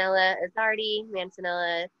Mancinella azardi,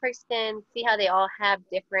 Mancinella Preston. See how they all have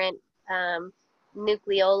different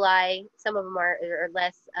nucleoli. Some of them are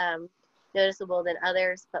less noticeable than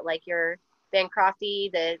others, but like your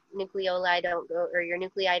Bancrofty, the nucleoli don't go, or your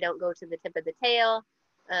nuclei don't go to the tip of the tail.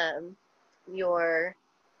 Can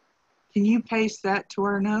you paste that to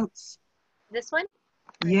our notes? This one?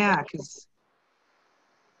 Yeah, because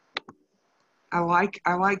I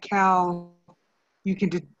like how you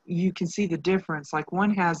can see the difference. Like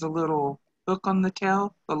one has a little hook on the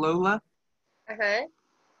tail, the Lola, Uh-huh.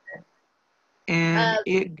 and Uh,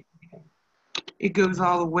 it goes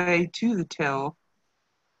all the way to the tail.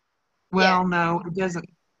 yeah. Well, no, it doesn't.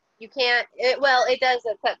 You can't, well, it does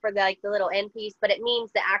except for the, like the little end piece, but it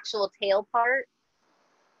means the actual tail part,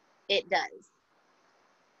 it does.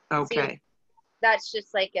 See, Okay. that's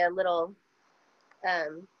just like a little,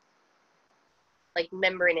 um, like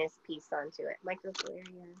membranous piece onto it.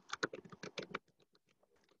 Microfilariae.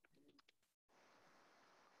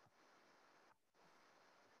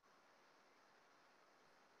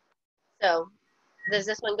 So, does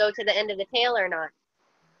this one go to the end of the tail or not?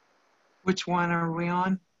 Which one are we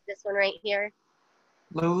on? This one right here?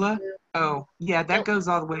 Lola? Oh, yeah, that Nope. goes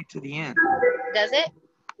all the way to the end. Does it?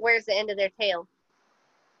 Where's the end of their tail?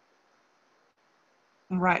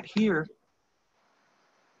 Right here.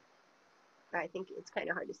 I think it's kind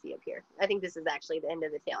of hard to see up here. I think this is actually the end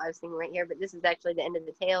of the tail. I was thinking right here, but this is actually the end of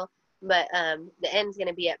the tail. But the end's going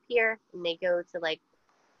to be up here, and they go to like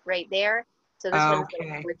right there. So this one's Okay.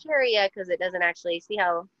 like Mercuria because it doesn't actually see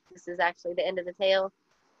how this is actually the end of the tail.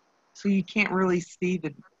 So you can't really see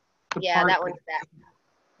the Yeah, part that one's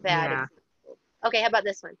bad. yeah. Okay, how about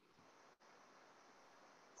this one?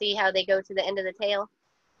 See how they go to the end of the tail?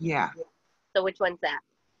 Yeah. So which one's that?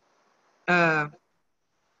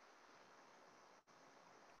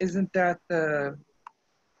 Isn't that the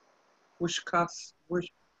Wishkas wish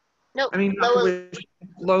Nope. I mean not the Loa, wish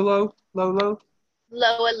Lolo? Lolo?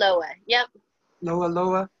 Loa, Loa. Yep. Loa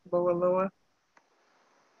Loa? Loa Loa?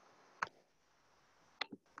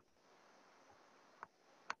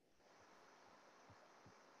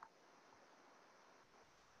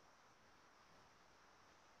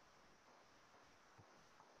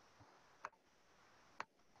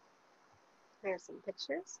 Here's some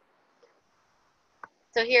pictures.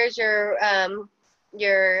 So here's your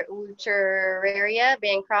Wucheraria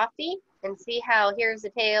bancrofti, and see how here's the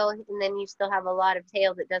tail, and then you still have a lot of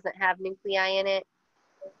tail that doesn't have nuclei in it.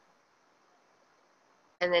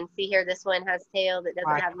 And then see here, this one has tail that doesn't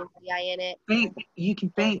Right. have nuclei in it. You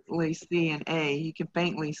can faintly see an A. You can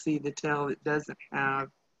faintly see the tail that doesn't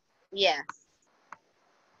have. Yes.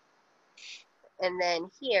 And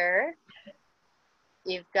then here,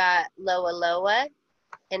 you've got Loa Loa,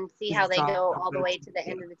 and see how they go all the way to the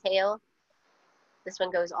end of the tail. This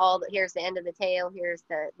one goes here's the end of the tail,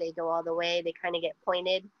 they go all the way, they kind of get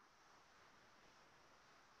pointed.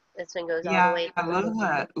 This one goes all the way.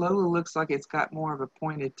 Lola looks like it's got more of a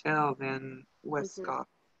pointed tail than Westcott.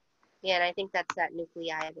 Yeah, and I think that's that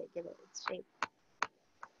nuclei that give it its shape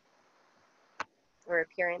or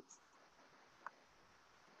appearance.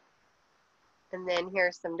 And then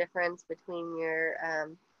here's some difference between your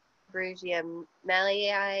Brugia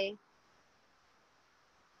malleae.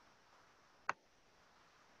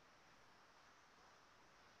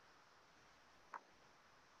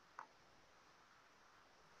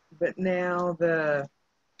 But now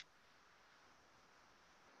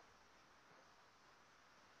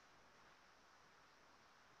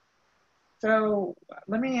so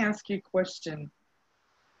let me ask you a question.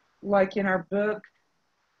 Like in our book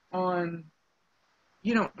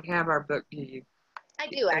you don't have our book, do you? I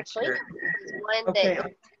do actually. There's one Okay. that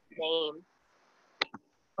is the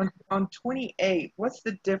same. On 28, what's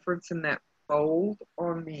the difference in that fold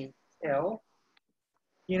on the tail?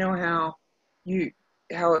 You know how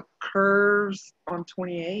it curves on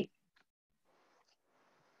 28?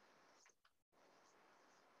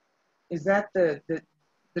 Is that the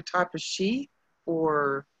type of sheath,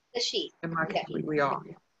 or The sheath. am I Yeah. completely off?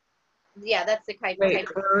 Yeah, that's the type It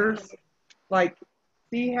curves. Like,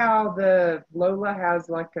 see how the Lola has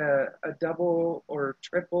like a double or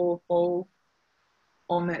triple fold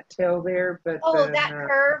on that tail there, but Oh, then that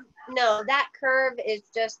curve? No, that curve is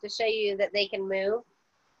just to show you that they can move.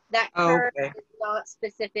 That curve okay. is not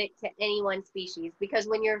specific to any one species, because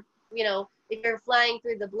when you're, if you're flying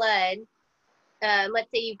through the blood,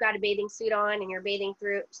 let's say you've got a bathing suit on and your bathing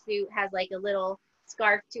suit has like a little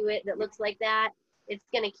scarf to it that looks like that, it's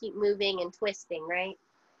going to keep moving and twisting, right?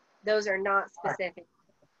 Those are not specific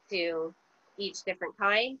to each different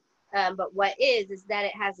kind. But what is that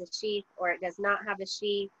it has a sheath or it does not have a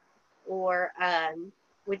sheath, or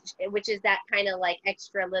which is that kind of like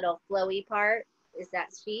extra little flowy part is that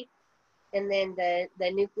sheath. And then the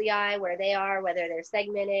nuclei, where they are, whether they're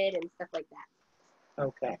segmented and stuff like that.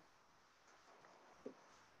 Okay.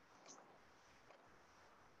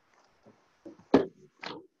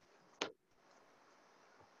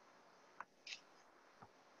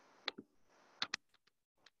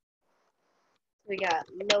 We got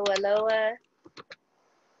Loa Loa.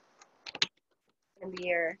 And be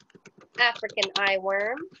your African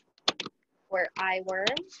eyeworm or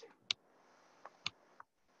eyeworm.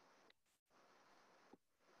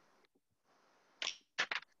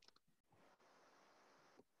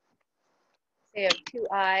 So you have 2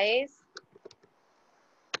 eyes.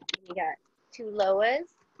 You got 2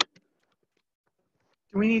 loas.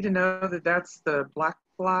 Do we need to know that that's the black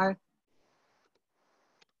fly?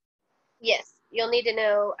 Yes, you'll need to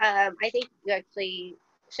know. I think you actually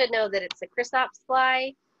should know that it's a chrysops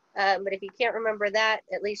fly. But if you can't remember that,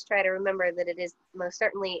 at least try to remember that it is most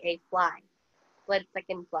certainly a fly,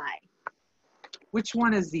 blood-sucking fly. Which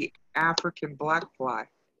one is the African black fly?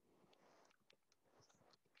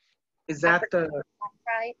 Is that African the, black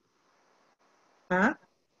fly? huh?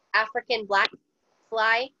 African black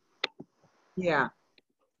fly? Yeah.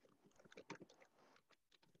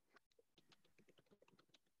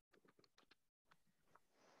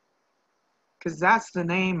 Because that's the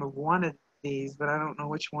name of one of these, but I don't know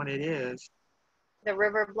which one it is. The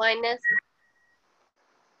river blindness?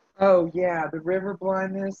 Oh, yeah, the river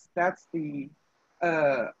blindness. That's the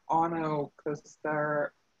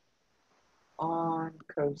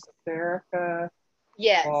Oncoserica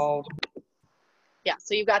Yes. ball. Yeah,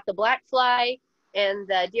 so you've got the black fly and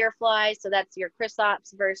the deer fly. So that's your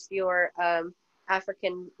chrysops versus your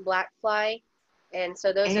African black fly. And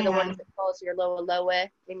so those are the ones that cause your loa loa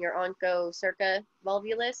and your Onchocerca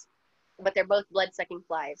volvulus, but they're both blood-sucking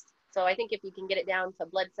flies. So I think if you can get it down to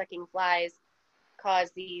blood-sucking flies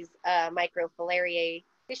cause these microfilariae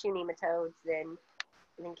tissue nematodes, then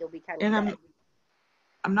I think you'll be kind of good.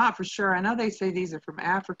 I'm not for sure. I know they say these are from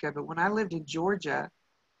Africa, but when I lived in Georgia,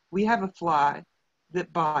 we have a fly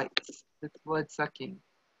that bites, that's blood-sucking.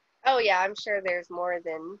 Oh yeah, I'm sure there's more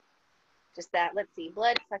than just that. Let's see,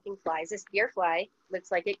 blood-sucking flies. This deer fly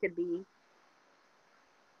looks like it could be.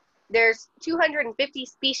 There's 250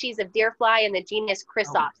 species of deer fly in the genus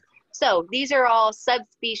Chrysops. Oh. So these are all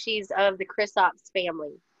subspecies of the Chrysops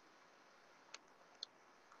family.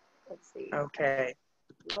 Let's see. Okay.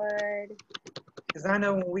 Blood. Because I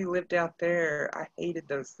know when we lived out there, I hated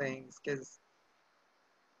those things because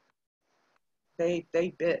they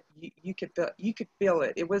bit. You could feel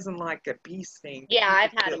it. It wasn't like a bee sting. Yeah,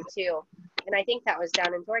 I've had them too, and I think that was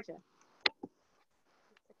down in Georgia.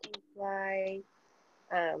 Fly,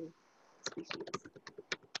 species.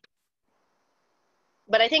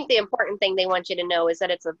 But I think the important thing they want you to know is that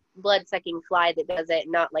it's a blood-sucking fly that does it,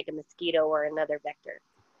 not like a mosquito or another vector.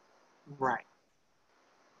 Right.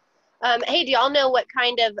 Hey, do y'all know what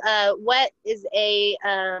kind of, what is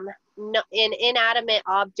an inanimate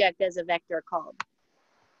object as a vector called?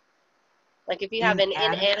 Like if you have an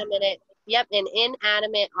inanimate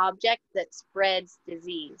object that spreads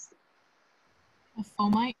disease. A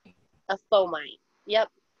fomite? A fomite, yep.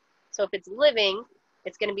 So if it's living,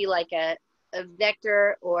 it's going to be like a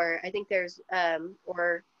vector, or I think there's,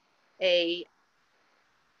 or a,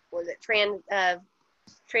 was it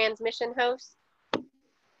transmission host?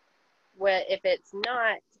 Where if it's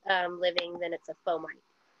not living, then it's a fomite.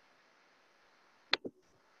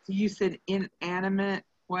 So you said inanimate,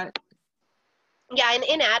 what? Yeah, an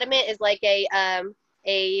inanimate is like a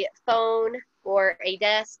phone or a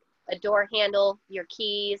desk, a door handle, your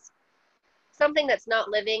keys, something that's not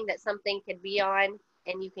living that something could be on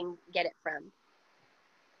and you can get it from.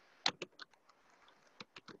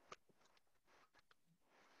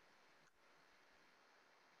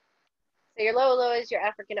 So your loa loa is your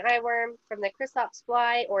African eyeworm from the chrysops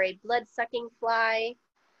fly or a blood-sucking fly.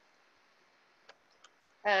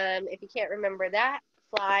 If you can't remember that,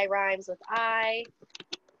 fly rhymes with eye.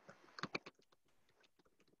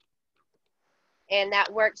 And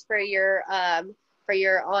that works for your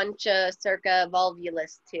Onchocerca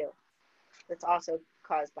volvulus too. That's also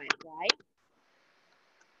caused by a fly.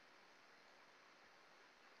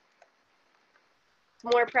 It's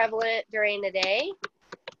more prevalent during the day.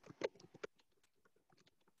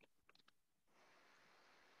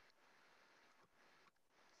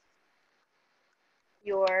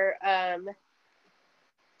 Your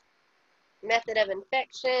method of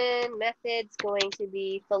infection, method's going to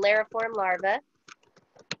be faleriform larva.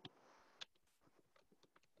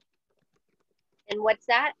 And what's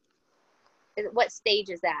that? What stage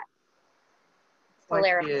is that? Like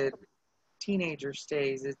the teenager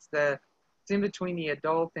stage. It's in between the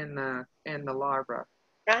adult and the larva.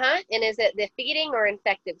 And is it the feeding or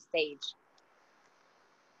infective stage?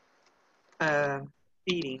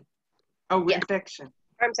 Feeding. Oh, yes. Infection.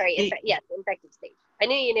 I'm sorry. Yes, infective stage. I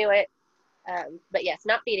knew you knew it, but yes,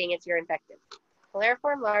 not feeding. It's your infective.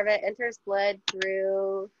 Faleriform larva enters blood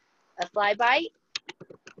through a fly bite.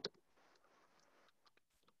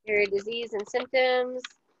 Your disease and symptoms.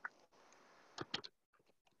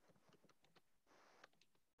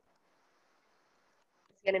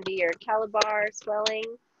 going to be your calabar swelling.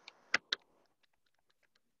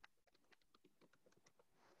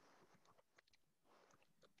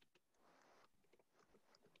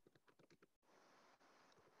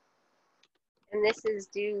 And this is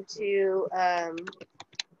due to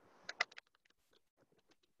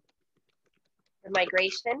the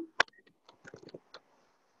migration,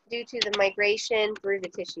 through the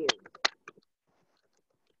tissue.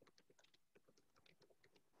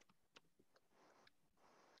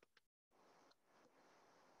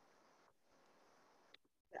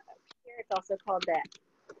 Here it's also called the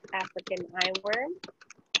African eyeworm.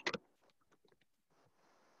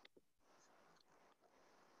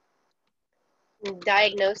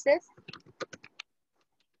 Diagnosis.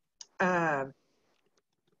 That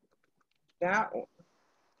one.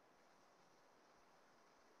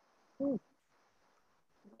 What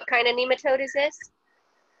kind of nematode is this?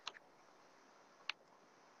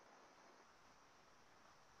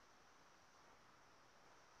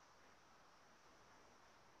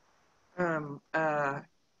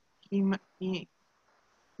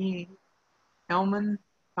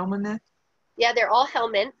 Helminth? Yeah, they're all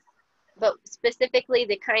helminths, but specifically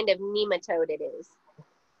the kind of nematode it is.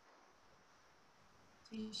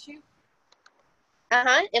 Tissue.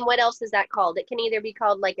 And what else is that called? It can either be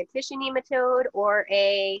called like a tissue nematode or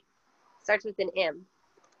a, starts with an M.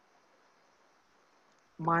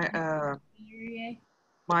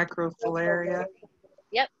 Microfilariae.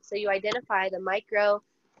 Yep, so you identify the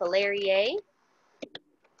microfilariae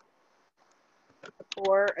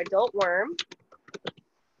for adult worm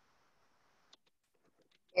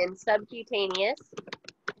and subcutaneous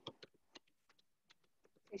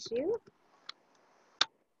tissue.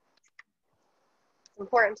 It's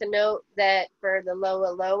important to note that for the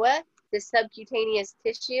loa, the subcutaneous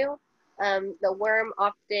tissue, the worm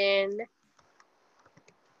often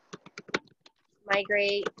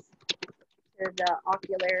migrates to the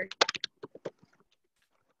ocular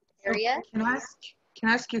area. Can I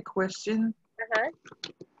ask you a question? Uh-huh.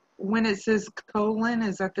 When it says colon,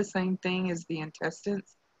 is that the same thing as the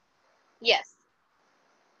intestines? Yes.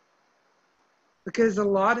 Because a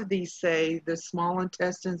lot of these say the small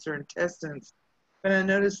intestines or intestines, but I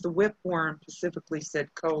noticed the whipworm specifically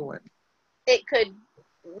said colon. It could,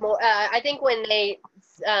 I think when they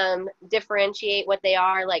differentiate what they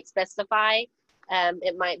are, like specify,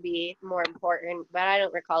 it might be more important, but I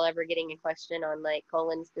don't recall ever getting a question on like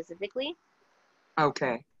colon specifically.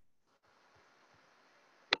 Okay.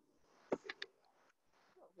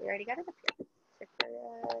 We already got it up here.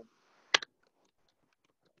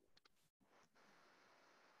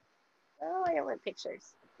 Oh, I don't want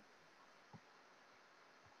pictures.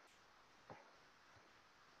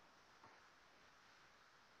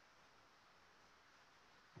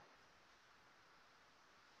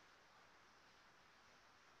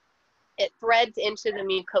 It threads into the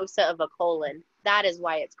mucosa of a colon. That is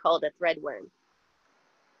why it's called a threadworm.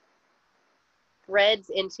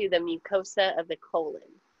 Threads into the mucosa of the colon.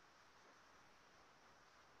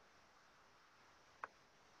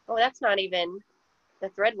 Oh, that's not even, the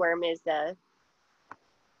threadworm is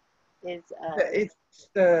It's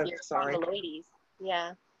the, your sorry. spondyloides.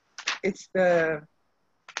 Yeah. It's the,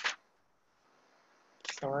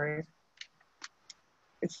 sorry.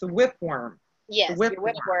 It's the whipworm. Yes, The your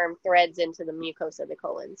whipworm threads into the mucosa of the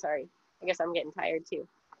colon. Sorry. I guess I'm getting tired too.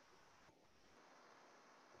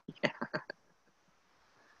 Yeah. I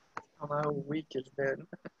don't know how weak it's been.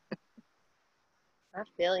 I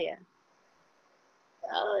feel ya.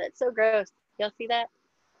 Oh, that's so gross. Y'all see that?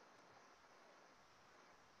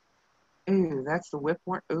 Ooh, that's the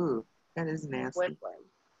whipworm. Ooh, that is nasty. Whipworm.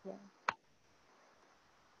 Yeah.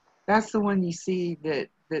 That's the one you see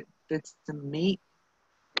that's the meat.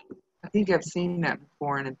 I think I've seen that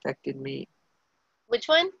before in infected meat. Which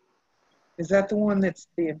one? Is that the one that's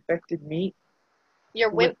the infected meat? Your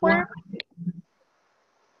whipworm?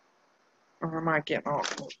 Or am I getting all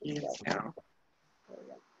confused now?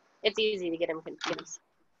 It's easy to get them confused.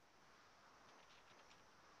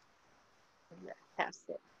 Past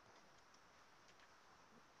it.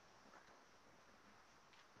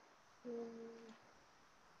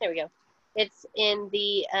 There we go. It's in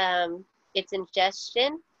the it's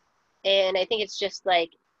ingestion, and I think it's just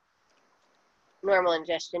like normal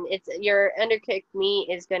ingestion. It's your undercooked meat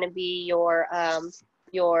is going to be your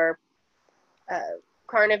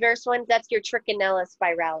carnivorous one. That's your Trichinella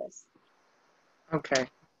spiralis. Okay.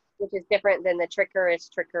 Which is different than the Trichuris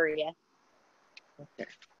trichuria. Okay.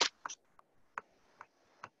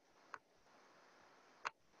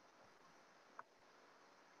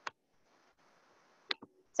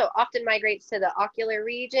 So often migrates to the ocular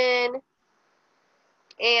region,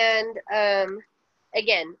 and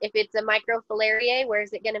Again, if it's a microfilariae, where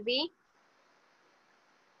is it going to be?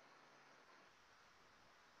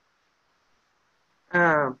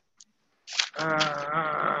 Don't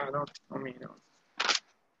tell me.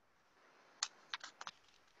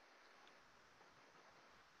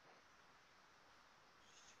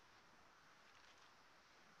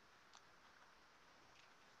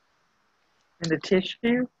 In the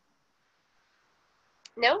tissue?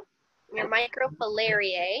 No, your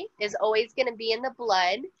microfilariae is always going to be in the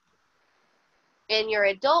blood, and your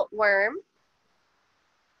adult worm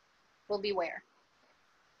will be where?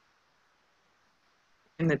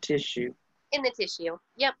 In the tissue. In the tissue.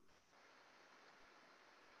 Yep.